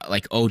like,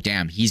 oh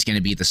damn, he's going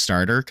to be the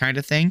starter kind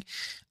of thing.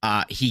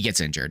 He gets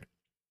injured.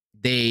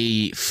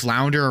 They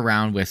flounder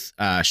around with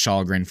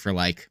Shalgren for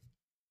like,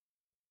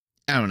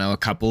 I don't know,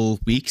 a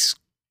week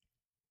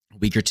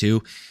or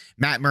two.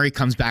 Matt Murray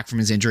comes back from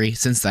his injury.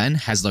 Since then,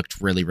 has looked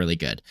really, really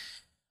good.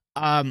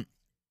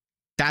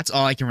 That's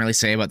all I can really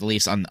say about the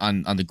Leafs on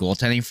the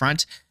goaltending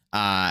front.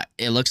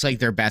 It looks like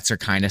their bets are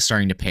kind of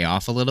starting to pay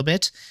off a little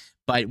bit,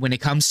 but when it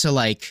comes to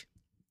like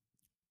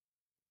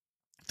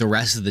the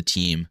rest of the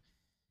team,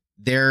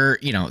 they're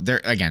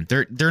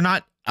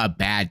not a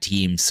bad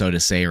team, so to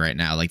say, right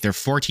now. Like they're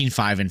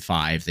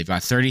 14-5-5. They've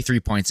got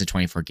 33 points in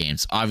 24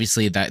 games.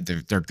 Obviously that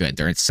they're good.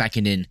 They're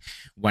second in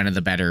one of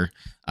the better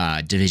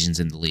divisions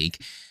in the league.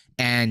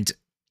 And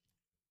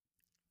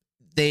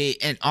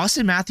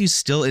Austin Matthews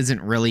still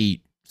isn't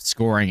really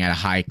scoring at a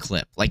high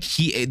clip. Like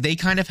they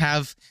kind of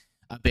have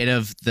a bit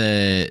of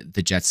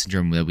the Jet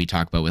syndrome that we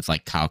talk about with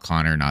like Kyle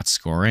Connor not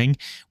scoring,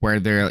 where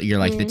you're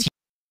like the team,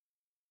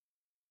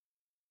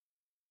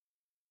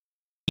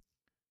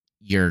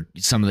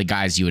 some of the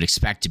guys you would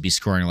expect to be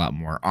scoring a lot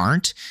more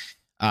aren't.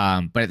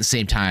 But at the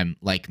same time,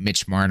 like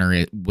Mitch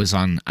Marner was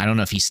on, I don't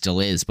know if he still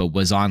is, but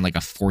was on like a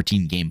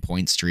 14-game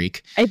point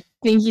streak. I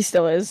think he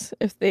still is.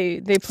 If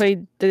they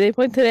played, did they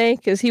play today?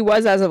 Because he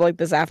was as of like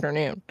this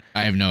afternoon.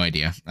 I have no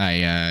idea.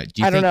 I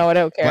don't know. I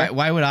don't care.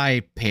 Why would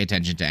I pay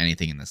attention to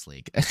anything in this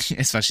league,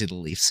 especially the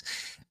Leafs?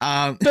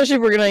 Especially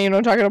if we're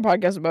gonna, talk on a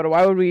podcast about it.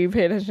 Why would we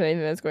pay attention to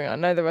anything that's going on?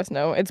 Neither of us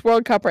know. It's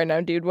World Cup right now,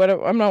 dude.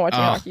 I'm not watching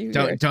hockey.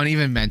 Don't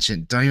even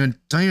mention. Don't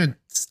even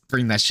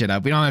bring that shit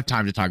up. We don't have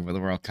time to talk about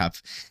the World Cup.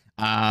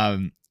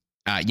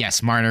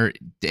 Yes, Marner,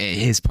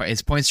 his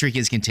point streak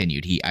is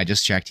continued. I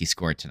just checked. He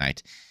scored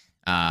tonight.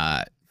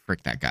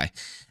 Frick that guy.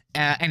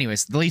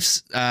 Anyways, the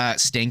Leafs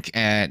stink.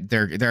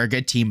 They're a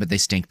good team, but they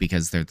stink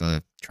because they're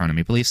the Toronto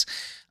Maple Leafs.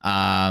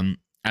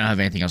 I don't have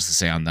anything else to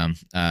say on them.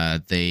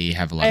 They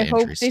have a lot of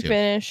injuries. I hope they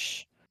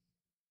finish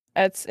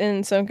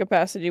in some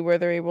capacity where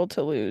they're able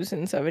to lose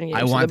in 7 games.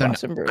 I want them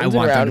to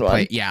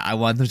play. Yeah, I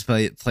want them to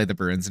play the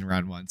Bruins in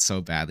round 1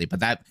 so badly.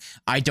 But that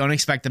I don't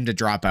expect them to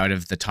drop out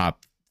of the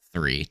top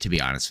 3. To be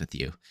honest with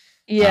you.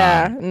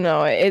 Yeah,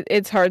 no,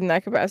 it's hard in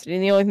that capacity.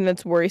 And the only thing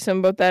that's worrisome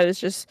about that is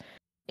just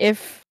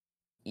if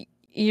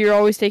you're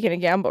always taking a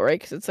gamble, right?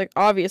 Because it's like,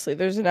 obviously,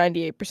 there's a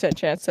 98%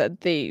 chance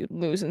that they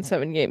lose in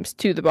 7 games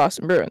to the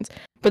Boston Bruins.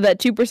 But that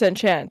 2%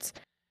 chance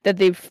that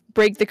they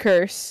break the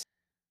curse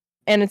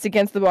and it's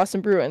against the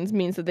Boston Bruins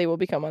means that they will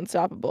become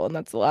unstoppable. And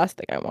that's the last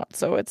thing I want.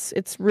 So it's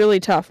really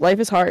tough. Life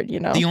is hard, you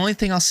know? The only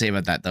thing I'll say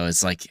about that, though,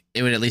 is like,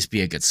 it would at least be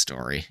a good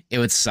story. It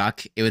would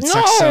suck. It would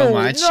suck so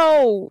much.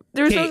 No,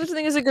 there's no such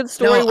thing as a good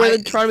story where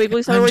the Toronto Maple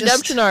Leafs have a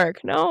redemption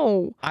arc.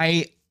 No.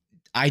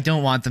 I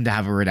don't want them to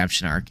have a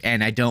redemption arc,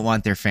 and I don't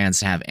want their fans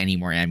to have any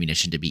more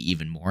ammunition to be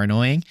even more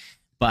annoying.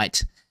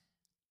 But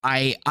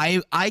I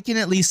can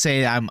at least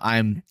say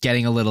I'm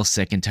getting a little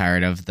sick and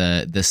tired of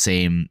the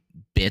same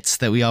bits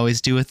that we always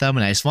do with them,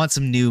 and I just want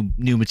some new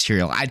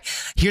material.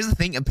 Here's the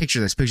thing. Picture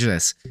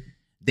this.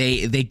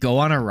 They go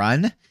on a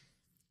run,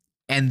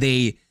 and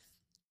they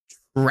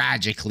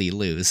tragically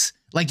lose.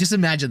 Like, just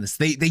imagine this.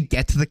 They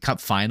get to the Cup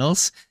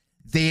Finals.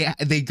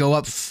 They go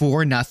up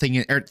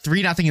 4-0 or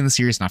 3-0 in the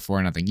series, not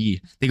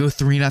 4-0. They go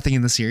 3-0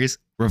 in the series,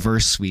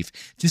 reverse sweep.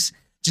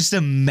 Just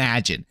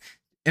imagine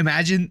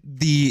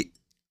the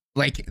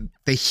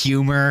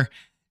humor,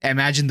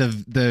 imagine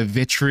the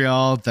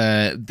vitriol,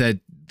 the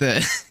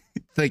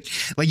like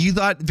you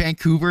thought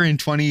Vancouver in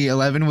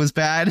 2011 was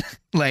bad.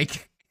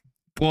 Like,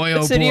 boy,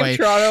 the city of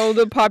Toronto,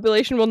 the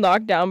population will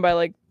knock down by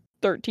like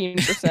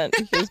 13%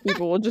 because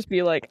people will just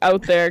be like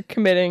out there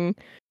committing.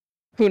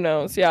 Who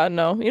knows? Yeah,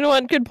 no. You know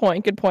what? Good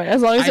point.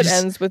 As long as it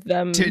ends with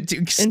them.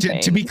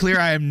 To be clear,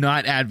 I am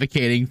not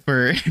advocating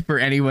for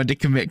anyone to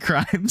commit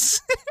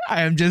crimes.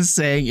 I am just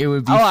saying it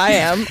would be. Oh, I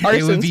am. Arson,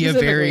 it would be a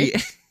very.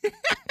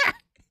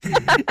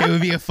 It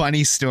would be a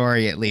funny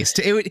story, at least.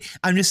 It would.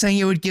 I'm just saying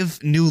it would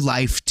give new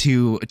life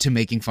to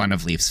making fun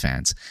of Leafs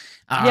fans.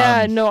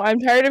 Yeah, no, I'm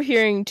tired of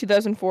hearing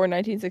 2004,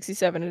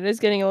 1967. It is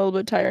getting a little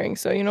bit tiring.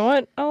 So you know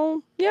what?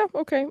 Oh, yeah,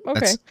 okay.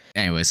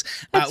 Anyways,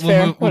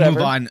 we'll move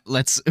on.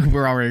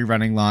 We're already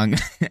running long.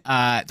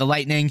 The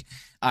Lightning.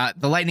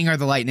 The Lightning are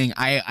the Lightning.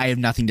 I have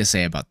nothing to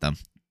say about them.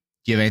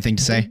 Do you have anything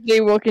to say?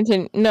 They will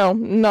continue. No,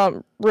 not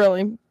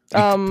really.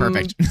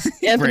 Perfect.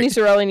 Anthony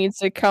Cirelli needs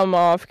to come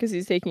off because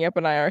he's taking up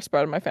an IR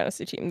spot on my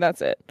fantasy team.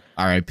 That's it.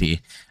 RIP.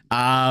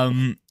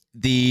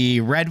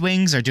 The Red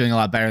Wings are doing a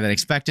lot better than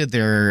expected.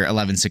 They're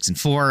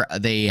 11-6-4.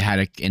 They had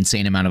an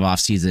insane amount of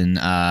offseason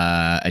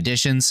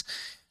additions.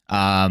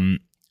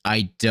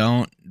 I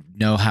don't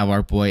know how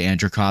our boy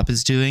Andrew Copp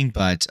is doing,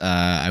 but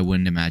I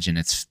wouldn't imagine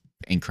it's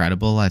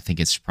incredible. I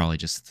think it's probably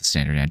just the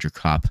standard Andrew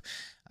Copp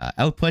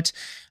output.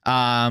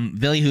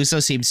 Ville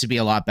Husso seems to be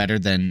a lot better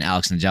than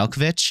Alex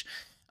Nedeljkovic,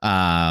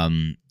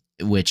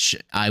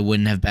 which I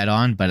wouldn't have bet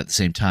on, but at the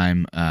same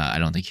time, I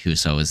don't think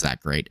Husso is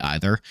that great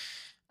either.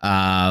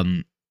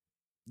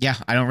 Yeah,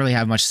 I don't really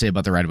have much to say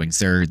about the Red Wings.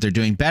 They're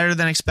doing better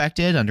than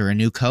expected under a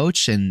new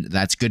coach, and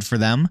that's good for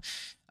them.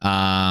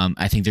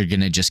 I think they're going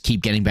to just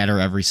keep getting better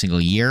every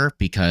single year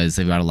because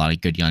they've got a lot of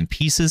good young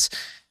pieces.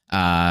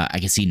 I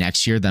can see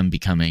next year them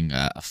becoming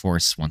a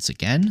force once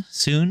again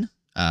soon.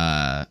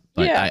 But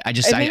yeah, I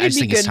just think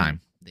it's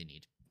time they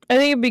need. I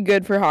think it'd be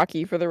good for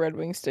hockey for the Red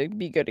Wings to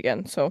be good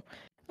again. So,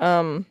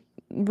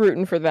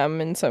 rooting for them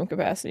in some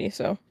capacity.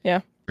 So,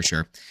 yeah. For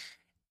sure.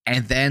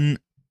 And then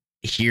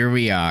here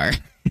we are.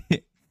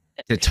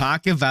 To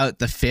talk about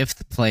the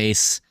 5th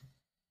place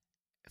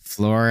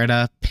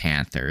Florida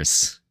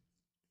Panthers.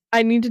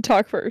 I need to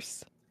talk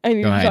first.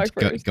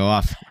 Go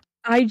off.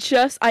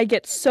 I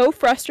get so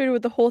frustrated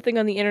with the whole thing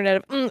on the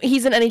internet of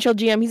he's an NHL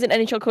GM, he's an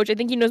NHL coach. I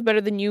think he knows better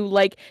than you.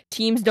 Like,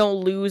 teams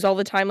don't lose all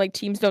the time. Like,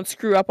 teams don't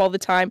screw up all the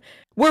time.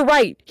 We're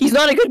right. He's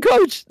not a good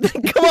coach.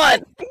 Come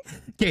on.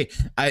 Okay.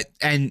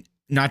 And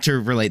not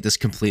to relate this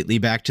completely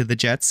back to the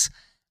Jets.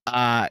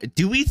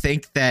 Do we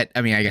think that,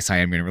 I mean, I guess I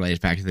am going to relate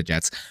it back to the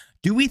Jets.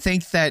 Do we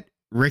think that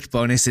Rick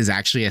Bowness is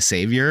actually a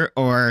savior,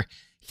 or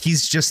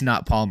he's just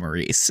not Paul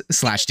Maurice /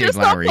 Dave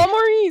Lowry? Not Paul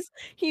Maurice.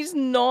 He's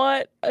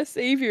not a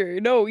savior.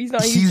 No, he's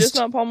not. He's just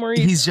not Paul Maurice.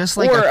 He's just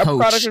like a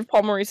coach. Product of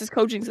Paul Maurice's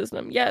coaching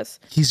system.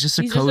 Yes. He's just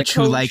a coach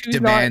who like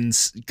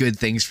demands good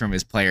things from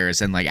his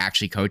players and like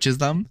actually coaches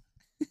them.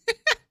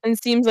 And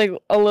seems like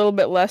a little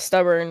bit less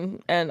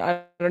stubborn, and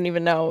I don't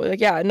even know.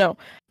 Like, yeah, no.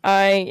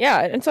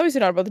 It's obviously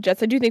not about the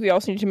Jets. I do think we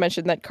also need to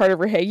mention that Carter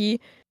Verhaeghe,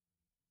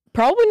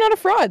 probably not a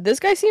fraud.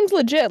 This guy seems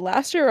legit.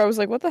 Last year, I was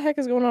like, what the heck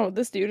is going on with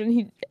this dude?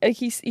 And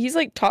he's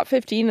like top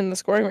 15 in the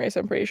scoring race,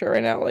 I'm pretty sure,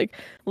 right now. Like,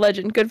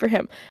 legend. Good for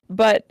him.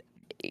 But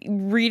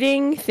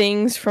reading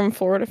things from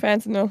Florida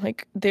fans, and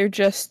they're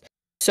just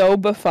so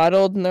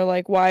befuddled, and they're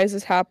like, why is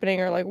this happening?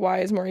 Or like, why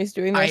is Maurice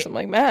doing this? I'm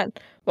like, man,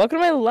 welcome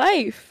to my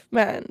life,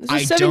 man.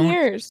 This is 7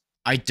 years.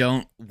 I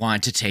don't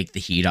want to take the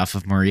heat off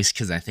of Maurice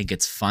because I think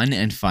it's fun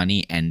and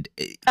funny and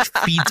it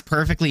feeds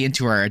perfectly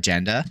into our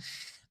agenda.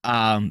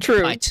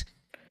 True.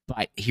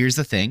 But here's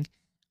the thing.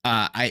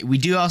 We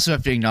do also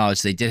have to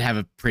acknowledge they did have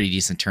a pretty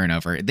decent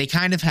turnover. They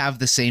kind of have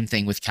the same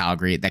thing with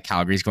Calgary that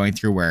Calgary's going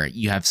through, where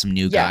you have some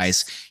new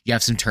guys, you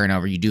have some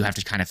turnover. You do have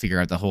to kind of figure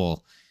out the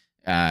whole,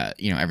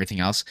 everything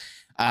else.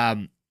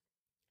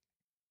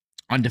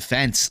 On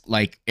defense,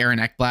 like Aaron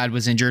Ekblad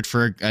was injured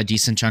for a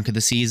decent chunk of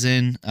the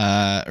season,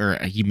 or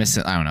he missed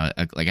it. I don't know,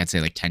 like I'd say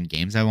like 10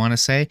 games, I want to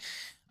say.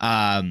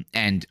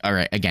 And all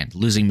right, again,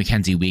 losing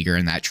Mackenzie Weegar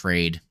in that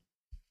trade.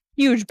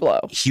 Huge blow.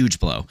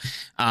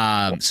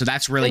 So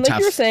that's really and like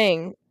tough. You were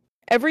saying,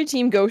 every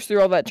team goes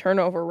through all that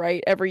turnover,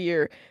 right? Every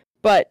year.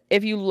 But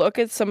if you look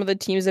at some of the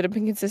teams that have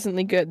been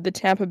consistently good, the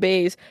Tampa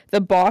Bays,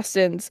 the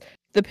Bostons,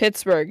 the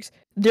Pittsburghs,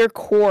 their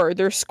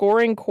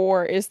scoring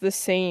core is the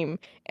same,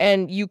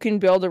 and you can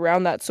build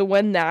around that. So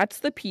when that's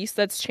the piece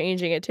that's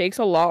changing, it takes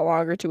a lot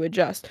longer to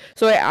adjust.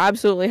 So I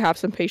absolutely have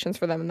some patience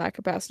for them in that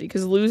capacity,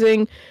 because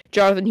losing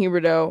Jonathan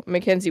Huberdeau,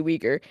 Mackenzie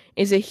Weegar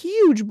is a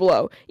huge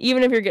blow.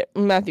 Even if you're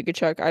getting Matthew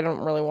Tkachuk, I don't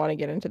really want to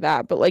get into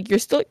that, but like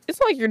it's not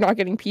like you're not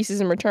getting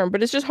pieces in return,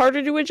 but it's just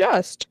harder to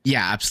adjust.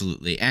 Yeah,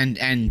 absolutely.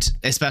 And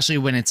especially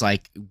when it's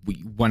like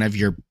one of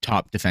your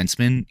top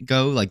defensemen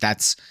go, like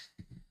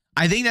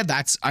I think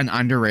that's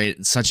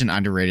such an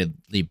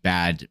underratedly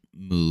bad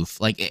move.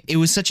 Like it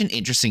was such an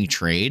interesting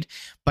trade,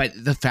 but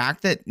the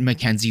fact that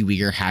Mackenzie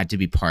Weegar had to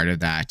be part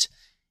of that,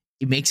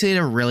 it makes it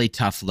a really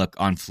tough look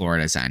on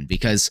Florida's end,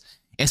 because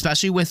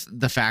especially with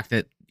the fact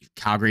that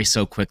Calgary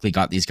so quickly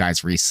got these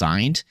guys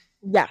re-signed.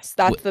 Yes,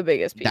 that's the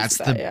biggest piece. That's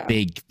the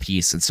big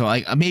piece. And so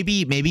like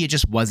maybe it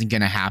just wasn't going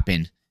to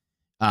happen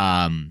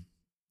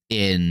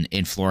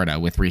in Florida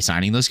with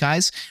re-signing those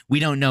guys. We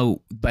don't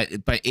know, but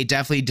it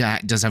definitely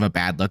does have a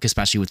bad look,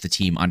 especially with the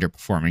team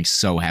underperforming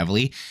so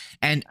heavily.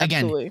 And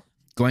again, absolutely,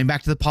 going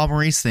back to the Paul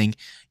Maurice thing,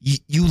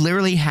 you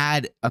literally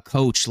had a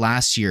coach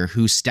last year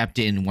who stepped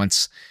in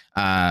once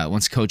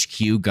Coach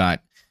Q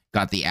got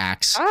the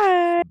axe.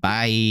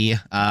 Bye.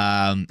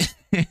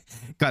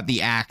 Got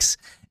the axe,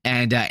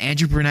 and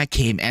Andrew Brunette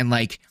came and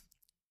like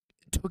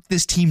took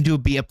this team to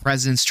be a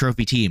President's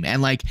Trophy team,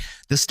 and like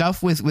the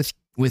stuff with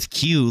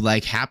Q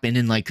like happened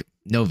in like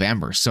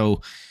November.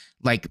 So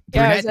like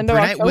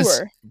Brunette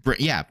was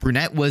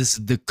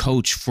the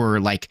coach for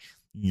like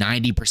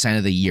 90%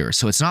 of the year.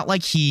 So it's not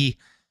like he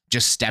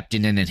just stepped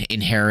in and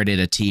inherited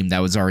a team that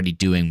was already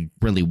doing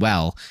really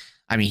well.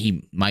 I mean,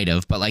 he might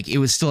have, but like it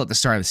was still at the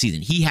start of the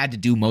season. He had to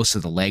do most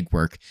of the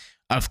legwork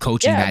of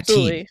coaching that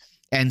team.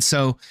 And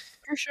so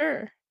for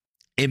sure,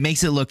 it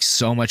makes it look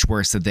so much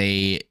worse that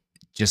they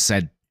just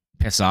said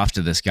piss off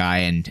to this guy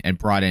and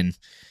brought in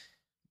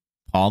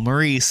Paul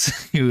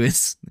Maurice, who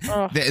is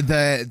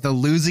the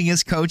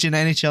losingest coach in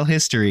NHL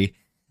history,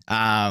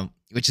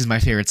 which is my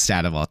favorite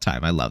stat of all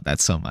time. I love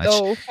that so much.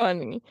 So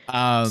funny.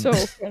 So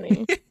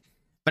funny.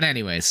 But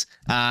anyways,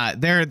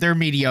 they're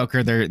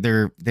mediocre.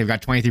 They've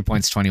got 23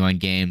 points, 21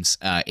 games,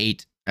 10,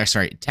 8,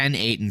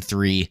 and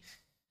 3.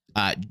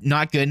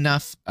 Not good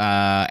enough.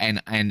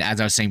 And as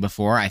I was saying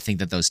before, I think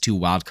that those two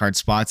wildcard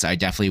spots, I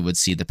definitely would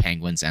see the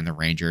Penguins and the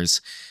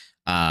Rangers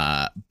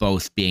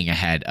both being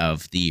ahead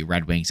of the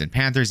Red Wings and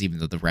Panthers, even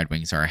though the Red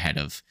Wings are ahead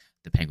of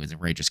the Penguins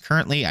and Rangers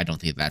currently. I don't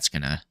think that's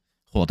going to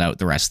hold out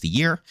the rest of the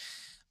year.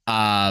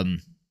 Florida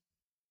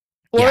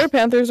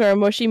Panthers are a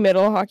mushy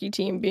middle hockey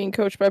team being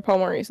coached by Paul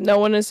Maurice. No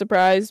one is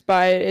surprised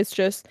by it. It's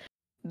just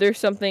there's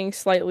something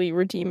slightly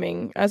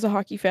redeeming as a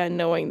hockey fan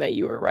knowing that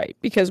you were right,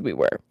 because we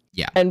were.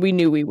 Yeah. And we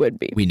knew we would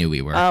be. We knew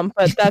we were.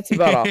 But that's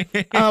about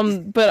all.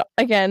 But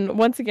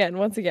once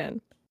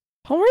again,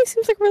 Paul Maurice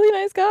seems like a really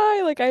nice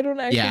guy. Like, I don't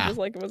actually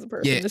dislike him as a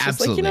person. Yeah, it's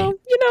absolutely. Just like,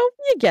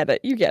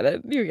 you get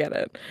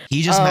it.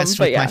 He just messed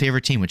with my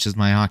favorite team, which is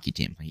my hockey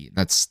team.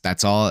 That's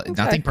all.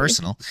 Exactly. Nothing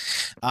personal.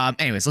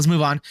 Anyways, let's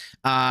move on.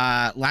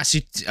 Last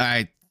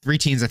three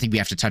teams, I think we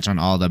have to touch on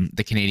all of them.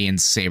 The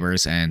Canadiens,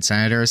 Sabres, and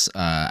Senators.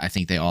 I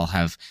think they all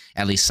have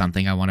at least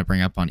something I want to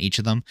bring up on each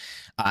of them.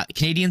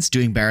 Canadiens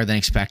doing better than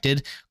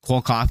expected.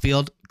 Cole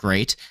Caulfield,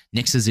 great.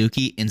 Nick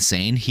Suzuki,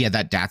 insane. He had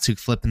that Datsuk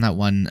flip in that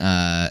one.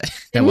 Did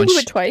he do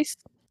it twice?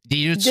 Did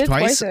you do it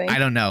twice? I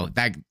don't know.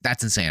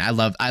 That's insane. I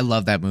love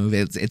that move.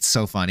 It's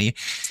so funny.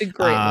 It's a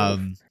great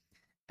move.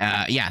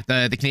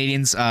 The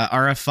Canadiens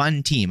are a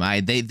fun team.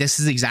 This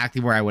is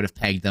exactly where I would have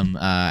pegged them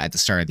at the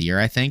start of the year,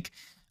 I think.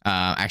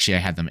 Actually, I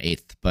had them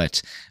 8th,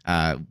 but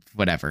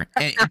whatever.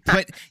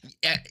 But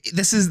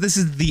this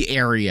is the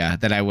area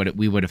that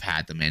we would have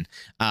had them in.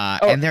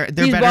 And they're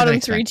these better bottom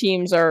than three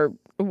teams are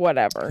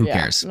whatever. Who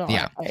cares? No,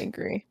 yeah, I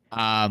agree.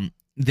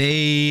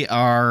 They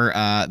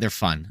are they're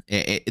fun.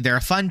 They're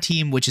a fun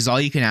team, which is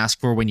all you can ask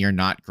for when you're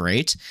not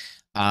great.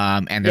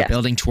 And they're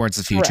building towards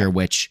the future, correct.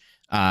 Which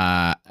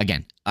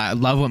again, I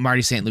love what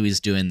Marty St. Louis is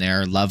doing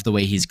there. Love the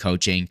way he's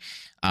coaching.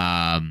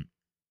 I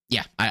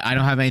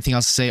don't have anything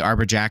else to say.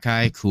 Arbor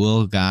Jacki,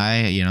 cool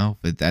guy,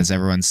 as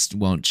everyone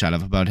won't shut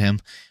up about him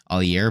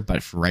all year,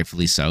 but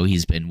rightfully so.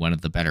 He's been one of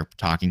the better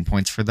talking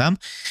points for them.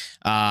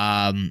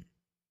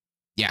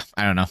 yeah,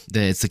 I don't know.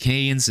 It's the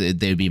Canadians.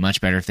 They'd be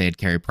much better if they had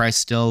Carey Price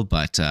still,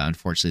 but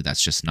unfortunately,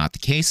 that's just not the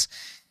case.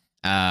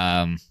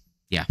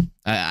 Yeah,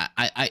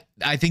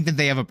 I think that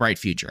they have a bright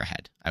future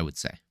ahead, I would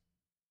say.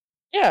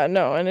 Yeah,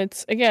 no, and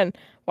it's again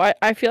why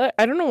I feel like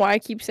I don't know why I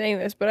keep saying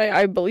this, but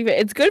I believe it.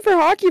 It's good for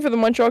hockey for the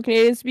Montreal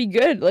Canadiens to be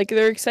good. Like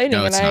they're exciting,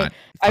 No, and it's not.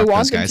 I Fuck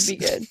want those them guys. to be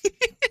good.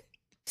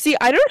 See,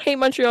 I don't hate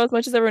Montreal as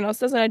much as everyone else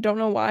does, and I don't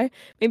know why.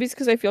 Maybe it's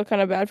because I feel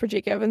kind of bad for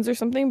Jake Evans or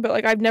something. But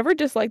like, I've never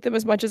disliked them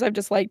as much as I've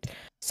disliked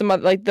some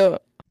other like a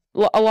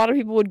lot of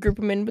people would group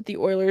them in with the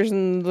Oilers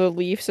and the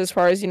Leafs as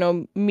far as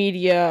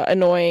media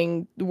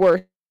annoying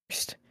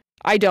worst.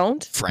 I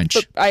don't. French.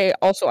 But I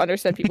also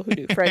understand people who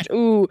do French.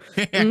 Ooh.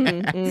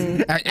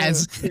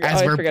 As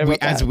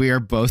we are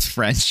both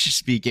French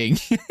speaking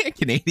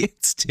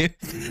Canadians too.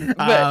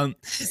 But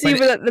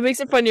that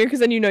makes it funnier because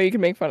then you can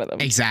make fun of them.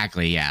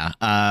 Exactly, yeah.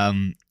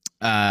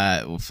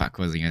 Well, fuck,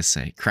 what was I gonna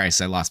say? Christ,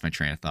 I lost my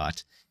train of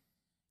thought.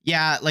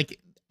 Yeah, like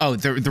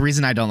the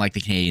reason I don't like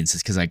the Canadians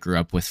is because I grew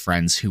up with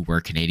friends who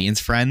were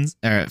Canadians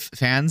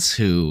fans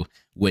who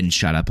wouldn't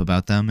shut up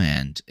about them,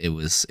 and it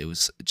was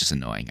just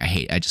annoying.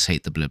 I just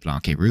hate the Bleu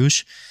Blanc et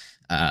Rouge.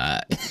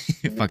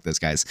 Fuck those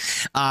guys.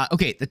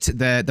 Okay,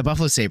 the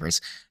Buffalo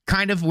Sabres,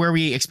 kind of where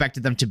we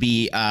expected them to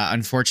be.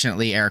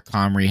 Unfortunately, Eric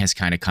Comrie has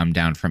kind of come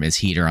down from his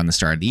heater on the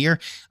start of the year.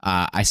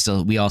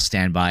 We all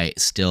stand by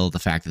still the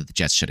fact that the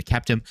Jets should have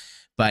kept him.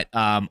 But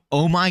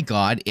oh my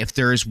God, if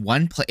there's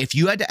one play, if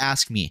you had to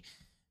ask me,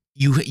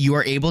 you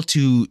are able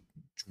to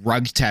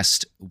drug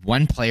test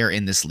one player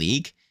in this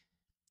league,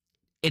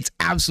 it's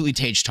absolutely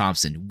Tage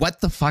Thompson. What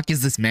the fuck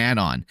is this man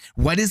on?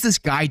 What is this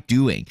guy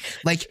doing?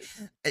 Like,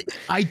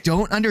 I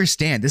don't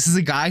understand. This is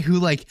a guy who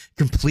like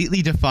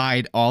completely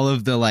defied all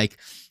of the like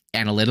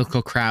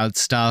analytical crowd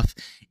stuff.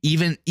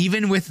 Even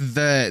with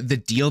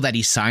the deal that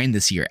he signed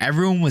this year,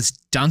 everyone was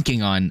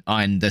dunking on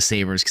the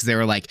Sabres because they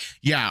were like,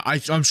 yeah,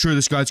 I'm sure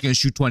this guy's going to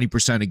shoot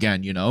 20%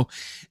 again,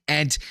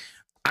 and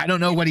I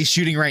don't know what he's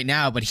shooting right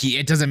now, but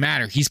it doesn't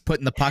matter. He's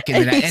putting the puck in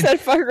the net. He said,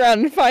 "Fuck around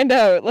and find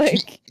out."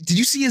 Like, did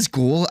you see his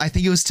goal? I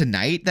think it was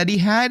tonight that he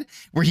had,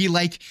 where he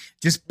like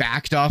just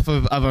backed off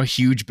of a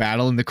huge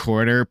battle in the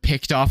corner,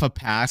 picked off a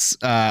pass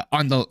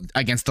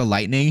against the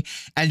Lightning,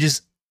 and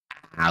just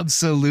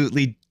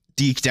absolutely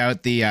deked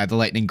out the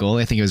Lightning goal.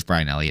 I think it was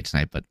Brian Elliott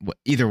tonight, but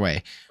either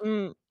way,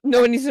 no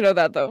one needs to know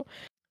that though.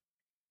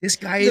 This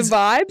guy the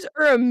vibes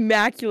are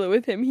immaculate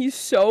with him. He's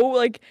so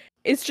like,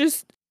 it's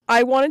just.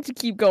 I wanted to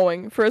keep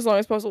going for as long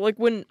as possible. Like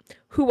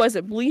who was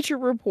it? Bleacher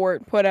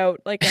Report put out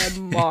like a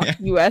mock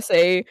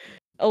USA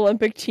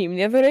Olympic team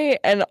the other day,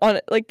 and on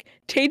like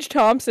Tage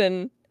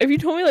Thompson. If you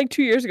told me like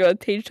 2 years ago that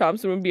Tage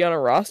Thompson would be on a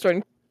roster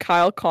and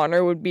Kyle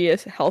Connor would be a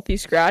healthy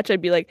scratch,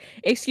 I'd be like,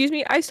 excuse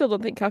me, I still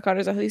don't think Kyle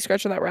Connor's a healthy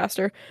scratch on that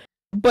roster.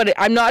 But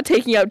I'm not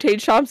taking out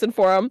Tage Thompson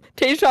for him.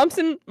 Tage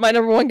Thompson, my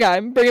number one guy.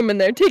 Bring him in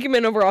there. Take him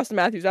in over Austin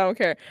Matthews. I don't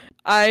care.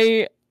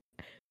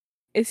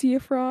 Is he a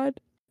fraud?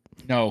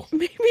 No,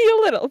 maybe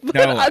a little.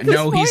 But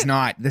no, he's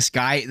not. This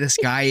guy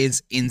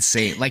is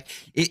insane. Like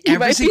he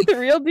might be the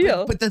real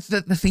deal. But the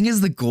thing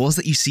is, the goals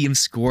that you see him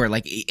score,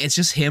 like it's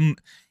just him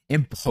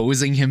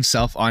imposing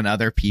himself on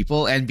other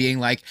people and being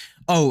like,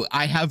 "Oh,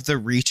 I have the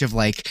reach of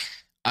like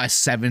a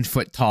 7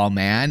 foot tall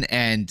man,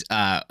 and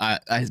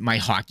my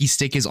hockey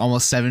stick is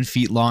almost 7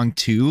 feet long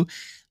too.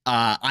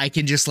 I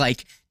can just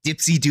like."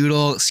 Dipsy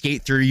doodle,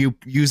 skate through you,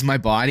 use my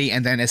body,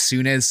 and then as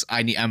soon as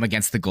I'm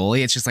against the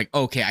goalie, it's just like,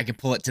 okay, I can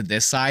pull it to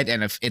this side,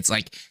 and if it's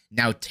like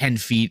now 10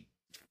 feet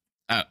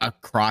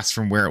across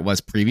from where it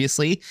was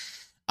previously,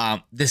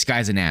 this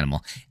guy's an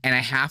animal. And I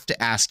have to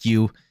ask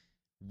you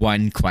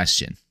one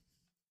question.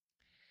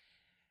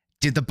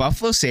 Did the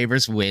Buffalo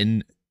Sabres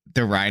win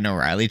the Ryan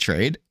O'Reilly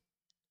trade?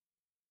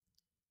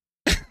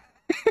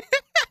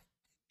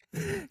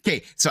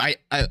 Okay, so I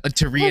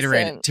to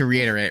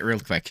reiterate real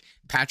quick,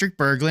 Patrick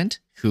Berglund,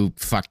 who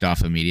fucked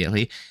off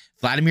immediately,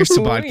 Vladimir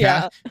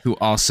Sobotka, who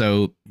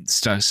also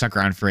stuck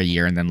around for a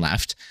year and then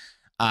left,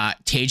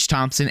 Tage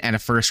Thompson, and a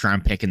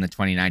first-round pick in the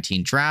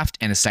 2019 draft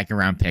and a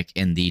second-round pick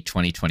in the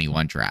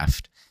 2021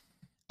 draft.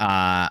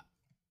 I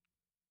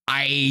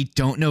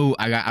don't know.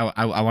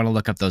 I want to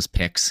look up those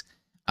picks.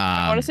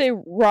 I want to say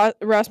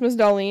Rasmus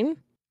Dahlin.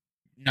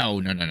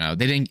 No.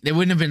 They didn't. They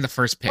wouldn't have been the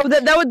first pick. Oh,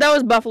 that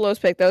was Buffalo's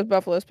pick.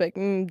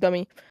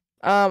 Dummy.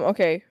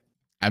 Okay.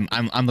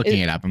 I'm looking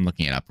it up. I'm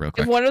looking it up real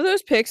quick. If one of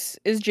those picks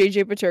is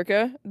JJ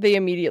Peterka, they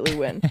immediately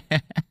win.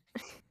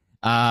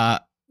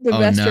 The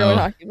best German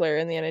hockey player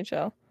in the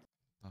NHL.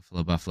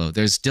 Buffalo.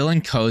 There's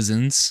Dylan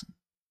Cozens,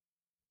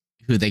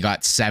 who they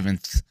got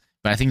 7th,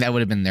 but I think that would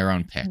have been their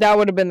own pick. That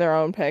would have been their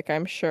own pick,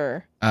 I'm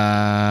sure.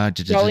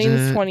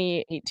 Darlene's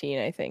 2018,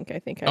 I think.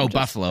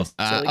 Buffalo.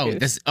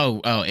 This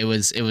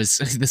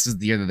was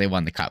the year that they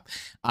won the cup.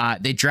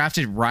 They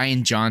drafted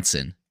Ryan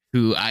Johnson,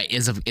 who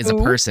is a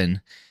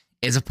person.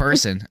 Is a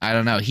person. I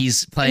don't know.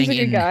 He's playing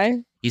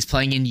He's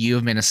playing in U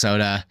of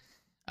Minnesota.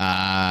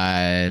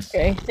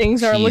 Okay,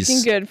 things are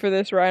looking good for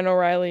this Ryan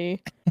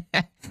O'Reilly.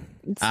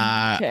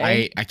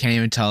 I can't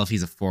even tell if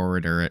he's a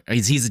forward or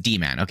he's a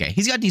D-man. Okay,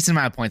 he's got a decent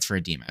amount of points for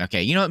a D-man.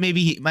 Okay, you know what?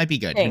 Maybe he might be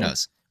good. Who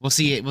knows? We'll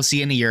see it. We'll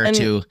see in a year or And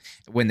two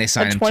when they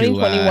sign a him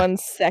 2021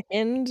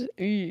 second.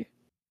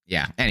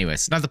 Yeah.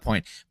 Anyways, not the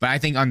point. But I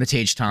think on the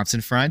Tage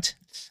Thompson front,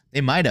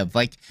 they might have.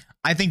 Like,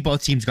 I think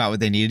both teams got what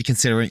they needed,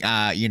 considering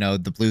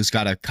the Blues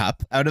got a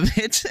cup out of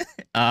it.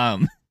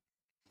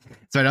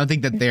 So I don't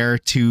think that they're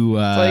too.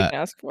 That's all you can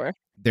ask for.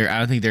 I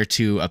don't think they're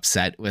too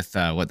upset with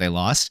what they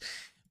lost.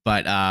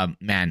 But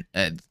man,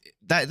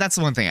 that's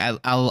the one thing.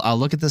 I'll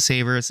look at the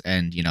Sabres,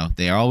 and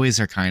they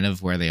always are kind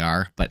of where they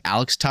are. But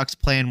Alex Tuch's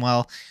playing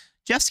well.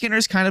 Jeff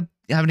Skinner's kind of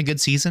having a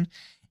good season,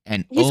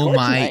 and oh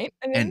my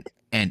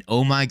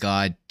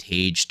God,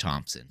 Tage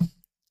Thompson.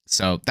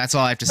 So that's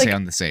all I have to say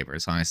on the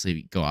Sabres.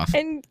 Honestly, go off.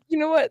 And you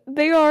know what?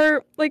 They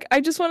are like,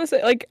 I just want to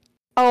say, like,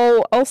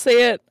 I'll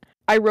say it.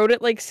 I wrote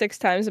it like 6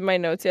 times in my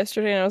notes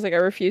yesterday, and I was like, I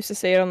refuse to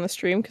say it on the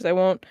stream because I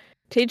won't.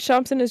 Tage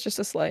Thompson is just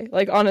a slay.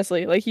 Like,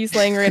 honestly, like, he's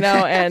slaying right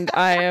now, and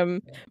I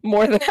am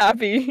more than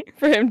happy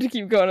for him to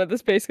keep going at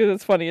this pace because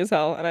it's funny as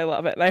hell, and I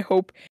love it. And I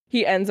hope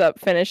he ends up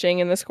finishing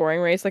in the scoring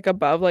race, like,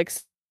 above, like,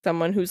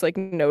 someone who's, like,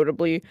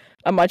 notably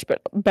a much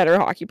better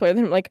hockey player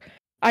than him. Like,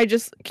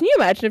 can you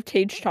imagine if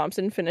Tage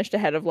Thompson finished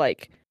ahead of,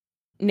 like,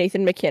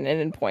 Nathan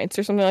McKinnon in points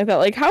or something like that?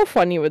 Like, how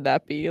funny would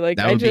that be? Like,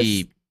 that would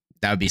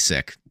be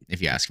sick,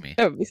 if you ask me.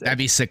 That would be sick. That'd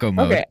be sicko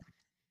mode. Okay.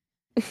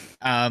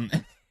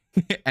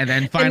 And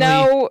then finally,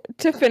 and now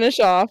to finish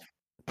off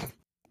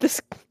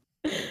this,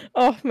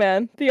 oh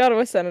man, the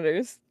Ottawa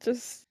Senators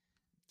just.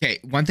 Okay,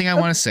 one thing I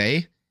want to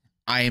say,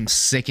 I am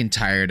sick and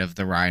tired of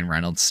the Ryan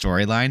Reynolds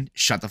storyline.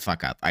 Shut the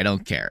fuck up. I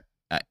don't care.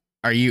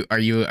 Are you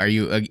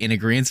in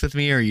agreement with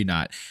me, or are you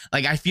not?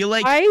 Like, I feel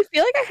like I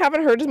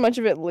haven't heard as much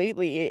of it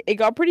lately. It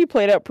got pretty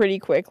played out pretty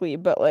quickly,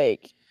 but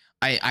like.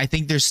 I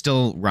think there's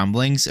still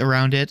rumblings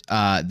around it.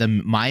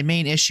 My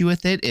main issue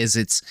with it is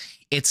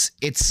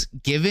it's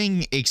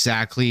giving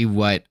exactly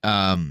what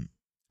I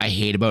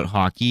hate about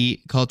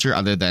hockey culture,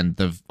 other than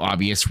the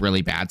obvious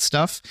really bad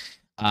stuff.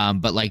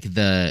 But like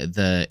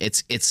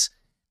it's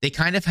they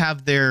kind of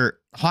have their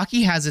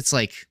hockey has its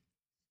like,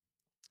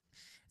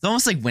 it's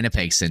almost like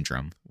Winnipeg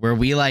syndrome, where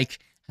we like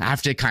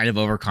have to kind of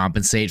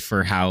overcompensate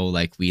for how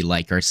like we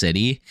like our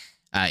city.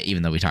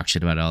 Even though we talk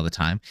shit about it all the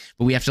time,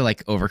 but we have to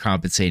like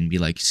overcompensate and be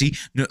like, see,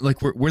 no,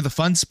 like we're the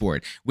fun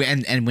sport.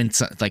 And when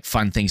like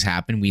fun things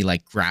happen, we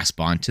like grasp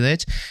onto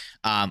it.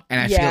 And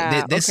I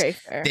feel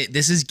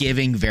this is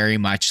giving very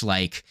much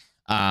like,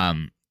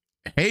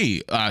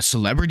 hey,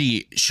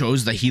 celebrity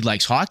shows that he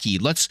likes hockey.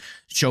 Let's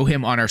show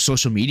him on our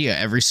social media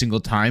every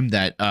single time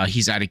that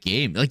he's at a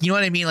game. Like, you know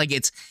what I mean? Like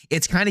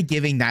it's kind of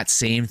giving that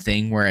same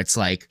thing where it's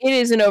like, it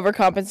is an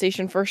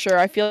overcompensation for sure.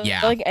 I feel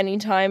like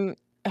anytime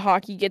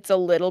hockey gets a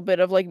little bit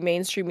of like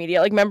mainstream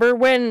media, like remember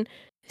when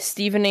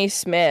Stephen A.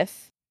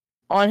 Smith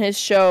on his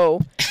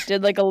show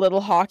did like a little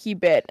hockey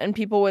bit and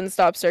people wouldn't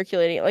stop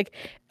circulating. Like,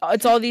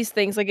 it's all these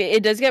things. Like,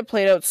 it does get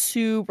played out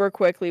super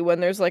quickly when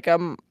there's like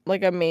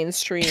a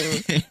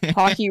mainstream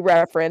hockey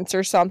reference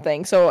or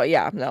something. So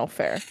yeah, no,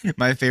 fair.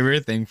 My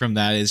favorite thing from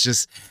that is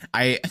just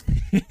I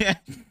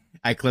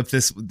clipped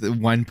this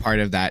one part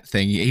of that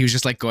thing. He was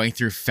just like going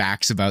through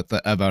facts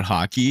about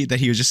hockey that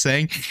he was just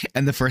saying,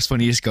 and the first one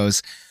he just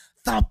goes,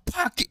 "The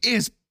puck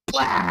is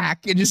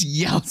black," and just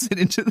yells it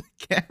into the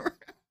camera.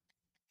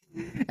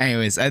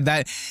 Anyways,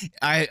 that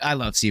I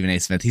love Stephen A.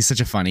 Smith. He's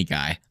such a funny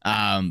guy.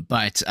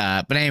 But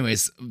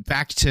anyways,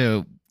 back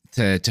to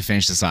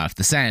finish this off.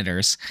 The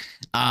Senators,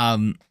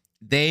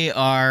 they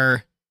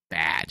are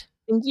bad.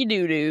 Stinky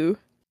doo doo.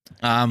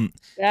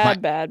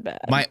 Bad.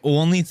 My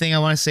only thing I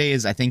want to say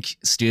is I think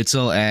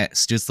Stützle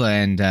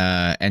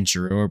and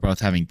Giroux are both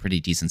having pretty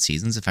decent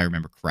seasons, if I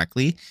remember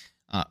correctly.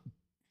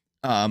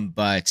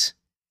 But.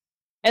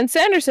 And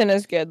Sanderson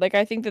is good. Like,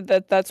 I think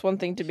that's one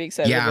thing to be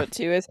excited about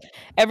too, is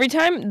every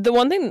time, the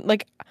one thing,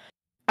 like,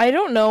 I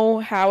don't know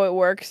how it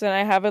works and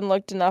I haven't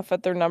looked enough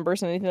at their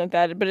numbers and anything like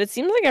that, but it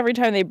seems like every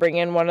time they bring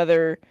in one of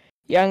their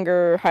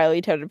younger, highly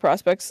touted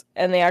prospects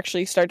and they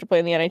actually start to play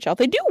in the NHL,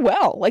 they do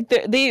well. Like,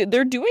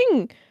 they're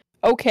doing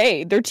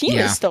okay. Their team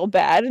is still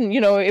bad. And,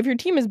 if your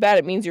team is bad,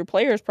 it means your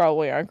players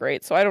probably aren't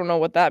great. So I don't know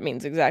what that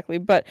means exactly,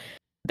 but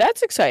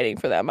that's exciting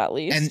for them at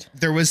least. And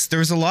there was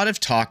a lot of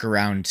talk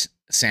around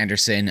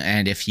Sanderson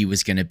and if he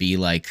was going to be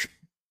like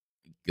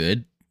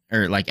good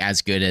or like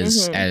as good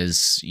as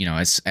as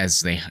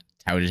they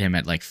touted him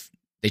at, like,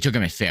 they took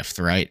him at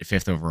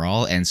 5th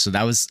overall, and so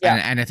that was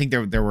and I think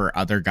there were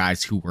other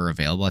guys who were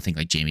available. I think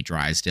like Jamie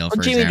Drysdale,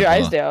 for example.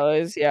 Drysdale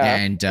is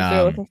and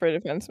they're looking for a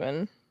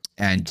defenseman.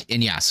 And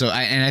so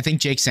I think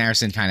Jake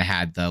Sanderson kind of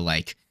had the,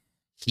 like,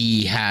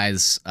 he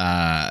has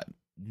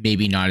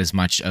maybe not as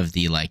much of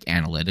the like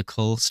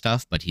analytical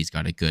stuff, but he's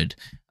got a good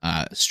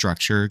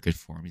structure, good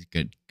form. He's a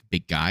good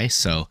big guy.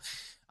 So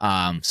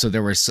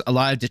there was a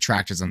lot of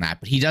detractors on that,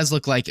 but he does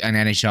look like an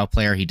NHL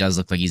player. He does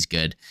look like he's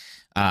good.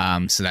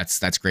 So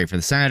that's great for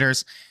the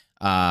Senators.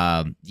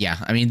 I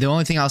mean, the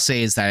only thing I'll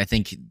say is that I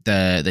think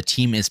the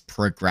team is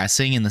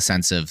progressing in the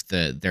sense of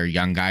their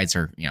young guys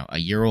are, a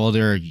year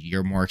older, a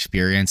year more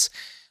experience.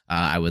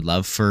 I would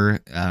love for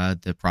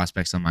the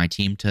prospects on my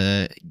team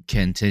to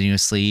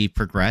continuously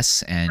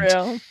progress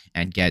Real.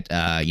 and get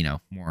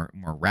more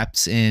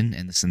reps in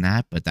and this and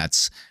that. But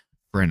that's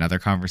for another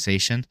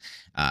conversation,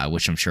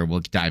 which I'm sure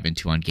we'll dive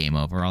into on Game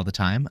Over all the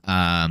time.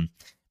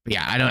 But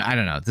yeah, I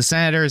don't know. The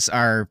Senators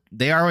are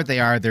what they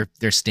are.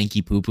 They're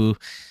stinky poo poo,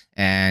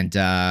 and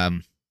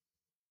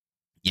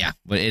yeah,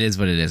 but it is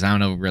what it is. I don't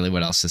know really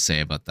what else to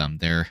say about them.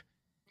 I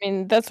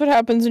mean, that's what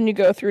happens when you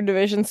go through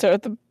division, start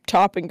at the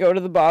top and go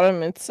to the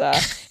bottom. It's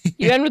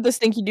you end with the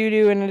stinky doo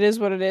doo, and it is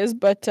what it is.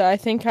 But I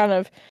think kind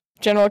of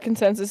general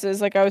consensus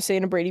is, like I was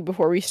saying to Brady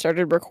before we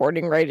started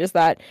recording, right? Is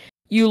that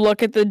you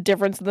look at the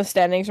difference in the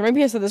standings, or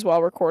maybe I said this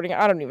while recording.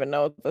 I don't even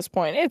know at this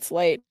point. It's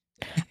late.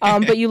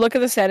 But you look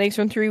at the standings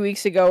from 3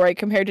 weeks ago, right,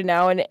 compared to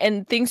now,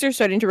 and things are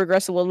starting to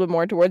regress a little bit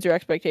more towards your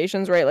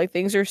expectations, right? Like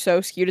things are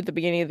so skewed at the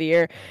beginning of the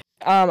year.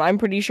 I'm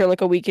pretty sure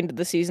like a week into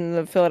the season,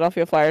 the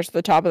Philadelphia Flyers are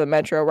the top of the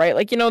Metro, right?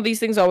 Like, these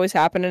things always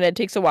happen and it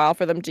takes a while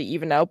for them to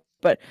even out.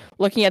 But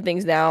looking at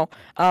things now,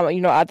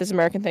 at this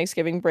American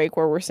Thanksgiving break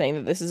where we're saying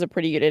that this is a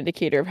pretty good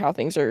indicator of how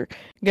things are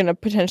going to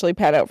potentially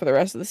pan out for the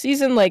rest of the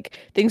season, like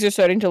things are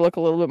starting to look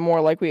a little bit more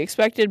like we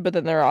expected. But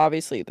then there are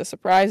obviously the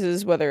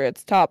surprises, whether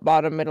it's top,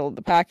 bottom, middle of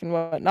the pack and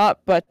whatnot.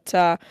 But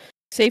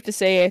safe to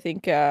say, I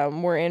think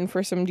we're in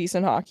for some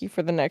decent hockey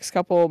for the next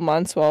couple of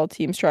months while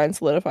teams try and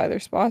solidify their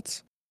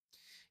spots.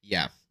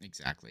 Yeah,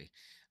 exactly.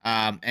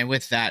 And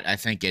with that, I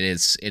think it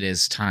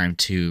is time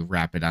to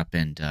wrap it up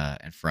and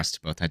for us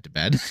to both head to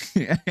bed.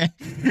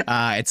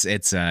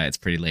 It's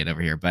pretty late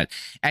over here, but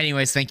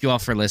anyways, thank you all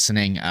for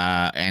listening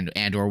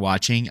and or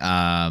watching.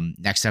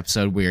 Next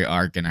episode we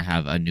are gonna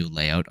have a new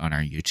layout on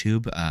our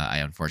YouTube. I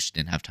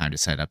unfortunately didn't have time to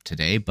set up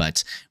today,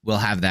 but we'll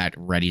have that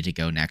ready to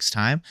go next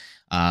time.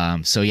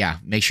 So yeah,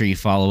 make sure you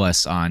follow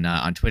us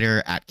on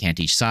Twitter at Can't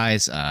Each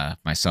Size,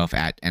 myself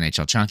at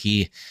NHL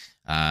Chunky.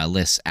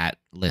 Liz at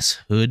Liz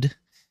Hood,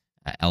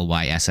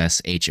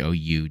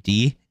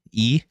 LYSSHOUDE.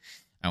 I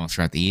almost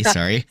forgot the E.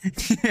 Sorry.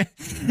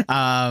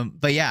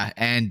 But yeah,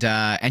 and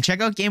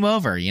check out Game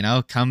Over.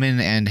 Come in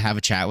and have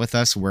a chat with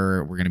us.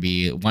 We're gonna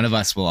be, one of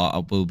us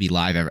will be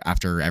live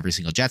after every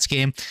single Jets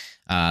game.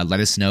 Let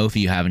us know if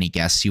you have any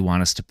guests you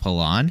want us to pull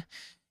on,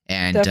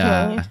 and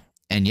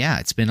yeah,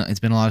 it's been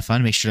a lot of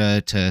fun. Make sure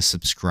to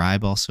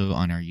subscribe also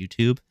on our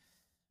YouTube.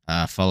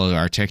 Follow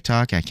our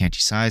TikTok at Can't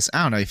You Size.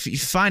 I don't know, if you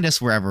find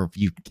us wherever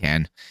you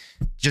can,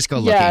 just go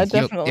looking. Yeah,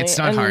 definitely. It's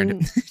not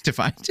hard to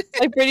find.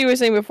 Like Brady was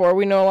saying before,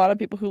 we know a lot of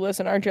people who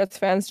listen are Jets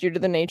fans due to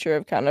the nature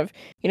of kind of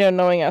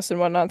knowing us and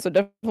whatnot. So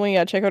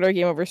definitely check out our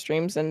Game Over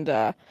streams and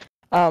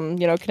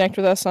connect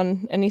with us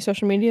on any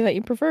social media that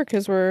you prefer,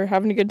 because we're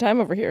having a good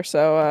time over here.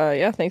 So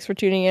yeah, thanks for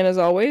tuning in as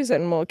always,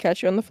 and we'll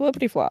catch you on the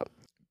flippity flop.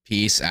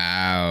 Peace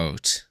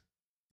out.